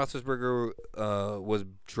 so Ben Roethlisberger was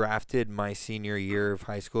drafted my senior year of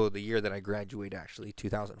high school, the year that I graduated, actually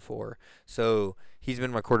 2004. So he's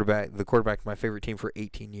been the quarterback of my favorite team for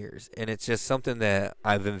 18 years, and it's just something that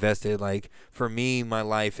I've invested. Like for me, my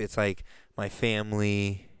life, it's like my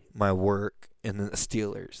family, my work, and then the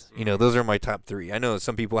Steelers. You know, those are my top three. I know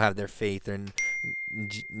some people have their faith and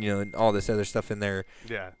and all this other stuff in there.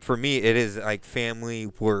 Yeah. For me, it is like family,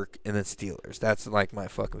 work, and then Steelers. That's like my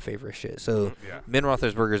fucking favorite shit. So Yeah. Ben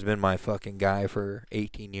Roethlisberger's been my fucking guy for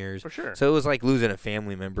 18 years. For sure. So it was like losing a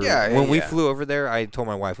family member. Yeah, when we yeah. flew over there, I told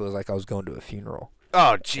my wife it was like I was going to a funeral.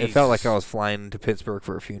 Oh, jeez. It felt like I was flying to Pittsburgh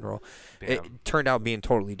for a funeral. Damn. It turned out being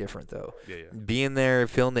totally different, though. Yeah, yeah. Being there,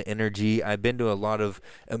 feeling the energy. I've been to a lot of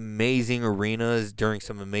amazing arenas during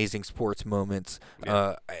some amazing sports moments.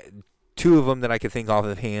 Yeah. Two of them that I could think off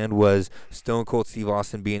of hand was Stone Cold Steve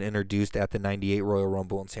Austin being introduced at the 98 Royal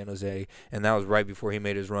Rumble in San Jose, and that was right before he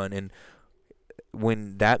made his run. And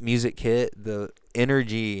when that music hit, the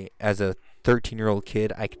energy as a 13-year-old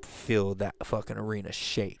kid, I could feel that fucking arena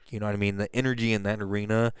shake. You know what I mean? The energy in that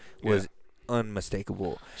arena was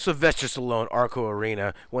unmistakable. Sylvester Stallone, Arco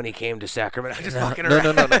Arena, when he came to Sacramento. I just fucking No.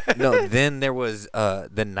 around. No, then there was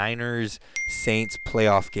the Niners-Saints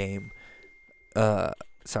playoff game.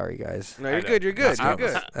 Sorry, guys. No, you're good. You're good. You're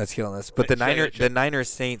good. That's killing us. But the Niners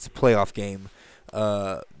Saints playoff game,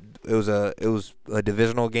 it was a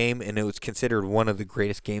divisional game, and it was considered one of the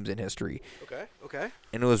greatest games in history. Okay.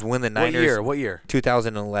 And it was when the Niners. What year?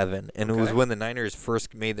 2011, and it was Okay. when the Niners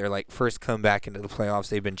first made their first comeback into the playoffs.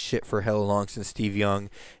 They've been shit for hell long since Steve Young,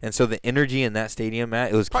 and so the energy in that stadium,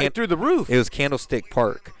 Matt, it was Probably through the roof. It was Candlestick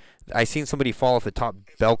Park. I seen somebody fall off the top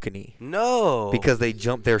balcony. No. Because they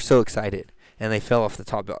jumped. They're so excited. And they fell off the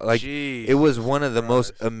top. Like it was one of the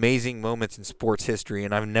most amazing moments in sports history,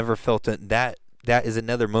 and I've never felt it. That is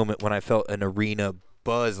another moment when I felt an arena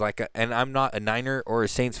buzz and I'm not a Niner or a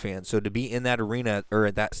Saints fan, so to be in that arena or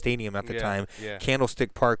at that stadium at the time,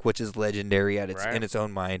 Candlestick Park, which is legendary in its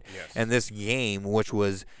own mind, and this game, which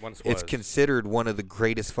it's considered one of the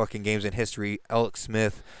greatest fucking games in history. Alex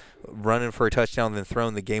Smith running for a touchdown, then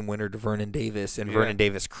throwing the game winner to Vernon Davis, and Vernon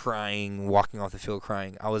Davis crying, walking off the field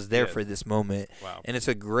crying. I was there for this moment, and it's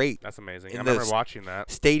a great. That's amazing. I remember watching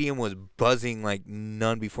that. Stadium was buzzing like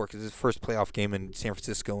none before because it's the first playoff game in San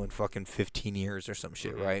Francisco in fucking 15 years or some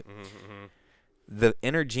shit, right? The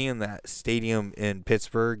energy in that stadium in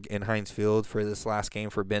Pittsburgh in Heinz Field for this last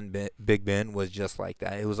game for Big Ben was just like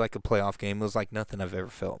that. It was like a playoff game. It was like nothing I've ever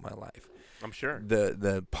felt in my life. I'm sure.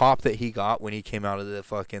 The pop that he got when he came out of the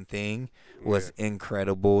fucking thing was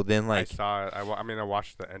incredible. Then I saw it. I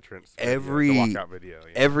watched the entrance. The walkout video.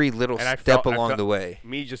 Every little step along the way.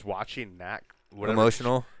 Me just watching that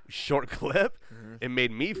emotional short clip, it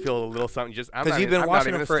made me feel a little something. Just because you've been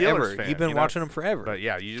watching him forever. You've been watching him forever. But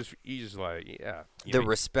yeah, you just like the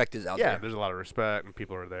respect is out there. Yeah, there's a lot of respect, and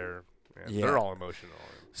people are there. They're all emotional.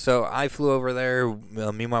 So I flew over there.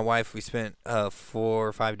 Me and my wife, we spent 4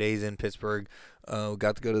 or 5 days in Pittsburgh.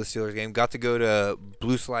 Got to go to the Steelers game. Got to go to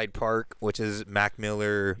Blue Slide Park, which is Mac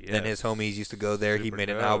Miller and his homies used to go there. He made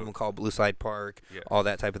an album called Blue Slide Park, all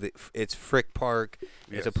that type of thing. It's Frick Park.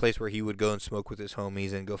 It's a place where he would go and smoke with his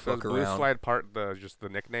homies and go fuck around. Blue Slide Park just the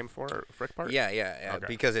nickname for it, Frick Park? Yeah, okay.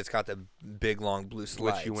 Because it's got the big, long blue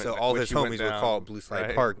slide. So all his homies would call it Blue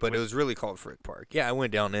Slide Park, but it was really called Frick Park. Yeah, I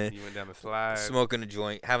went down there. You went down the slide. Smoking a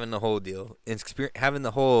joint, having the whole deal. Having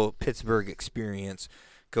the whole Pittsburgh experience.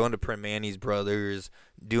 Going to Primanti's Brothers,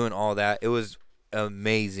 doing all that. It was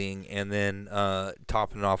amazing. And then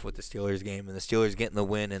topping it off with the Steelers game. And the Steelers getting the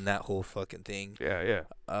win and that whole fucking thing. Yeah.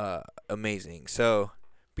 Amazing. So,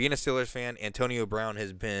 being a Steelers fan, Antonio Brown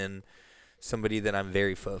has been somebody that I'm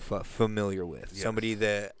very familiar with. Yes. Somebody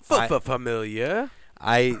that familiar.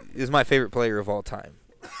 Is my favorite player of all time.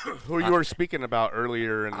 Who you were speaking about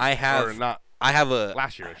earlier.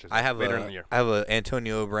 Last year, I have later in the year. I have a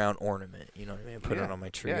Antonio Brown ornament. You know what I mean? Put it on my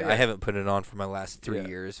tree. I haven't put it on for my last 3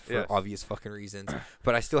 years for obvious fucking reasons.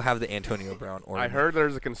 But I still have the Antonio Brown ornament. I heard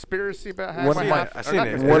there's a conspiracy about He's in the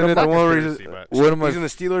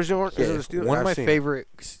Steelers. One of my favorite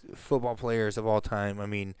football players of all time. I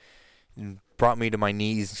mean, brought me to my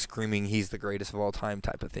knees screaming, "He's the greatest of all time,"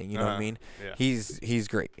 type of thing. You know what I mean? Yeah. He's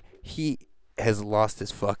great. He has lost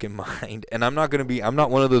his fucking mind, and I'm not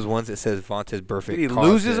one of those ones that says Vontaze Burfict. Did he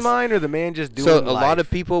lose his mind, or the man just doing? So a lot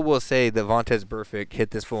of people will say that Vontaze Burfict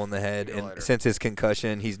hit this fool in the head, and since his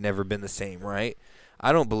concussion, he's never been the same. Right?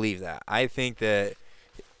 I don't believe that. I think that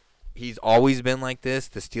he's always been like this.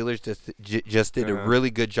 The Steelers just did a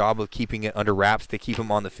really good job of keeping it under wraps to keep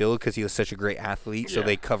him on the field because he was such a great athlete. So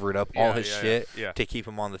they covered up all his shit to keep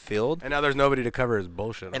him on the field. And now there's nobody to cover his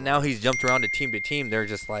bullshit. And now he's jumped around to team. They're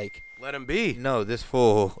just like, let him be. No, this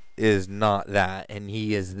fool is not that, and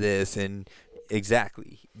he is this, and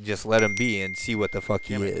exactly. Just let him be and see what the fuck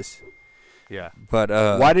he is. Yeah. But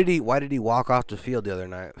why did he walk off the field the other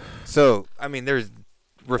night? So I mean, there's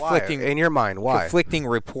reflecting in your mind why conflicting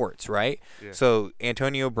reports, right? Yeah. So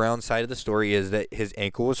Antonio Brown's side of the story is that his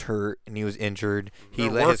ankle was hurt and he was injured. He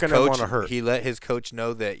let his coach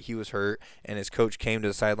know that he was hurt, and his coach came to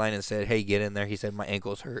the sideline and said, "Hey, get in there." He said, "My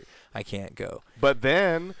ankle's hurt. I can't go." But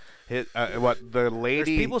then the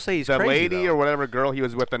lady, people say he's the crazy, lady though. or whatever girl he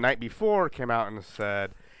was with the night before came out and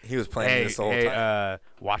said he was playing this whole time.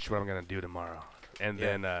 Watch what I'm gonna do tomorrow. And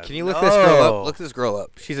then can you look this girl up? Look this girl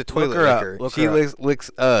up. She's a toilet licker. She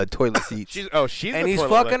licks toilet seats. She's and he's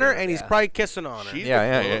fucking her, and he's probably kissing on her.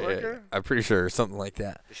 Yeah. I'm pretty sure something like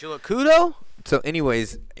that. Does she look kudo? So,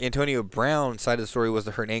 anyways, Antonio Brown's side of the story was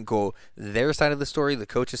the hurt ankle. Their side of the story, the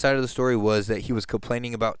coach's side of the story, was that he was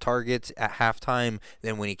complaining about targets at halftime.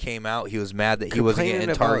 Then when he came out, he was mad that he wasn't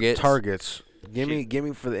getting targets. Give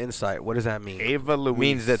me for the insight. What does that mean? Ava Louise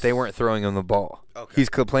means that they weren't throwing him the ball. Okay. He's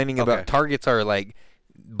complaining about targets are like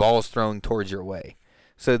balls thrown towards your way.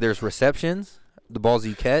 So there's receptions, the balls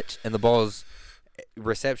you catch, and the balls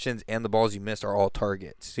receptions and the balls you missed are all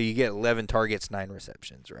targets. So you get 11 targets, 9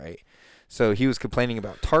 receptions, right? So he was complaining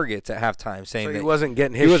about targets at halftime, saying that he wasn't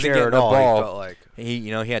getting his share at all. Ball. He felt like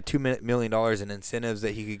he had $2 million in incentives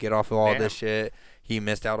that he could get off of all this shit. He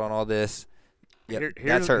missed out on all this. Yep,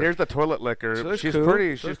 that's her. Here's the toilet licker. So she's cool.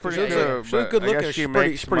 pretty. She's pretty good. She's good looking.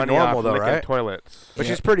 She's pretty normal though, right? Toilets. But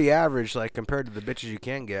she's pretty average, like compared to the bitches you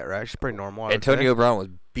can get, right? She's pretty normal. Antonio Brown was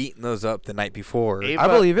beating those up the night before. I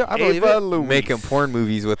believe it. Louise. Making porn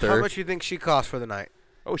movies with her. How much do you think she cost for the night?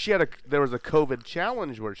 Oh, there was a COVID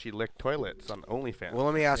challenge where she licked toilets on OnlyFans. Well,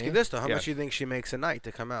 let me ask you this though: how much do you think she makes a night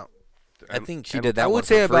to come out? I think she and did that I one would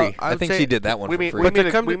say for free. about- I I would think say- she did that one we for mean, free. we But to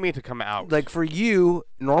mean, come we to- mean to come out. Like for you,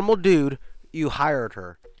 normal dude, you hired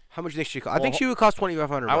her. How much do you think she cost? I think she would cost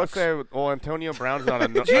 $2,500. I would say, well, Antonio Brown's on a.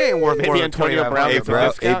 No, She ain't worth maybe more than Antonio $2,500. Brown Hey, gets a bro,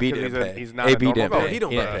 discount AB 'cause didn't pay. he's not AB a normal didn't guy. No, he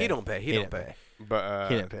don't He pay. didn't He pay. don't pay. He He don't didn't pay. But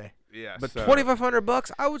He didn't pay. yeah. But so,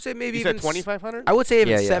 $2,500, I would say maybe You even said 2,500? I would say even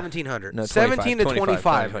Yeah, yeah. 1,700. No, 17 to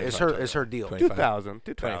 25, 25 is her deal. 2,000.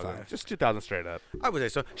 2,000. 25. Just 2,000 straight up. I would say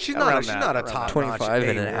so. She's Around not. She's that, not a around that. top 25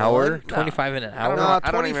 in an hour. 25 in an I don't know. hour.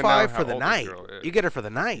 I don't even know 25 how for the old this night. girl is. You get her for the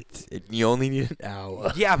night. You only need an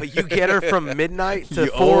hour. Yeah, but you get her from midnight to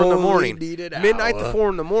You 4 in the only morning. need an Midnight to hour. 4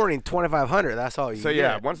 in the morning, 2,500. That's all you So get.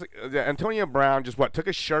 yeah, once Antonio Brown just took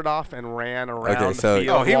his shirt off and ran around Okay, the so-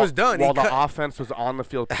 field. Oh, he while- was done. He while the cut- offense was on the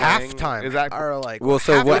field. Playing. halftime. Is that or like Well,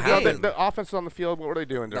 so half what the no, game. the offense was on the field? What were they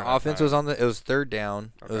doing? During The offense halftime? was on the. It was third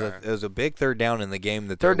down. Okay. It was a big third down in the game.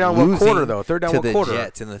 That Third they're down what losing quarter, though? Third down to what the quarter?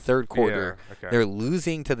 Jets in the third quarter. Yeah, okay. They're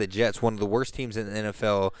losing to the Jets, one of the worst teams in the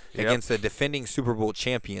NFL, Yep. against the defending Super Bowl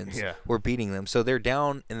champions. Yeah. We're beating them, so they're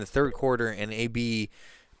down in the third quarter, and AB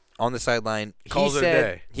on the sideline. Calls it a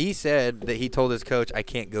day. He said that he told his coach, "I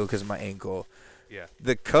can't go because of my ankle." Yeah.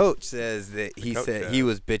 The coach says that he coach said said- he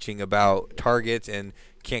was bitching about targets and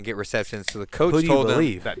can't get receptions. So the coach Who do you told him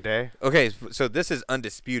believe? that day. Okay, so this is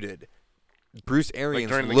undisputed. Bruce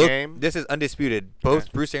Arians during the looked. game? This is undisputed.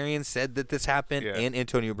 Both Bruce Arians said that this happened, Yeah. and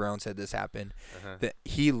Antonio Brown said this happened. Uh-huh. That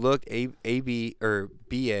he looked AB or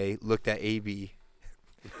BA looked at AB.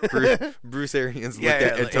 Bruce Arians looked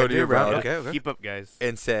at Antonio Brown Okay. Keep up, guys.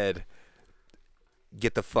 and said,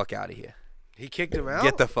 "Get the fuck out of here! He kicked him out.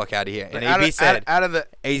 Get the fuck out of here!" And Like, AB said, out of the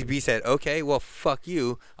 "AB said, okay, well, fuck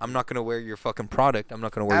you. I'm not gonna wear your fucking product. I'm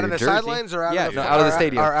not gonna wear out your of the jersey." sidelines or out Yeah, of the no, out of the or-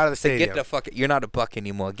 stadium. or out of the Said, stadium. Get the fuck. You're not a Buck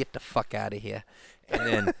anymore. Get the fuck out of here. And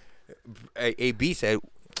then AB said,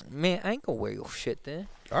 "Man, I ain't gonna wear your shit then."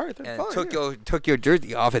 All right, then And fine. took your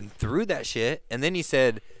jersey off and threw that shit. And then he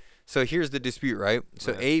said, "So here's the dispute, right?"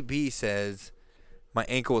 So AB says, "My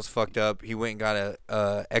ankle was fucked up." He went and got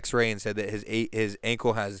a X-ray and said that his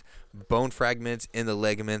ankle has bone fragments in the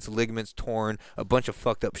ligaments torn, a bunch of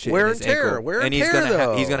fucked up shit Wear in and his tear, ankle. wear and and he's tear,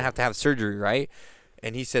 gonna he's though. gonna have to have surgery, right?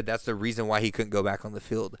 And he said that's the reason why he couldn't go back on the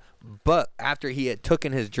field. But after he had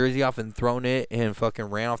taken his jersey off and thrown it and fucking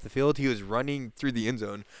ran off the field, he was running through the end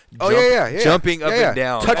zone. Jumping up and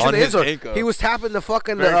down, touching on the his end zone. ankle. He was tapping the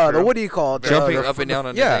fucking Very the true. what do you call it? jumping The- up and down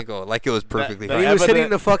on his ankle like it was perfectly the fine. He was hitting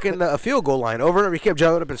evident- the fucking field goal line over and over. He kept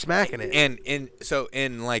jumping up and smacking it. And so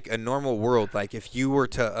in like a normal world, like if you were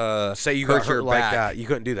to say you hurt got your hurt like back, that, you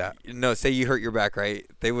couldn't do that. No, say you hurt your back, right?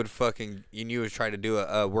 They would fucking you would try to do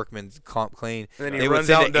a workman's comp claim. And then he they would runs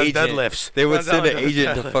send out an and does agent. deadlifts. They would Runs send out an and does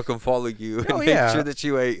agent to deadlifts. fucking follow you and Oh, make yeah. sure that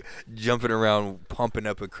you ain't jumping around, pumping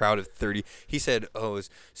up a crowd of 30. He said, "Oh, it's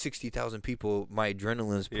 60,000 people. My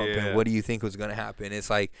adrenaline's pumping. Yeah. What do you think was gonna happen?" It's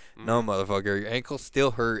like, no, motherfucker, your ankle's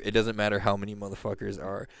still hurt. It doesn't matter how many motherfuckers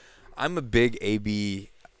are. I'm a big AB.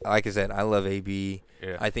 Like I said, I love AB.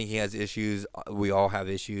 Yeah. I think he has issues. We all have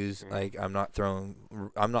issues. Like I'm not throwing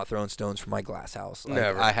stones from my glass house. Like,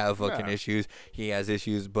 Never. I have fucking Yeah. issues. He has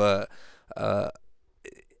issues, but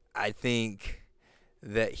I think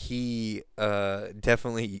that he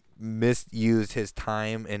definitely misused his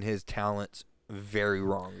time and his talents very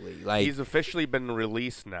wrongly. Like He's officially been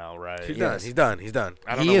released now, right? He's Yes. done. He's done.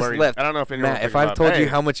 I don't he know is where left. I don't know if anyone Matt, will if pick him I've up. told you Hey,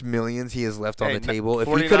 how much millions he has left on Hey, the table, if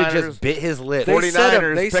he 49ers could have just bit his lip, They said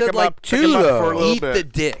 49ers, they pick said him like up, pick him two up for a though. little eat bit. the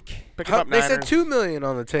dick. Pick him up, They said Niners. $2 million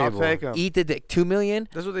on the table. I'll take him. Eat the dick. $2 million.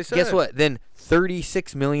 That's what they said. Guess what? Then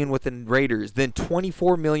 $36 million with the Raiders. Then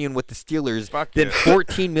 $24 million with the Steelers. Fuck then yeah.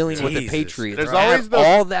 $14 million with the Jesus. Patriots. There's Add always those-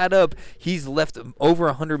 all that up. He's left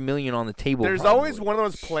over $100 million on the table. There's probably. always one of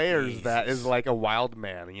those players that is like a wild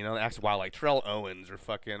man, you know, acts wild, like Terrell Owens or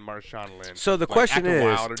fucking Marshawn Lynch. So the Like, question acting is,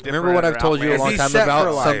 wild or Remember what different I've told or you a Is long he time set for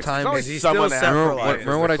about? life? There's Sometimes always Is he someone still out set there. for Remember, life?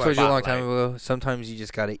 remember what I told you a long time Spotlight. ago? Sometimes you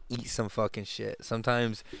just gotta eat some fucking shit.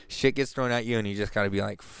 Sometimes shit gets thrown at you, and you just gotta be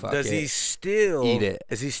like, "Fuck Does it." he still Eat it.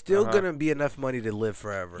 Is he still gonna be enough money to live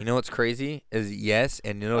forever? You know what's crazy is yes,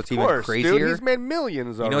 and you know what's Of even course, crazier. dude, he's made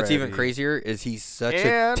millions already. You know what's even crazier is he's such And he's a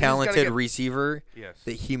gonna talented get- receiver Yes.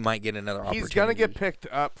 that he might get another opportunity. He's gonna get picked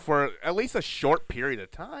up for at least a short period of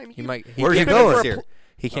time. He might. He Where's can't he play going? this year.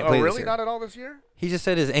 He can't Oh, play really? this year. Not at all this year? He just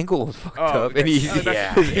said his ankle was fucked Oh, up, okay. and he's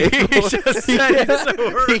Yeah. his ankle- just he said can't- it's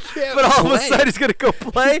so he can't But all of a play. sudden he's gonna go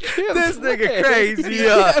play. This play. nigga crazy. He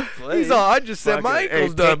can't play. He's all. I just said my Fucking- hey,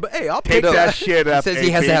 ankle's done, take- but hey, I'll Take pick that. that shit up. He says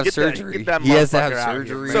he has AB. to have Get that- surgery. get that He has to have motherfucker out here,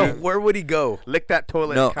 surgery. So man. where would he go? Lick that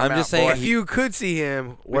toilet. No, and come I'm just out, saying boy. If you could see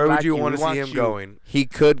him, where like would you you. want We to see want him you. going? He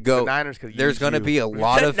could go. The Niners could There's use gonna you. be a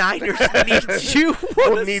lot The of. Niners need you.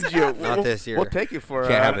 We'll need you. Not this year. We'll take you for.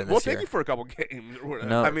 Can't happen We'll this take year. you for a couple games or whatever.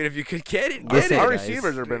 No. I mean, if you could get it, Listen, get it.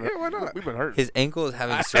 receivers have been. Yeah, why not? We've been hurt. His ankle is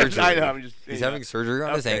having surgery. I know. I'm just. He's having surgery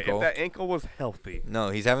on his ankle. If that ankle was healthy. No,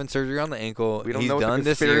 he's having surgery on the ankle. We don't he's know what done the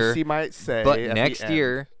this year. conspiracy might say. But at next the end.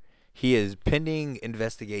 year, he is pending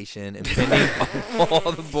investigation and pending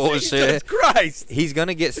all the bullshit. Jesus Christ. He's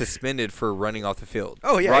gonna get suspended for running off the field.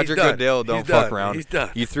 Oh, yeah, Roger he's done. Goodell don't He's fuck done. around. He's done.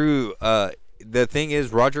 You threw. The thing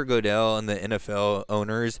is, Roger Goodell and the NFL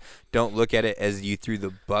owners don't look at it as you threw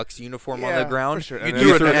the Bucks uniform on the ground. For sure. You And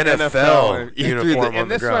threw then an NFL you threw the- uniform on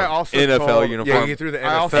And the this one I ground. also NFL told, uniform. Yeah, you threw the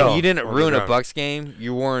I also- NFL. And you didn't on the ruin a ground. Bucks game.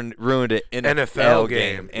 You ruined an NFL NFL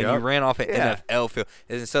game. and Yep. you ran off an Yeah. NFL field.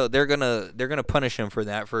 And so they're gonna punish him for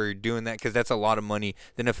that, for doing that, because that's a lot of money.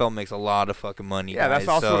 The NFL makes a lot of fucking money. Yeah, that's guys.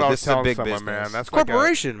 also so what I was this is a telling big someone, business. man. That's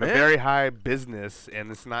corporation, like a man. very high business,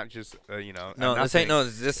 and it's not just you know. No, this ain't no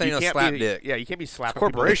slap dick. Yeah, you can't be slapping.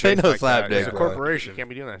 corporation. people in the Ain't no face slap like dick, that. It's a bro. corporation. You can't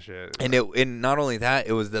be doing that shit. And not only that,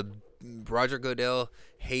 it was the Roger Goodell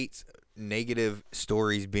hates negative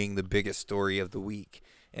stories being the biggest story of the week,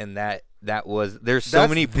 and that was there's so That's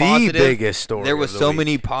many the positive. biggest story There of was the so week.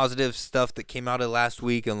 many positive stuff that came out of last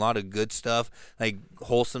week, and a lot of good stuff, like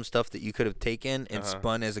wholesome stuff that you could have taken and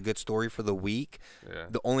spun as a good story for the week. Yeah.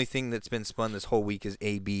 The only thing that's been spun this whole week is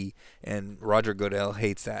AB, and Roger Goodell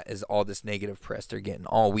hates that as all this negative press they're getting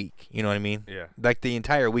all week. You know what I mean? Yeah. Like the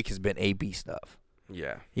entire week has been AB stuff.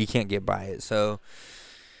 Yeah. You can't get by it. So,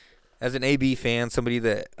 as an AB fan, somebody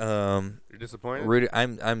that You're disappointed.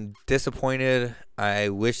 I'm disappointed. I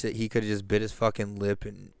wish that he could have just bit his fucking lip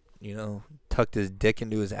and tucked his dick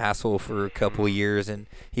into his asshole for a couple of years, and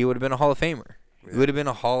he would have been a Hall of Famer. He would have been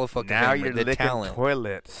a Hall of fucking Now Famer. you're The licking talent.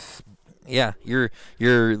 toilets. Yeah, you're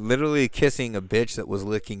literally kissing a bitch that was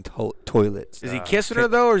licking toilets. Is he kissing her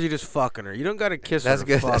though, or is he just fucking her? You don't gotta kiss That's her.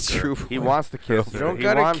 good. Fuck That's her. true. He wants to kiss her. You don't He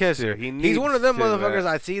gotta wants kiss to. her. He He's one of them needs to, motherfuckers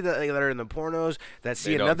man. I see that are in the pornos that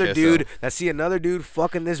see They don't another kiss dude them. that see another dude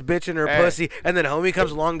fucking this bitch in her Hey. pussy, and then homie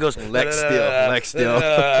comes along and goes Lex still.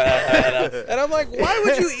 and I'm like, why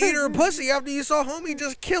would you eat her pussy after you saw homie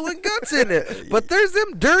just killing guts in it? But there's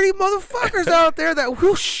them dirty motherfuckers out there that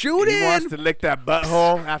will shoot He in. wants to lick that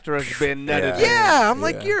butthole after it's been nutted. Yeah, I'm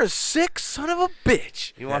like, you're a sick son of a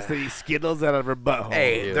bitch. He wants to eat Skittles out of her butthole.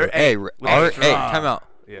 Hey, they're Hey, With hey, straw. time out.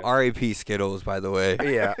 Yeah. R.A.P. Skittles, by the way.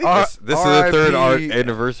 Yeah. This is the third R.I.P.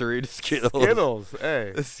 anniversary to Skittles. Skittles.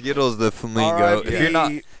 Hey. Skittles the Flamingo. R.I.P.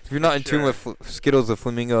 If you're not in tune with Skittles the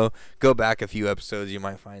Flamingo, go back a few episodes. You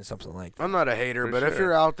might find something like that. I'm not a hater, For but if sure.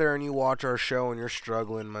 you're out there and you watch our show and you're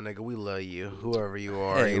struggling, my nigga, we love you, whoever you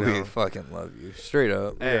are. Hey, you we know? fucking love you. Straight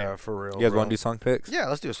up. Yeah, for real. You guys bro. want to do song picks? Yeah,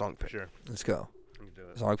 let's do a song pick. Sure. Let's go. Let me do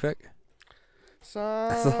it. Song pick?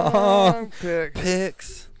 Song pick.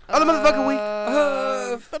 Picks. Oh, the motherfucking week.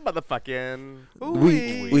 The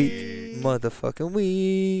motherfucking Week. Motherfucking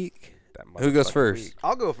week. That Who goes motherfucking first? week.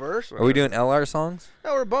 I'll go first. Are we doing LR songs?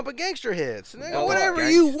 No, we're bumping gangster hits. Nigga, Oh, whatever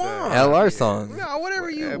you gangsta. want. LR songs. No, whatever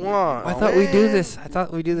you Whatever. want. I thought we do man. this. I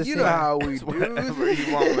thought we do this. You know how we do Whatever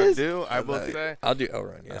you want to do, I will say. I'll do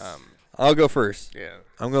Elron. Yes. I'll go first. Yeah.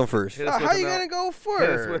 I'm going first. Hit us with How you an gonna go Hit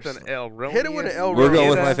us first? with an Elronius. Hit it with an Elronius. We're going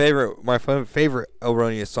with Yeah. my favorite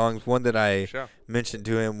Elronius songs. One that I Sure. mentioned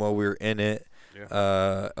to him while we were in it.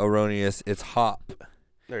 Yeah. Elronius. It's Hop.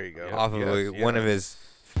 There you go. Yeah. Off of Yes, one of his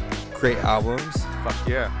great albums. Fuck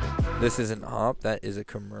yeah. This isn't Hop. That is a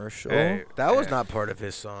commercial. Hey, That was yeah. not part of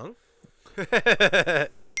his song.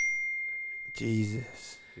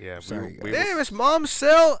 Jesus. Yeah. Sorry, we Damn, his mom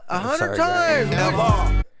sell 100 sorry, times.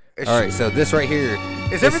 guys. All right, so this right here.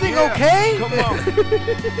 Is everything okay?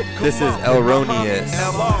 This is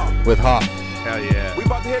Elronius with Hop. Hell yeah. We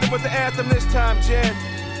about to hit it with the anthem this time, Jen.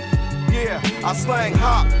 Yeah, I slang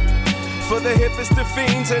hop for the hippest of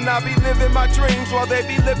fiends, and I be living my dreams while they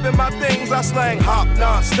be living my things. I slang hop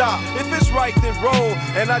non-stop. If it's right, then roll.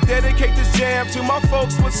 And I dedicate this jam to my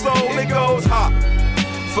folks with soul. It goes hop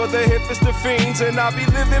for the hippest of fiends, and I be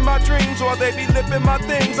living my dreams while they be living my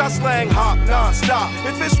things. I slang hop non-stop.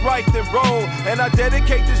 If it's right, then roll. And I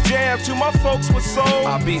dedicate this jam to my folks with soul.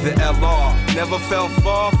 I be the LR, never fell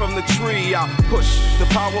far from the tree. I push the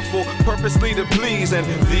powerful purposely to please, and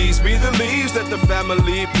these be the leaves that the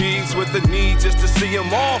family peeves with the need just to see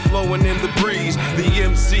them all flowing in the breeze. The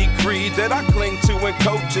MC creed that I cling to and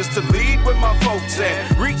coach is to lead with my folks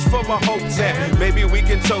and reach for my hopes, and maybe we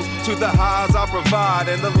can toast to the highs I provide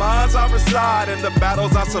and the lines I reside and the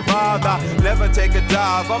battles I survived. I never take a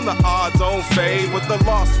dive. I'm the odds on fade with the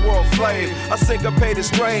lost world flame. I syncopated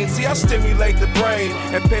strain. See, I stimulate the brain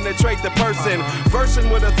and penetrate the person. Versing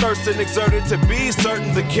with a thirst and exerted to be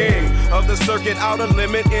certain the king of the circuit, outer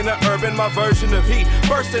limit, inner urban. My version of heat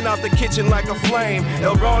bursting out the kitchen like a flame.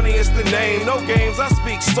 Elronius the name. No games. I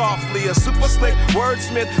speak softly. A super slick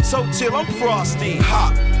wordsmith. So chill. I'm frosty.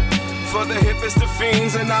 Hop For the hippest of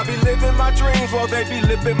fiends, and I be living my dreams while they be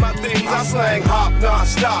living my things. I slang hop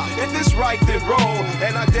non-stop. If it's right, then roll.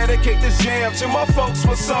 And I dedicate this jam to my folks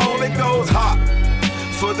with soul. It goes hop.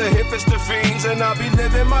 For the hippest of fiends, and I be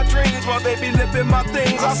living my dreams while they be living my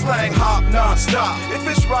things. I slang hop non-stop. If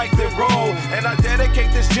it's right, then roll. And I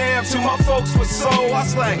dedicate this jam to my folks with soul. I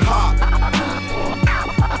slang hop.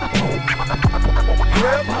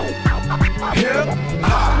 Hip, hip,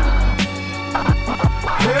 hop.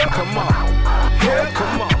 Hip, come on. Hip,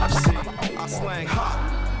 come on. See, I slang hop.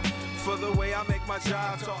 For the way I make my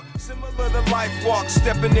job talk, similar to life walk,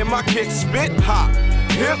 stepping in my kick, spit, hop.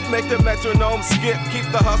 Hip, make the metronome skip, keep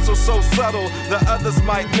the hustle so subtle, the others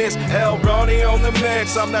might miss. El Ronnie on the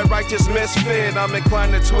mix, I'm that righteous misfit. I'm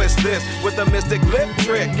inclined to twist this with a mystic lip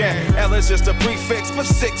trick. And L is just a prefix for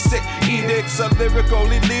sick edicts of lyric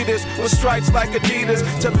only leaders with stripes like Adidas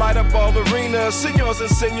to light up all arenas. Senors and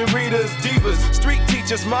senoritas, divas, street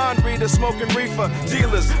teachers, mind readers, smoking reefer,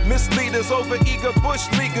 dealers, misleaders, over eager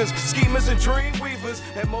bush leaguers, schemers and dream weavers,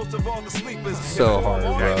 and most of all the sleepers. So hard,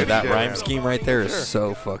 bro. Yeah, That shit. rhyme scheme right there is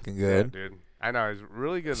so fucking good. Yeah, dude. I know, he's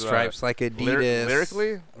really good. Stripes like Adidas.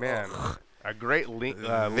 Lyrically, man, a great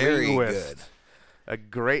Very linguist. good. A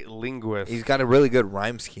great linguist. He's got a really good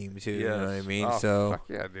rhyme scheme too. You know what I Yes. mean? Oh, So fuck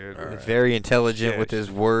yeah, dude. very intelligent with Yeah.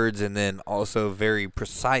 his words, and then also very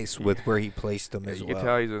precise with where he placed them as You well. can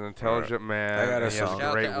tell he's an intelligent man. I got a and he has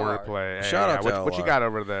song. great Shout out to wordplay. Hey, Shout yeah, out to what you LR. got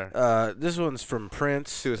over there? This one's from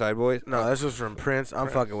Prince. Suicide Boys? No, this was from Prince. I'm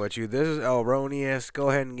fucking with you. This is Elronius. Go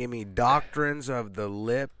ahead and give me Doctrines of the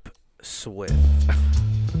Lip Swift.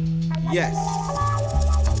 Yes.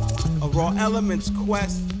 A raw elements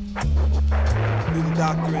quest through the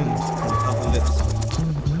doctrines of the lips.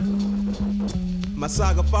 My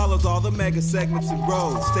saga follows all the mega segments and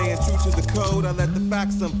roads. Staying true to the code, I let the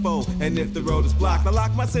facts unfold. And if the road is blocked, I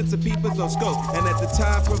lock my sense of peepers on scope. And at the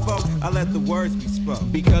time provoked, I let the words be spoke.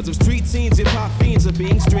 Because of street scenes, hip-hop fiends are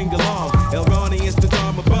being stringed along. El Ronnie is the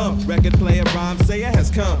Dharma bum. Record player, rhyme sayer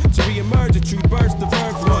has come to reemerge. A true burst of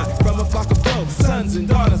verbs one from a flock of flow. Sons and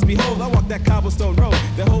daughters, behold, I walk that cobblestone road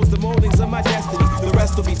that holds the moldings of my destiny. The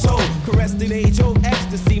rest will be told. Caressed in age-old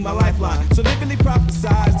ecstasy, my lifeline. So vividly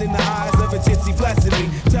prophesized in the eyes of a gypsy blessing me.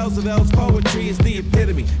 Tells of L's poetry is the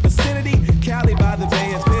epitome. Vicinity, Cali by the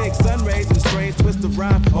Bay of Pigs. Sun rays and a strange twist of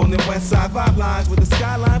rhyme on the west side vibe lines with a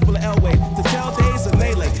skyline full of L-way to tell days of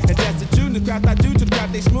melee. And that's the tune, the craft I do to the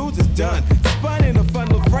craft they smooth is done. Spun in a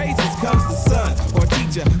funnel of phrases comes the sun or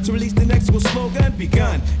teacher to release the next slogan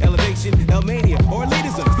begun. Elevation, Elmania, or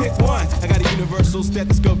elitism, pick one. I got a universal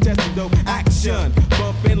stethoscope testing dope action.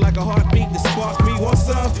 Bumping like a heartbeat to spark me. Want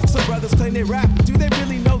some? Some brothers claim they rap, but do they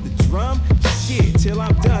really know the drum? Shit, till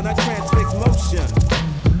I'm done, I transfix motion.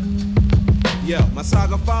 Yo, my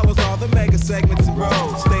saga follows all the mega segments and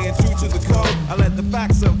roads. Staying true to the code, I let the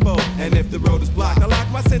facts unfold. And if the road is blocked, I lock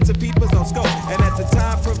my sense of peepers on scope. And at the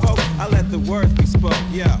time provoked, I let the words be spoke.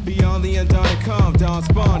 Yeah, beyond the undone and calm, dawn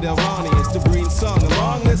spawned El Ronnie is the breeding song. A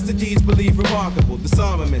long list of deeds believed remarkable.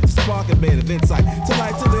 Disarmament, to spark a bit of insight. To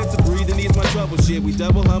life, to live, to breathe, and ease my trouble shit. We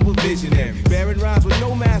double humble visionary. Bearing rhymes with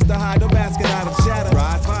no master hide, no basket out of shadow.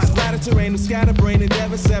 Ride fine, splatter terrain, with scatterbrain,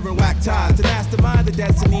 endeavor, severing whack ties. To mastermind the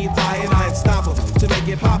destiny of I and I unstoppable. To make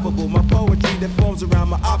it poppable, my poetry that forms around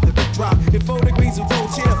my optical drop. In 4 degrees of cold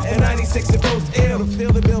chill, and 96 in post ill to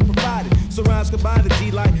feel the bill provided. So rhymes combine the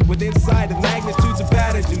D-light with insight of magnitudes of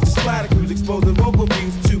batter due to splatter crews exposing vocal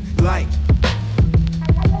views to light.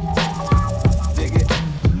 Dig it,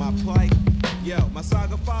 my plight. Yo, my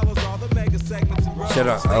saga follows all the mega segments and roads. Shout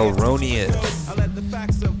out Elronius. I let the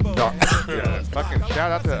facts unfold. Yeah, fucking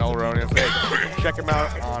shout out to Elronius. Hey, check him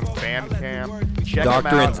out on Bandcamp. Check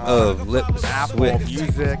Doctrines him out on of Lip Apple Swift.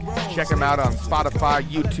 Music. Check him out on Spotify,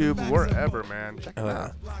 YouTube, wherever, man. Check him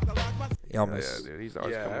out. Y'all Yeah, miss. dude, he's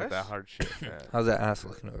always coming with that hard shit, man. How's that ass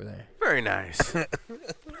looking over there? Very nice.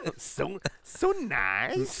 so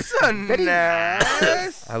nice. So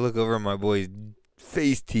nice. I look over at my boy's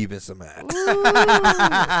face teeth and some ass.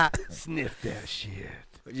 Sniff that shit.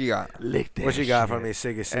 What you got? Lick that What you got shit. for me,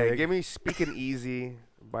 Sigga Hey, Sig? give me Speaking Easy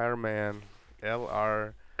by our man,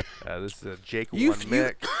 LR. This is a Jake You, One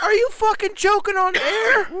mix. are you fucking joking on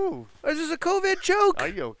air? Ooh, Is this a COVID joke? are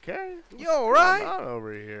you okay? You alright? What's going on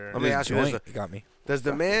over here? Let me This ask you this. joint got me. Does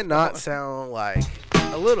the man not sound like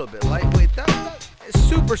a little bit lightweight? That it's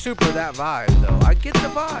super that vibe though. I get the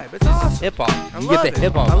vibe. It's awesome. Hip hop. I You love get the it.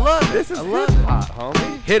 hip hop. I love it. This is I love hip it. hop,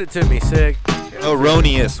 homie. Hit it to me, Sig.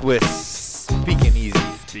 Erroneous with Speaking Easy.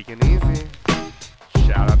 Speaking Easy.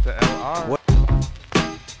 Shout out to LR. What?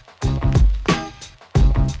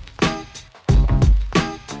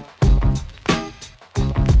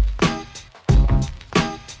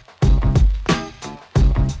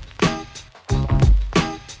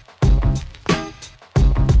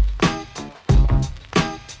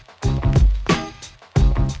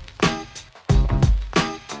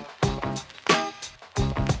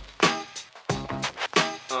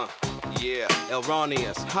 Yeah,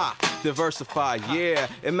 erroneous, ha, diversify, yeah.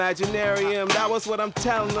 Imaginarium, that was what I'm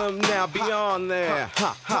telling them now, beyond there,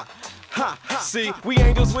 ha, ha. Ha, see, we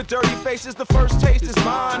angels with dirty faces, the first taste is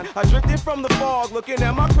mine. I drifted from the fog, looking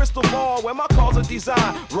at my crystal ball, where my calls are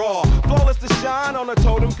designed. Raw, flawless to shine on a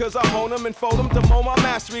totem, cause I hone them and fold them to mold my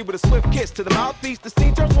mastery with a swift kiss to the mouthpiece. The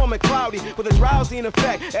scene turns warm and cloudy with a drowsy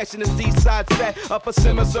effect. Etching the seaside set, up a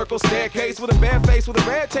semicircle staircase with a bare face, with a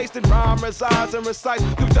rare taste in rhyme resides and recites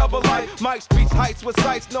through double life. Mike speaks heights with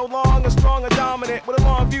sights no longer strong or dominant. With a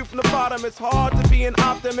long view from the bottom, it's hard to be an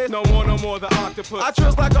optimist. No more the octopus. I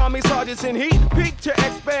trust like army sergeants in heat, peak to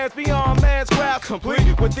expands beyond man's grasp,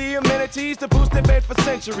 complete with the amenities to boost event for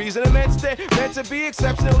centuries. An immense day meant to be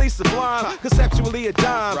exceptionally sublime, conceptually a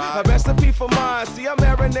dime, a recipe for mine. See, I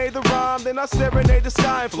marinate the rhyme, then I serenade the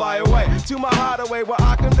sky and fly away to my hideaway where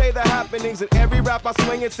I convey the happenings. In every rap I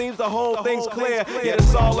swing, it seems the whole thing's clear. Yet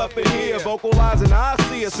it's all up in here, vocalizing, I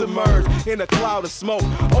see it submerged in a cloud of smoke.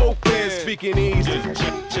 Open, speaking easy.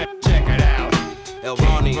 Check it out.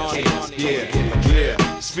 Erroneous,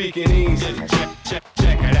 yeah, speaking easy. Check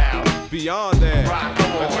it out. Beyond that. Rock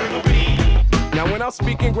on the beat. Now when I'm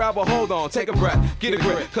speaking, grab a hold on, take a breath, get a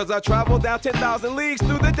grip. Cause I travel down 10,000 leagues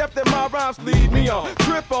through the depth that my rhymes lead me on.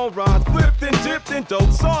 Trip on rhymes, flipped and dipped in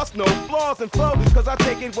dope sauce, no flaws and flow. Cause I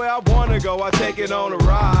take it where I wanna go, I take it on a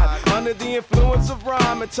ride. Under the influence of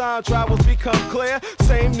rhyme and time travels become clear.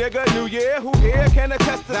 Same nigga, new year, who here can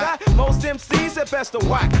attest to that? Most MCs at best are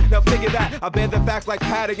whack. Now figure that, I bend the facts like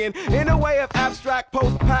Padigan. In a way of abstract,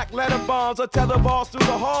 post-pack letter bombs or teleballs through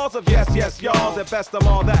the halls of yes, y'alls. At best I'm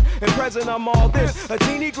all that, and present I'm all this. A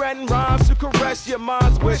genie granting rhymes to caress your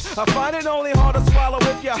mind's wish. I find it only hard to swallow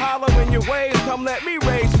if you holler in your ways. Come let me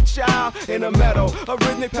raise you, child, in a meadow. A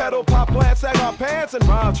rhythmic pedal, pop plants, sag our pants, and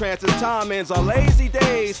rhyme trances. Time ends our lazy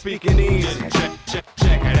days, speaking easy. Check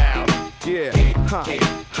it out. Yeah,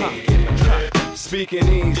 speaking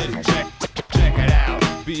easy. Check it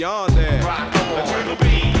out. Beyond that. Rock on the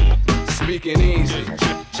beat. Speaking easy.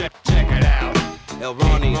 Check it out.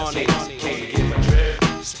 Erroneous.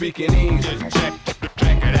 Speaking easy.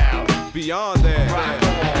 Check it out. Beyond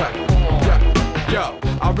that. Yo,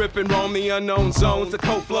 I rip and roam the unknown zones, the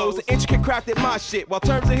code flows, the intricate crafted my shit, while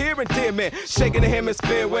terms are here endearment, shaking the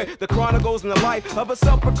hemisphere with the chronicles and the life of a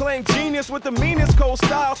self-proclaimed genius with the meanest cold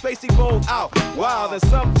style, spacey bold out, wild and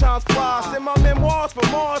sometimes flies. In my memoirs for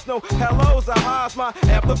Mars, no hellos or highs, my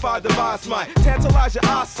amplified device might tantalize your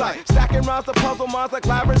eyesight, stacking rhymes to puzzle minds like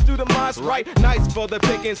labyrinths through the minds, right? Nice for the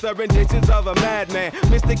pickings, the renditions of a madman,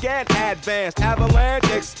 mystic and advanced, avalanche,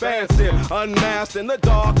 expansive, unmasked in the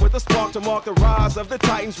dark with a spark to mark the rise of the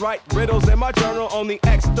Titans. Write riddles in my journal on the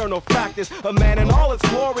external factors. A man in all its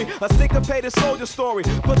glory, a syncopated soldier story.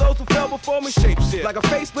 For those who fell before me, shape shit like a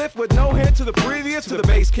facelift with no hint to the previous, to the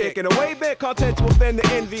bass kick, and a way bent content to offend the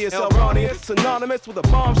envious. Erroneous, synonymous with a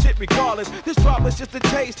bomb shit regardless. This drop is just a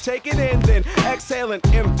taste, take it in, then exhale and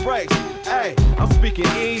embrace. Hey, I'm speaking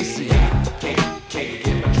easy.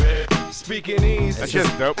 Speaking easy. That's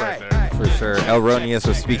just dope right there. For sure. Erroneous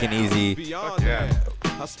was speaking easy. Yeah.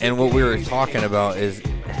 And what we were talking about is,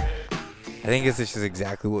 I think this is just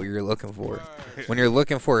exactly what you're looking for. When you're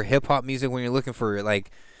looking for hip hop music, when you're looking for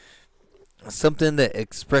like something that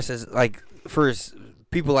expresses, like, for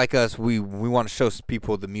people like us, we want to show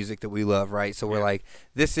people the music that we love, right? So we're like,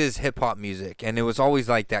 this is hip hop music, and it was always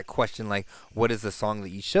like that question, like, what is the song that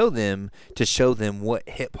you show them to show them what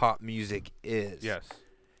hip hop music is? Yes.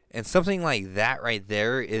 And something like that right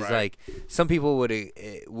there is like, some people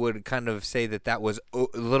would kind of say that was a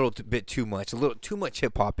little bit too much,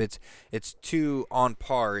 hip hop. It's too on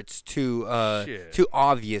par. It's too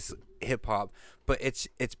obvious hip hop, but it's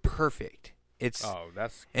perfect. It's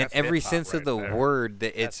that's in every sense of the word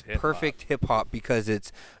that it's perfect hip hop because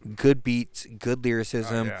it's good beats, good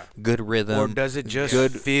lyricism, good rhythm. Or does it just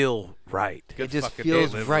feel right? It just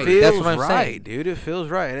feels right. Feels That's what I'm saying, dude. It feels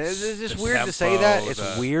right. And it's just weird to say that.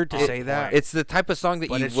 It's weird to say that. It's the type of song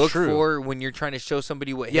that you look for when you're trying to show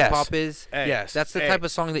somebody what hip hop is. Yes, that's the type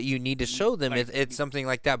of song that you need to show them. It's something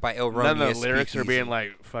like that by Erroneous. None of the lyrics are being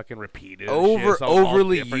like fucking repeated,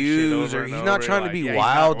 overly used, or he's not trying to be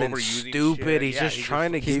wild and stupid. He's just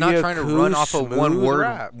trying to give you a He's not trying to run off of one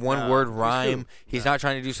word rhyme. He's not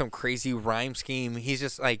trying to do some crazy rhyme scheme. He's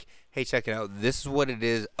just like, hey, check it out. This is what it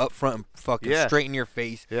is up front and fucking straight in your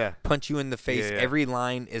face. Punch you in the face. Every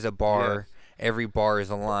line is a bar. Every bar is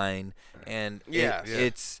a line. And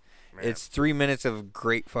it's 3 minutes of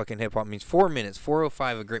great fucking hip hop music. 4 minutes,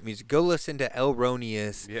 4:05 of great music. Go listen to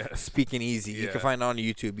Erroneous Speaking Easy. You can find it on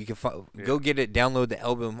YouTube. You can go get it. Download the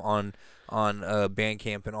album on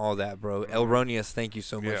Bandcamp and all that, bro. Erroneous, thank you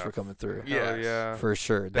so much for coming through. Yeah, for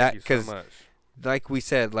sure. Thank you so much. Like we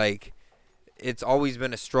said, like, it's always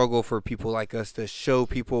been a struggle for people like us to show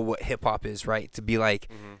people what hip hop is, right? To be like,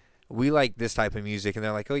 we like this type of music, and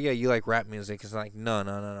they're like, oh yeah, you like rap music. It's like,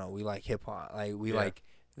 no, we like hip hop. Like we like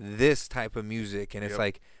this type of music, and it's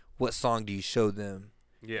like, what song do you show them?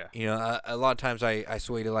 Yeah. You know, a lot of times I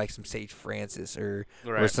sway to like some Sage Francis or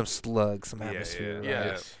some Slug, some Atmosphere.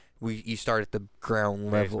 Yeah. You start at the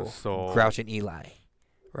ground level. Soul. Grouch and Eli.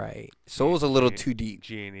 Right. Soul's a little too deep.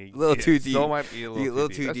 Genie. A little too deep. Soul might be a little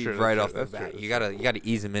too deep true, right that's off true, the that's bat. true, You gotta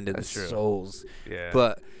ease them into that's the true. souls. Yeah.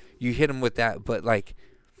 But you hit them with that. But like,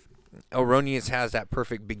 Erroneous has that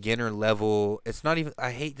perfect beginner level. It's not even.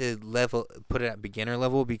 I hate to put it at beginner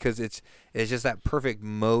level because it's just that perfect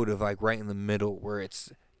mode of like right in the middle where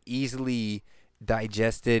it's easily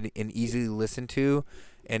digested and easily listened to,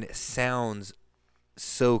 and it sounds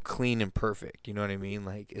so clean and perfect. You know what I mean?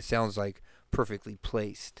 Like it sounds like perfectly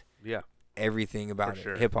placed. Yeah. Everything about For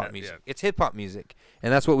sure. it, hip hop Yeah, music. yeah. It's hip hop music,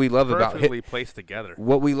 and that's what we love about Perfectly placed together.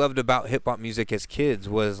 What we loved about hip hop music as kids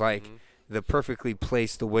was like the perfectly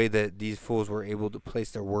placed, the way that these fools were able to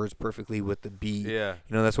place their words perfectly with the beat. Yeah.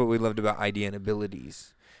 You know, that's what we loved about Idea and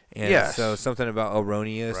Abilities. And so something about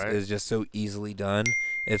Erroneous is just so easily done.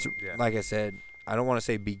 It's like I said, I don't want to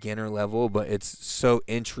say beginner level, but it's so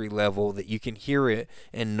entry level that you can hear it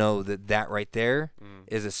and know that right there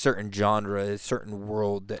is a certain genre, a certain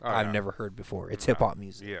world that I've never heard before. It's hip hop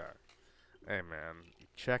music. Yeah. Hey man,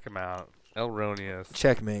 check him out. Erroneous.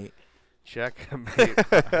 Checkmate. Checkmate.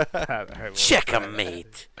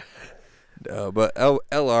 Checkmate. But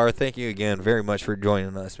LR, thank you again very much for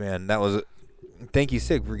joining us, man. Thank you,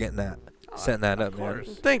 Sig, for getting that. Setting that up, man.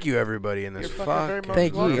 Thank you, everybody in this fuck.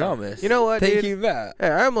 Thank you, Thomas. You know what, Thank dude? you, Matt. Hey,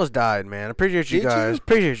 I almost died, man. Appreciate you Did guys. you?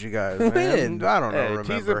 Appreciate you guys, man. When? I don't know. Hey,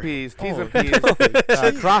 Remember? T's and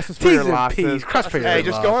P's. Crosses for your losses. Cross for your Hey,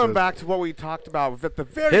 just going losses. back to what we talked about at the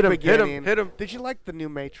very Hit 'em, beginning. hit 'em. Did you like the new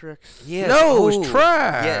Matrix? Yes. No, it was Oh,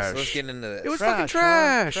 trash. Yes, let's get into this. It was fucking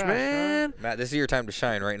trash, man. Matt, this is your time to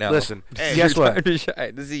shine right now. Listen, This is guess your what? time to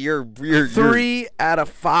shine. This is your 3 out of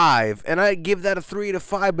 5, and I give that a 3 out of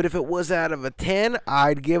 5. But if it was out of a 10,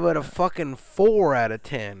 I'd give it a fucking 4 out of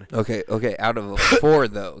 10. Okay, out of a 4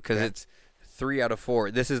 though, because it's 3 out of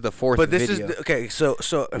 4. This is the 4th But this video. is okay. So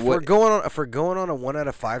if we're going on a 1 out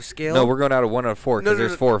of 5 scale, No, we're going out of 1 out of 4 because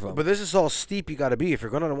there's 4 of them. But this is all steep. You got to be. If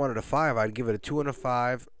you're going on a 1 out of 5, I'd give it a 2 out of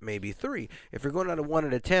 5, maybe 3. If you're going on a 1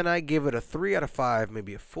 out of 10, I'd give it a 3 out of 5,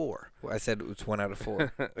 maybe a 4. Well, I said it's 1 out of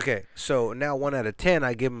 4. Okay, so now 1 out of 10,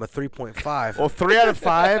 I give him a 3.5. Well, 3 out of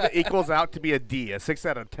 5 equals out to be a D, a 6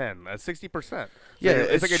 out of 10, a 60%. Yeah,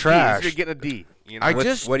 it's it's like a trash. D. You're getting a D. You know? I What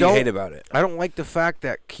just do you don't- hate about it? I don't like the fact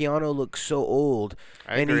that Keanu looks so old,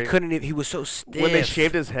 I and agree. he couldn't. He was so stiff. When they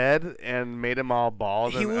shaved his head and made him all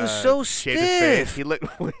bald, He and, was so shaved his face, stiff. he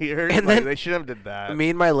looked weird. And like, then- they shouldn't have did that. Me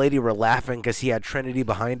and my lady were laughing because he had Trinity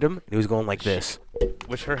behind him, and he was going like this.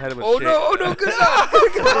 Wish her head was Oh shaved. no! Oh no! Good God!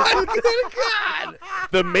 Good God!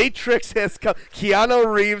 The Matrix has come. Keanu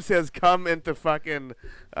Reeves has come into fucking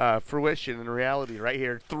fruition and reality right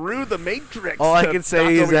here through the Matrix. All I to can say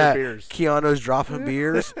knock is over your that fears. Keanu's dropping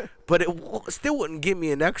beers, but it still wouldn't give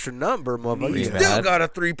me an extra number, motherfucker. You You still mad? got a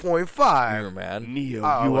 3.5. You're mad. Neo, Oh,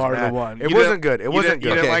 I you was are mad. the one. It You wasn't didn't- good. It you wasn't didn't- You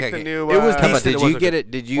good. didn't Okay, like okay, the okay. new. It was How about, decent, did it you wasn't get good.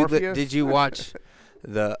 it? Did Morpheus? you watch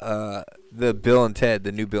the Bill and Ted,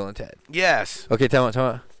 the new Bill and Ted? Yes. Okay, tell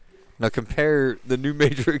me. Now compare the new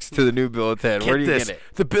Matrix to the new Bill and Ted. Where do you this. get it?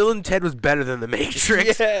 The Bill and Ted was better than the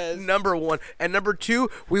Matrix. Yes. Number 1. And number 2,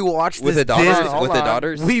 we watched With this the daughters? Disney. Hold With the on.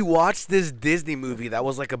 daughters? We watched this Disney movie that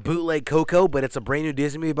was like a bootleg Coco, but it's a brand new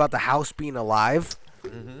Disney movie about the house being alive.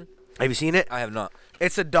 Mm-hmm. Have you seen it? I have not.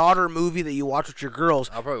 It's a daughter movie that you watch with your girls.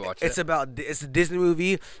 I'll probably watch It's it. it's a Disney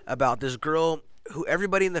movie about this girl who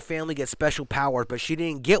everybody in the family gets special powers, but she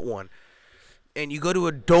didn't get one. And you go to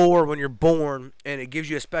a door when you're born, and it gives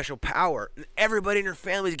you a special power. And everybody in her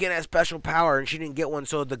family's getting that special power, and she didn't get one.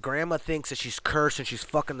 So the grandma thinks that she's cursed and she's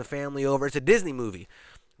fucking the family over. It's a Disney movie,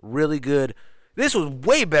 really good. This was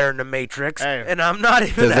way better than The Matrix, Hey. and I'm not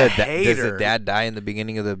even Does a the hater. dad die in the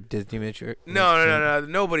beginning of the Disney Matrix? No.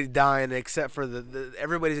 Nobody's dying except for the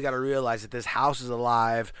everybody's got to realize that this house is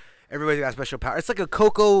alive. Everybody's got special power. It's like a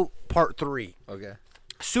Coco Part 3. Okay.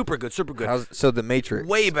 Super good. So the Matrix.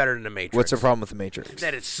 Way better than The Matrix. What's the problem with the Matrix?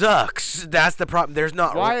 That it sucks. That's the problem. There's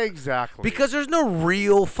not. Why exactly? Because there's no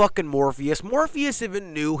real fucking Morpheus. Morpheus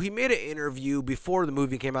even knew. He made an interview before the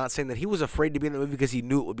movie came out saying that he was afraid to be in the movie because he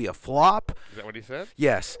knew it would be a flop. Is that what he said?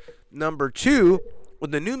 Yes. Number 2, when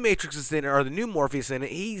the new Matrix is in it, or the new Morpheus in it,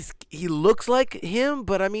 he looks like him,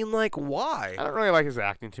 but I mean, like, why? I don't really like his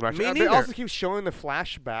acting too much. Me They neither. also keep showing the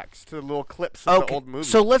flashbacks to the little clips of the old movie.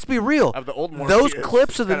 So let's be real. Of the old Those Morpheus.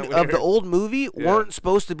 clips of Kinda the weird. old movie weren't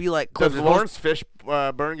supposed to be like clips. Does Lawrence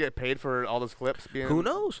Fishburne get paid for all those clips being Who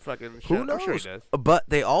knows? Fucking shit? Who knows? I'm sure he does. But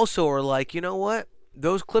they also are like, you know what?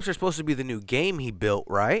 Those clips are supposed to be the new game he built,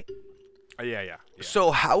 right? Yeah. So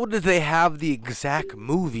how did they have the exact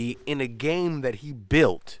movie in a game that he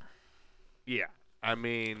built? Yeah. I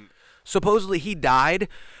mean, supposedly he died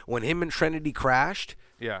when him and Trinity crashed.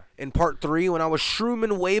 Yeah. In part 3, when I was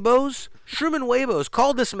Shroomin' Weibos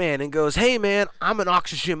called this man and goes, "Hey man, I'm an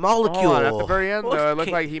oxygen molecule." at the very end, though, it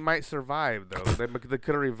looked like he might survive. Though they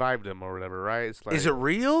could have revived him or whatever, right? It's like, is it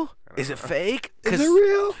real? Is it fake? Is it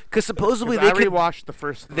real? Because supposedly 'Cause they I rewatched the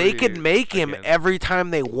first 3 they could make him again. every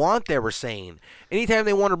time they want. They were saying anytime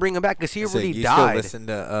they want to bring him back because he So already you died. still listen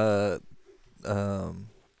to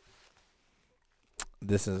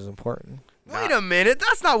This Is Important. Wait a minute,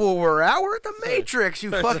 that's not where we're at. We're at the Matrix,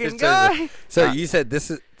 you fucking guy. So you said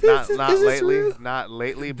this is Not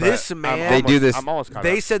lately. But This man, They do this- I'm almost caught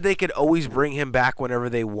They up. said they could always bring him back whenever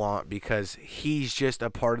they want because he's just a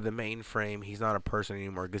part of the mainframe. He's not a person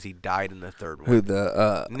anymore because he died in the third one. Who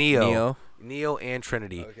the Neo and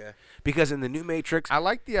Trinity. Okay. Because in the new Matrix, I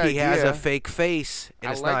like the he has a idea. fake face, and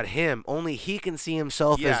I it's like- not him. Only he can see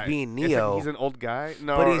himself as being it's like Neo. he's an old guy.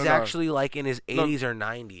 No, but he's no. actually like in his No. 80s or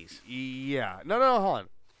 90s. Yeah. No, hold on.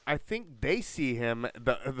 I think they see him.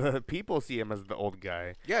 The people see him as the old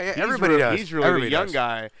guy. Yeah, He's everybody does. He's really Everybody the young does.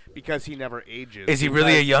 guy because he never ages. Is he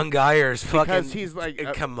really a young guy or is fucking? Because he's like,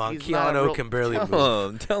 come on, he's not a Keanu real- can barely move.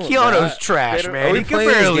 Tell him Keanu's that. trash, They don't- man. Are we He can playing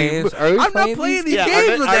these barely games? move. Are we I'm playing not playing these these Yeah,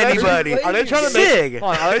 games with anybody. Are they trying to Sig. make?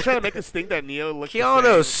 Hold on, are they trying to make us think that Neo looks? Keanu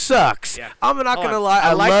the same? sucks. Yeah. I'm not Hold gonna on. lie.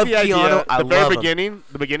 I like love the idea, Keanu. I the very love him.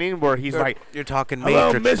 beginning where he's like, You're talking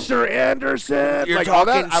 "Hello, Matrix. Mr. Anderson." You're like all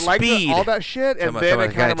that. talking I like Speed. all that shit, and Come on, then come on. it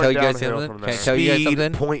Can kind I of tell went you guys downhill something? from Can I there. tell you guys Speed,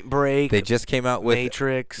 something? Point Break. They just came out with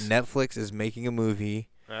Matrix. Netflix is making a movie.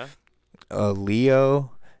 Huh?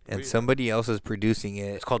 Leo and somebody else is producing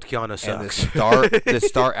it. It's called Keanu And Sucks. the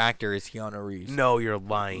star actor is Keanu Reeves. No, you're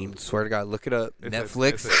lying. Swear to God, look it up. It's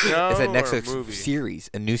Netflix. a show It's a or a Netflix movie? series,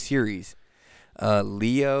 a new series.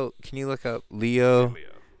 Leo, can you look up Leo?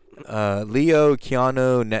 Leo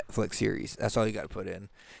Keanu Netflix series. That's all you got to put in.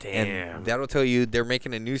 Damn. And that'll tell you they're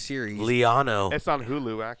making a new series. Leano. It's on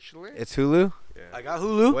Hulu, actually. It's Hulu. I got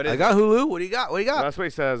Hulu. What is I got Hulu. What do you got? What do you got? That's what he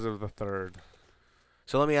says of the third.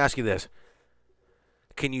 So let me ask you this.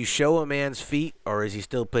 Can you show a man's feet, or is he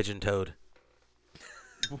still pigeon-toed?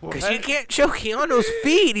 Because you can't show Keanu's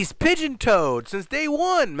feet. He's pigeon-toed since day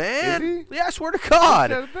one, man. Is he? Yeah, I swear to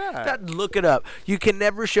God. Who said that? Look it up. You can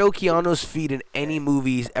never show Keanu's feet in any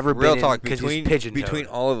movies ever Real been talk in because he's between pigeon-toed.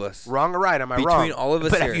 all of us. Wrong or right? Am I Between wrong? all of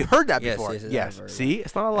us But here. have you heard that Yes, before? yes, I've heard See?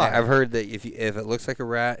 It's not a lie. I've heard that if it looks like a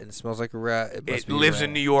rat and smells like a rat, it must It be a lives rat.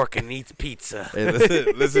 in New York and eats pizza. Hey,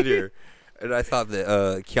 listen here. And I thought that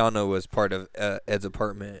Keanu was part of Ed's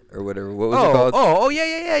apartment or whatever. What was it called?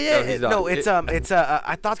 Yeah. he's No, not. it's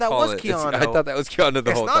I thought that was Keanu. I thought that was Keanu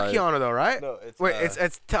the whole time. It's not Keanu though, right? No, it's Wait,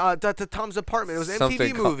 it's Tom's apartment. It was an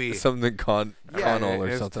MTV movie. Something Connell or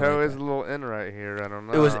His something. toe like is that. a little in right here. I don't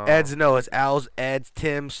know. It was Ed's. No, it's Al's, Ed's,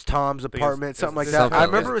 Tim's, Tom's apartment, something like that. I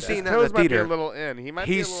remember seeing that in the His toes might be theater. a little in. He might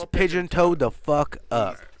be a He's little pigeon-toed the fuck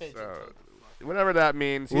up. So, whatever that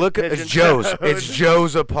means. he's Look at it's pigeon-toed. Joe's. It's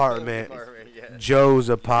Joe's apartment. Joe's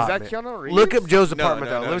apartment. Keanu Reeves? Look up Joe's No,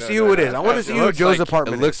 apartment no, though. no, Let me no, see no, who it no, is. I no. want to It see who looks Joe's like-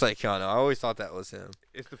 apartment It looks is. like Keanu. I always thought that was him.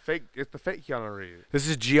 It's the fake Keanu Reeves. This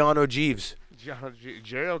is Gianno Jeeves.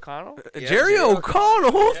 Jerry O'Connell? Jerry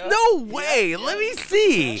O'Connell? No way. Let me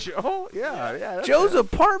see. Joe? Yeah. That's Joe's him.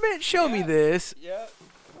 apartment? Show me this. Yeah.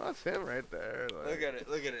 That's him right there. Like, at it.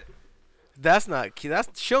 Look at it. That's not.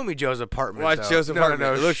 Show me Joe's apartment. Watch though. Joe's apartment.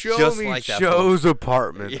 No, It looks show just me like that Joe's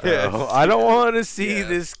apartment. Yeah, though. it's- I don't want to see yeah.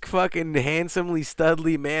 this fucking handsomely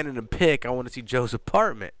studly man in a pic. I want to see Joe's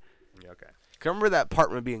apartment. yeah, okay. I remember that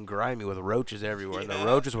apartment being grimy with roaches everywhere, and the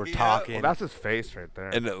roaches were talking. Well, that's his face right there.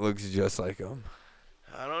 And it looks just like him.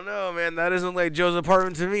 I don't know, man. That doesn't like Joe's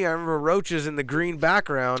apartment to me. I remember roaches in the green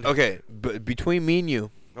background. Okay, but between me and you.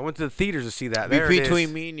 I went to the theaters to see that. There it is.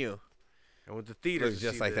 Between me and you. I went to theaters Looks to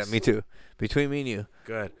just see like this. that. Me too. Between me and you.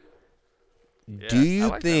 Good. Do I you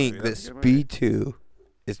like that think movie. that That's a good movie. Speed 2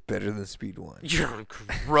 is better than Speed 1? You're on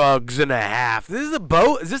drugs and a half. This is the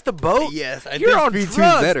boat? Is this the boat? Yes, I You're think on Speed 2 is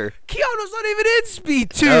drugs. better. Keanu's not even in Speed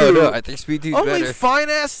 2. No, I think Speed 2 is Only better.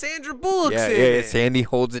 fine-ass Sandra Bullock's Yeah, in yeah, it. Sandy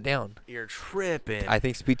holds it down. You're tripping. I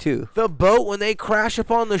think Speed 2. The boat, when they crash up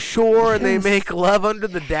on the shore and they make love under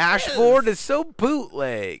the dashboard, is so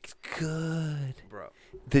bootleg. Good. Bro.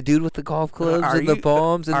 The dude with the golf clubs Are and the you-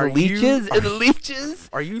 bombs and are the leeches you- and the leeches.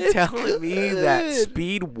 Are you It's telling me that good.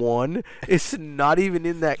 Speed 1 is not even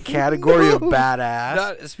in that category of badass?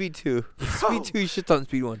 Not Speed 2. Speed 2 shits on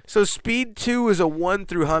Speed 1. So Speed 2 is a 1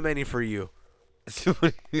 through how many for you?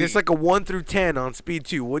 It's like a 1 through 10 on Speed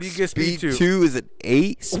 2. What do you get Speed 2? Speed 2 is an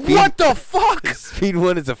 8. Speed, What the fuck? Speed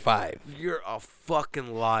 1 is a 5. You're a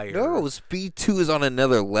fucking liar. No, Speed 2 is on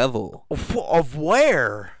another level. Of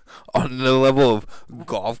where? On the level of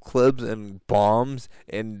golf clubs and bombs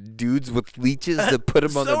and dudes with leeches that put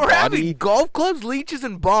them on So their we're having body golf clubs, leeches,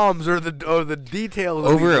 and bombs are the details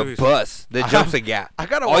of over these a movies. bus that jumps a gap. I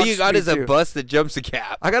gotta All watch you got is Speed a 2. bus that jumps a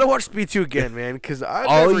gap. I gotta watch Speed 2 again, man, because I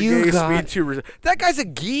All never you gave got- Speed 2. That guy's a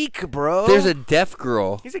geek, bro. There's a deaf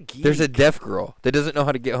girl. He's a geek. There's a deaf girl that doesn't know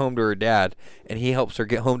how to get home to her dad, and he helps her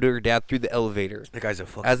get home to her dad through the elevator That guy's a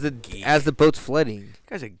fucking geek. as the boat's flooding.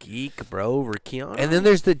 That guy's a geek, bro. Over Keanu. And then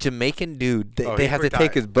there's the Jamaican dude. They Oh, they he's have to pretty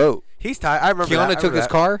take tight. his boat. He's tight. I remember that. I Keanu took remember his that.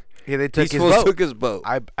 car. Yeah, they took He his supposed boat. took his boat.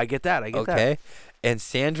 I get that. I get that. Okay. And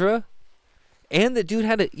Sandra, and the dude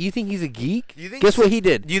had a. You think he's a geek? You think Guess what he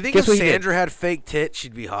did? Do you think Guess if what he did? Sandra had fake tits,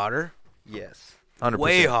 she'd be hotter? Yes. 100%.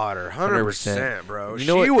 Way hotter. 100%. 100%, bro. You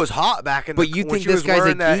know she what- was hot back in But the you when think she this was guy's a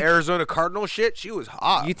wearing that geek? Arizona Cardinal shit. She was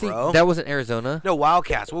hot, You think bro. that wasn't Arizona? No,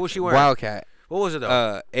 Wildcats. What was she wearing? Wildcat. What was it though?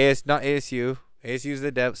 Not ASU. ASU's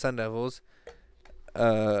the Sun Devils.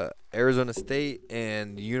 Arizona State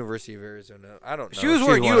and University of Arizona. I don't know. She was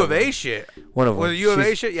wearing one U of of them. A shit. One of them. Was it U of A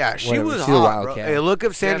She's- shit? Yeah, she whatever. was She's a hot, bro. Wildcat. Hey, look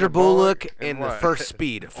up Sandra Sandra Bullock Bullock in and the what? first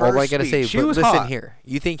Speed. All I First gotta Speed. say, she but was listen hot. here.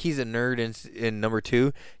 You think he's a nerd in number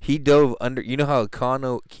 2? He dove under. You know how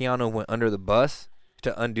Keanu went under the bus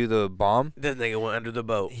to undo the bomb? Then they went under the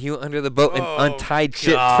boat. He went under the boat and Oh, untied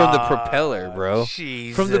shit from the God. propeller, bro.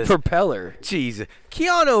 Jesus. From the propeller. Jesus.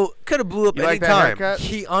 Keanu could have blew up You any like that time. haircut?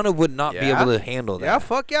 Keanu would not be Yeah. able to handle that. Yeah,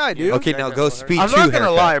 fuck yeah, I do. Okay, now go Speed 2 I'm not gonna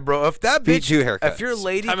haircut. lie, bro. If that Speed bitch, 2 haircut. if your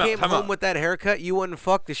lady Time out, came time home out. with that haircut, you wouldn't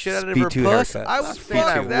fuck the shit out of Speed her 2 puss. haircut. I would Speed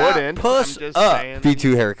fuck 2. that wouldn't. puss I'm just up. saying. Speed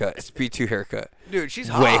 2 haircut. Speed 2 haircut. Dude, she's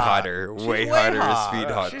hot. Way hotter. She's Way hotter is hot.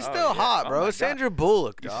 Speed hot. She's still hot, bro. Oh my God. Sandra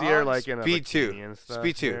Bullock, You dog. see her like in a Speed 2. bikini and stuff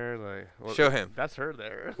Speed 2. there, like, well, Show him. That's her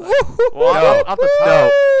there. No. Off the top.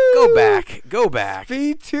 No. Go back. Go back.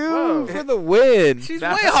 Speed 2 Whoa. for the win. She's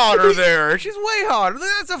That's way hotter there. She's way hotter.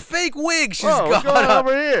 That's a fake wig she's Whoa, what's got. going on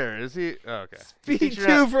over here? Is he? Oh, okay. Speed Teaching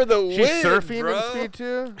 2 her- for the win, She's surfing bro. in Speed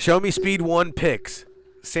 2? Show me Speed 1 pics.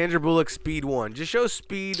 Sandra Bullock Speed 1. Just show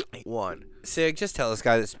Speed 1. Sig, just tell this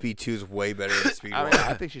guy that Speed 2 is way better than Speed 1. I mean,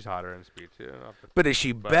 I think she's hotter in Speed 2. But is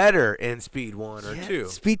she better in Speed 1 or 2?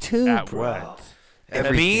 Speed 2, At bro. what? And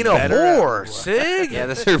Everything being a better. whore, Sig. Yeah,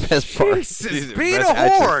 that's her best part. Jesus, She's her being a best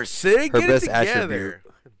attribute. whore, Sig. Her Get it best together. attribute.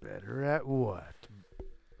 Better at what?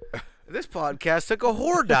 This podcast took a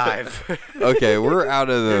whore dive. Okay, we're out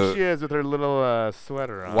of There she the is with her little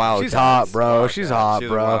sweater on. Wildcat. She's hot, bro. She's hot, She's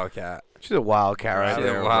bro. a Wildcat. She's a wildcat right She's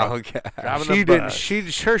there, a bro. Wildcat. Driving She the didn't. bus.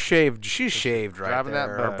 She's shaved right Driving that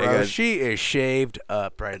there, bus. bro. Hey, guys. She is shaved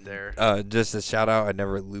up right there. Just a shout out. I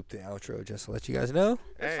never looped the outro, just to let you guys know.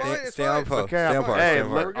 Hey, Stay on post. okay, Stay on post. hey, Stay on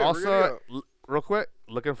post. look, also, real quick,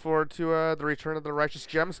 looking forward to the return of the Righteous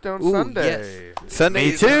Gemstone Ooh, Sunday.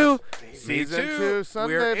 Sunday. Me too. Season Me 2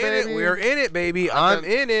 Sunday, We're in baby. it. We're in it, baby. I'm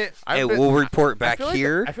in it. Hey, I've been- we'll report I back feel like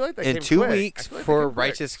here I feel like they in came 2 quick. I weeks feel like they for came quick.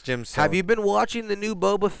 Righteous Gemstone. Have you been watching the new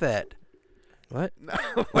Boba Fett? What?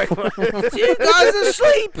 Wait, what? You guys are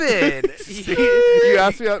sleeping. You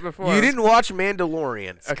asked me that before. You didn't watch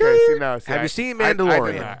Mandalorian. Okay, see now. See, Have you seen I did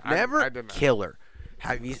Mandalorian? not. Never. I did not. Killer.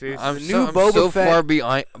 Have you See, I'm the so, new I'm Boba so Fett? far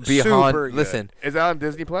behind. Super good. Listen. Is that on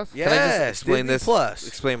Disney Plus? Yes. Can I just explain Disney this? Plus.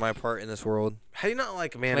 Explain my part in this world. How do you not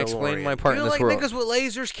like Mandalorian? I explain my part you in don't this like world? niggas with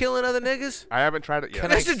lasers killing other niggas? I haven't tried it yet.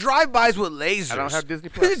 That's the drive-bys with lasers. I don't have Disney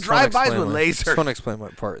This Plus. is drive-bys with I just lasers. want to explain my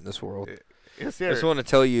part in this world. Yes, I just want to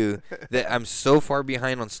tell you that I'm so far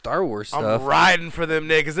behind on Star Wars stuff. I'm riding for them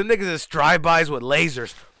niggas. Them niggas is drive-bys with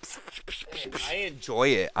lasers. I enjoy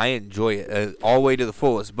it. I enjoy it all the way to the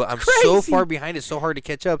fullest. But I'm so Crazy. far behind. It's so hard to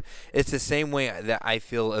catch up. It's the same way that I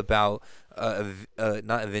feel about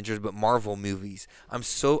not Avengers, but Marvel movies.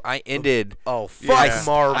 I ended. Oh, fuck Yeah.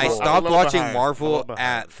 Marvel. I I'm a stopped little watching behind. I'm a Marvel little behind.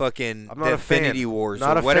 at fucking I'm not a fan. Infinity Wars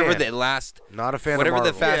Not or a whatever fan. the last. Not a fan whatever of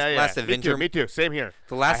the Marvel. last Me Avenger. too, me too. Same here.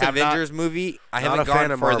 The last I have not- Avengers movie. I Not haven't a fan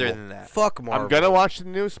gone of further Marvel. than that. Fuck Marvel. I'm gonna watch the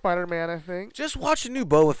new Spider-Man. I think. Just watch the new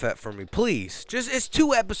Boba Fett for me, please. It's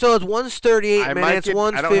 2 episodes. One's 38 I might minutes. get-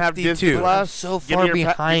 One's I don't have 52. Disney Plus. I'm so Give me far your give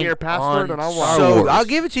behind me your password on and I'll Star watch. So Wars. I'll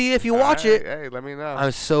give it to you if you watch it. Hey, let me know.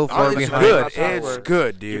 I'm so Oh, far it's behind. good. That's how it It's works.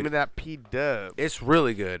 good, Give me dude. that P-dub. It's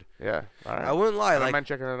really good. Yeah. All right. I wouldn't lie. I don't Like, mind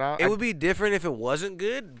checking it out. it would be different if it wasn't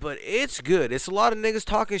good, but it's good. It's a lot of niggas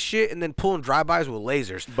talking shit and then pulling drive-bys with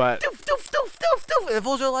lasers. But still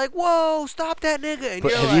fools are like, whoa, stop that nigga. And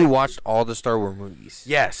But you're have like, you watched all the Star Wars movies?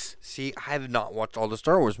 Yes. See, I have not watched all the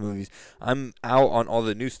Star Wars movies. I'm out on all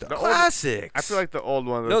the new stuff. Classics. I feel like the old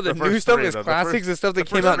one. No, the new first stuff three, is though. The classics. first- The stuff that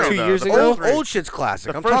the came first out three, 2 though. years The ago. first three. Old shit's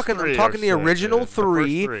classic. The I'm first talking three the are sick, original dude. The first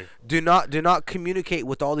three. three. Do not communicate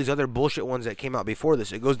with all these other bullshit ones that came out before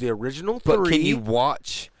this. It goes the original But three. can you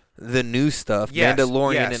watch the new stuff, Yes,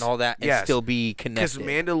 Mandalorian yes, and all that, and yes. still be Because connected?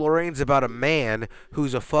 Mandalorian's about a man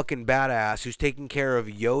who's a fucking badass who's taking care of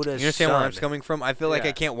Yoda's You understand son. where I'm coming from? I feel like Yeah,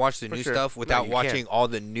 I can't watch the for new sure. stuff No, without you watching can't. all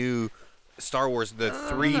the new Star Wars, the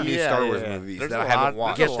three new Yeah, Star Wars yeah. movies There's that a I haven't lot-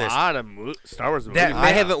 watched. There's a lot of Star Wars movies.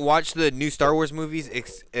 I haven't watched the new Star Wars movies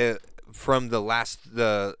from the last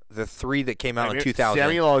the three that came out in 2000.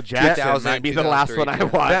 Samuel L. Jackson might be the last one I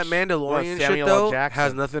watched. That Mandalorian shit, Samuel L. though, Jackson.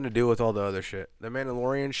 has nothing to do with all the other shit. The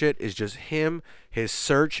Mandalorian shit is just him, his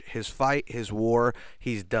search, his fight, his war.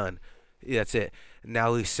 He's done. That's it.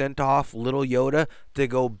 Now he sent off little Yoda to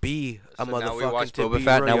go be a So now we motherfucking watch to Boba be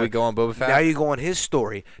Fett, real now we Yoda. go on Boba Fett? Now you go on his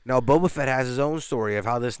story. Now Boba Fett has his own story of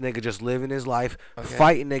how this nigga just living his life,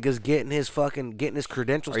 fighting niggas, getting his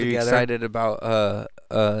credentials Are you together. excited about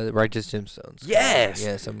Righteous Gemstones? Yes.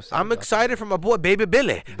 Yes, I'm excited. I'm excited for my boy Baby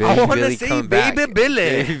Billy. Baby I want to Billy see come Baby back. Billy.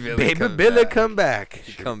 Baby Billy Billy come back. come back.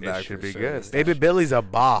 Come back. should for be sure. good. Baby Billy's a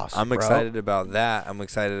boss. I'm bro. excited about that. I'm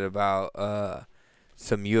excited about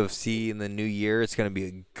some UFC in the new year. It's going to be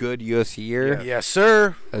a good UFC year. Yes,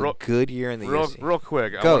 sir. A good year in the UFC. Real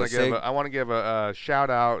quick, Go, I want to give a shout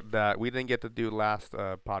out that we didn't get to do last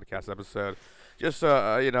podcast episode. Just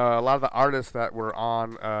a lot of the artists that were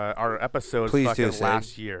on our episodes Please do, fucking Sig.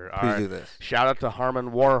 last year. Please all right? do this. Shout out to Harmon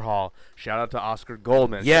Warhol. Shout out to Oscar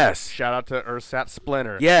Goldman. Yes. Shout out to Ursat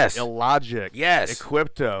Splinter. Yes. Illogic. Yes.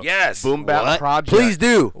 Equipto. Yes. Boom Bap What? Project. Please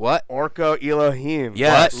do. What? Orko Elohim.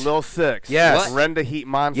 Yes. What? Lil Six. Yes. Renda Heat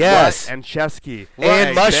Monster. Yes. And Chesky.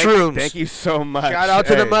 And mushrooms. Thank you so much. Shout out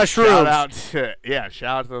to the mushrooms. Shout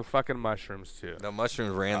out to the fucking mushrooms too. The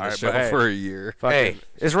mushrooms ran All the right, show but hey, for a year. Hey,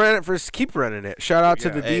 it's running for keep running it. Shout out to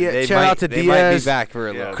the Hey, Diaz. they Shout might- out to they might be Diaz. back for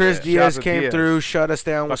a little Chris bit. Diaz Shout out to came Diaz. through, shut us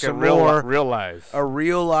down with Fucking some real, more. realize.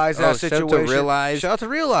 Realize Oh, that shout out to situation. Realize. Shout out to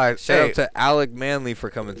Realize. Shout Hey, out to Alec Manley for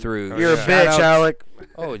coming through. you're a yeah. bitch, Shout out- Alec.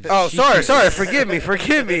 Oh, Oh, sorry. Jesus. Forgive me. I'm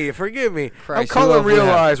Christ, calling who else we have?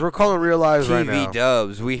 Realize. We're calling Realize right TV now.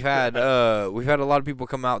 dubs. We've had a lot of people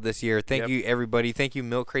come out this year. Thank Yep. you everybody. Thank you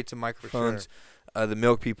Milk Crates and Microphones, the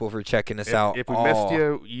Milk people for checking us out. If we all. missed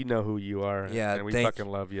you, you know who you are. Yeah, and we thank-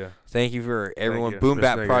 fucking love you. Thank you for everyone. you. Boom This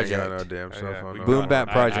Bap nigga ain't Project. got no damn cell phone, we no. Boom got Bap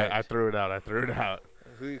it. Project. I threw it out.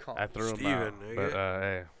 Who you calling? I threw him Steven, out. nigga. But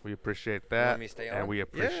hey, we appreciate want that, me to stay and on? we Yeah,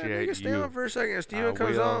 appreciate nigga, stay you. on for a second. If Steven we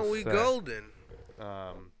comes all on, we set. golden.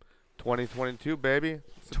 2022, baby. It's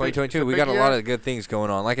a big- 2022. it's We big got a year. lot of good things going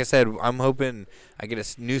on. Like I said, I'm hoping I get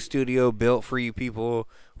a new studio built for you people.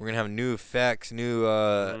 We're gonna have new effects,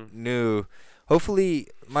 new. Hopefully,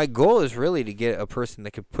 my goal is really to get a person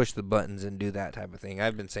that could push the buttons and do that type of thing.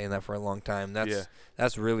 I've been saying that for a long time.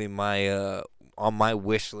 That's really my on my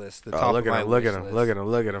wish list. The top Look of my at him! Look wish at him! list.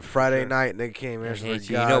 Look at him! Friday night, nigga came here.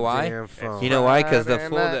 You know why? Phone. You know why? Because the Friday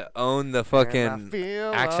fool night, that owned the I fucking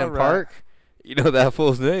feel Action alright. Park, you know that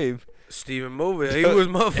fool's name. Steven Mobile. He was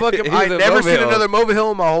motherfucking. He I was a never seen Mobile. another Mobile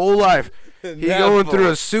Hill in my whole life. He's That going fool. through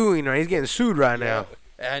a suing right. He's getting sued right now.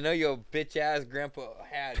 I know your bitch ass grandpa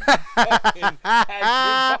had fucking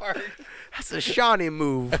Action Park. That's a Shawnee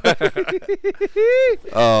move.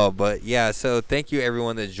 Oh, but yeah, so thank you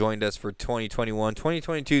everyone that joined us for 2021.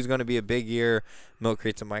 2022 is going to be a big year. Milk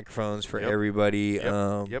Crates and Microphones for everybody.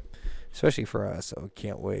 Yep. Especially for us, so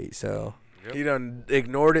can't wait. So He done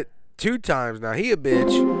ignored it 2 times now. He a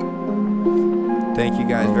bitch. thank you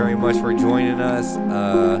guys very much for joining us.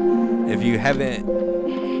 If you haven't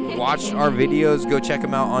watched our videos, go check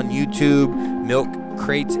them out on YouTube, Milk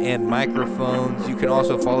Crates and Microphones. You can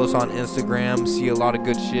also follow us on Instagram, see a lot of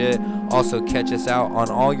good shit. Also catch us out on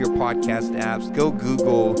all your podcast apps. Go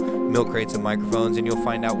Google Milk Crates and Microphones and you'll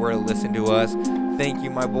find out where to listen to us. Thank you,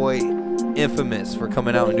 my boy Infamous, for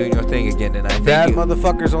coming out and doing your thing again tonight. Thank That you.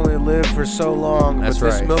 motherfuckers only live for so long, That's but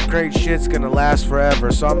this right. milk crate shit's gonna last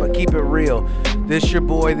forever. So I'm gonna keep it real. This your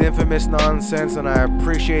boy, the Infamous Nonsense, and I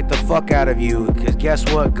appreciate the fuck out of you. Cause guess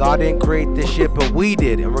what? God didn't create this shit, but we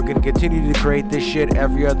did, and we're gonna continue to create this shit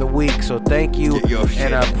every other week. So thank you, Get your shit.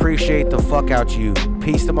 and I appreciate the fuck out you.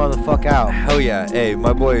 Peace the motherfuck out. Hell yeah. Hey,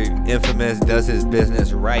 my boy Infamous does his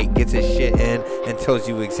business right, gets his shit in, and tells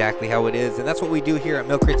you exactly how it is. And that's what we do here at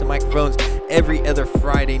Milk Crates and Microphones every other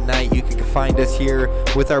Friday night. You can find us here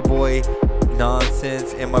with our boy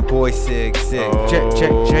Nonsense and my boy Sig.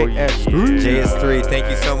 JS3. Thank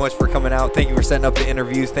you so much for coming out. Thank you for setting up the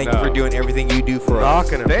interviews. Thank you for doing everything you do for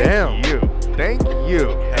us. Knocking him down. Thank you.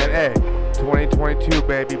 And hey, 2022,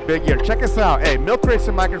 baby. Big year. Check us out. Hey, Milk Crates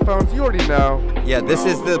and Microphones, you already know. Yeah, this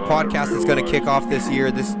is the podcast that's going to kick off this year.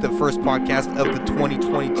 This is the first podcast of the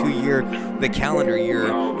 2022 year, the calendar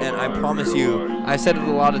year. And I promise you, I said it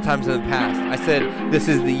a lot of times in the past. I said this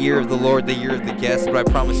is the year of the Lord, the year of the guest. But I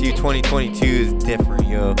promise you, 2022 is different,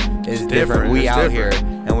 yo. It's different. We out here,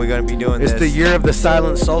 and we're going to be doing this. It's the year of the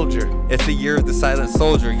silent soldier. It's the year of the silent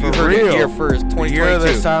soldier. You heard it here first, 2022. The year of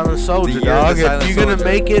the silent soldier, dog. If you're going to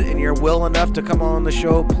make it and you're well enough to come on the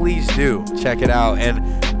show, please do. Check it out.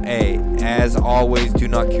 And, hey, as always, do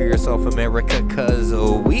not kill yourself, America, because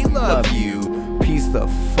we love you. Peace the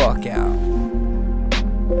fuck out.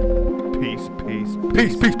 Peace.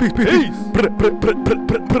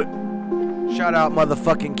 Shout out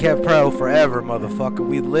motherfucking Kev Pro forever, motherfucker.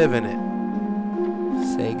 We live in it.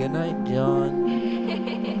 Say goodnight, John.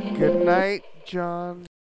 Good night, John.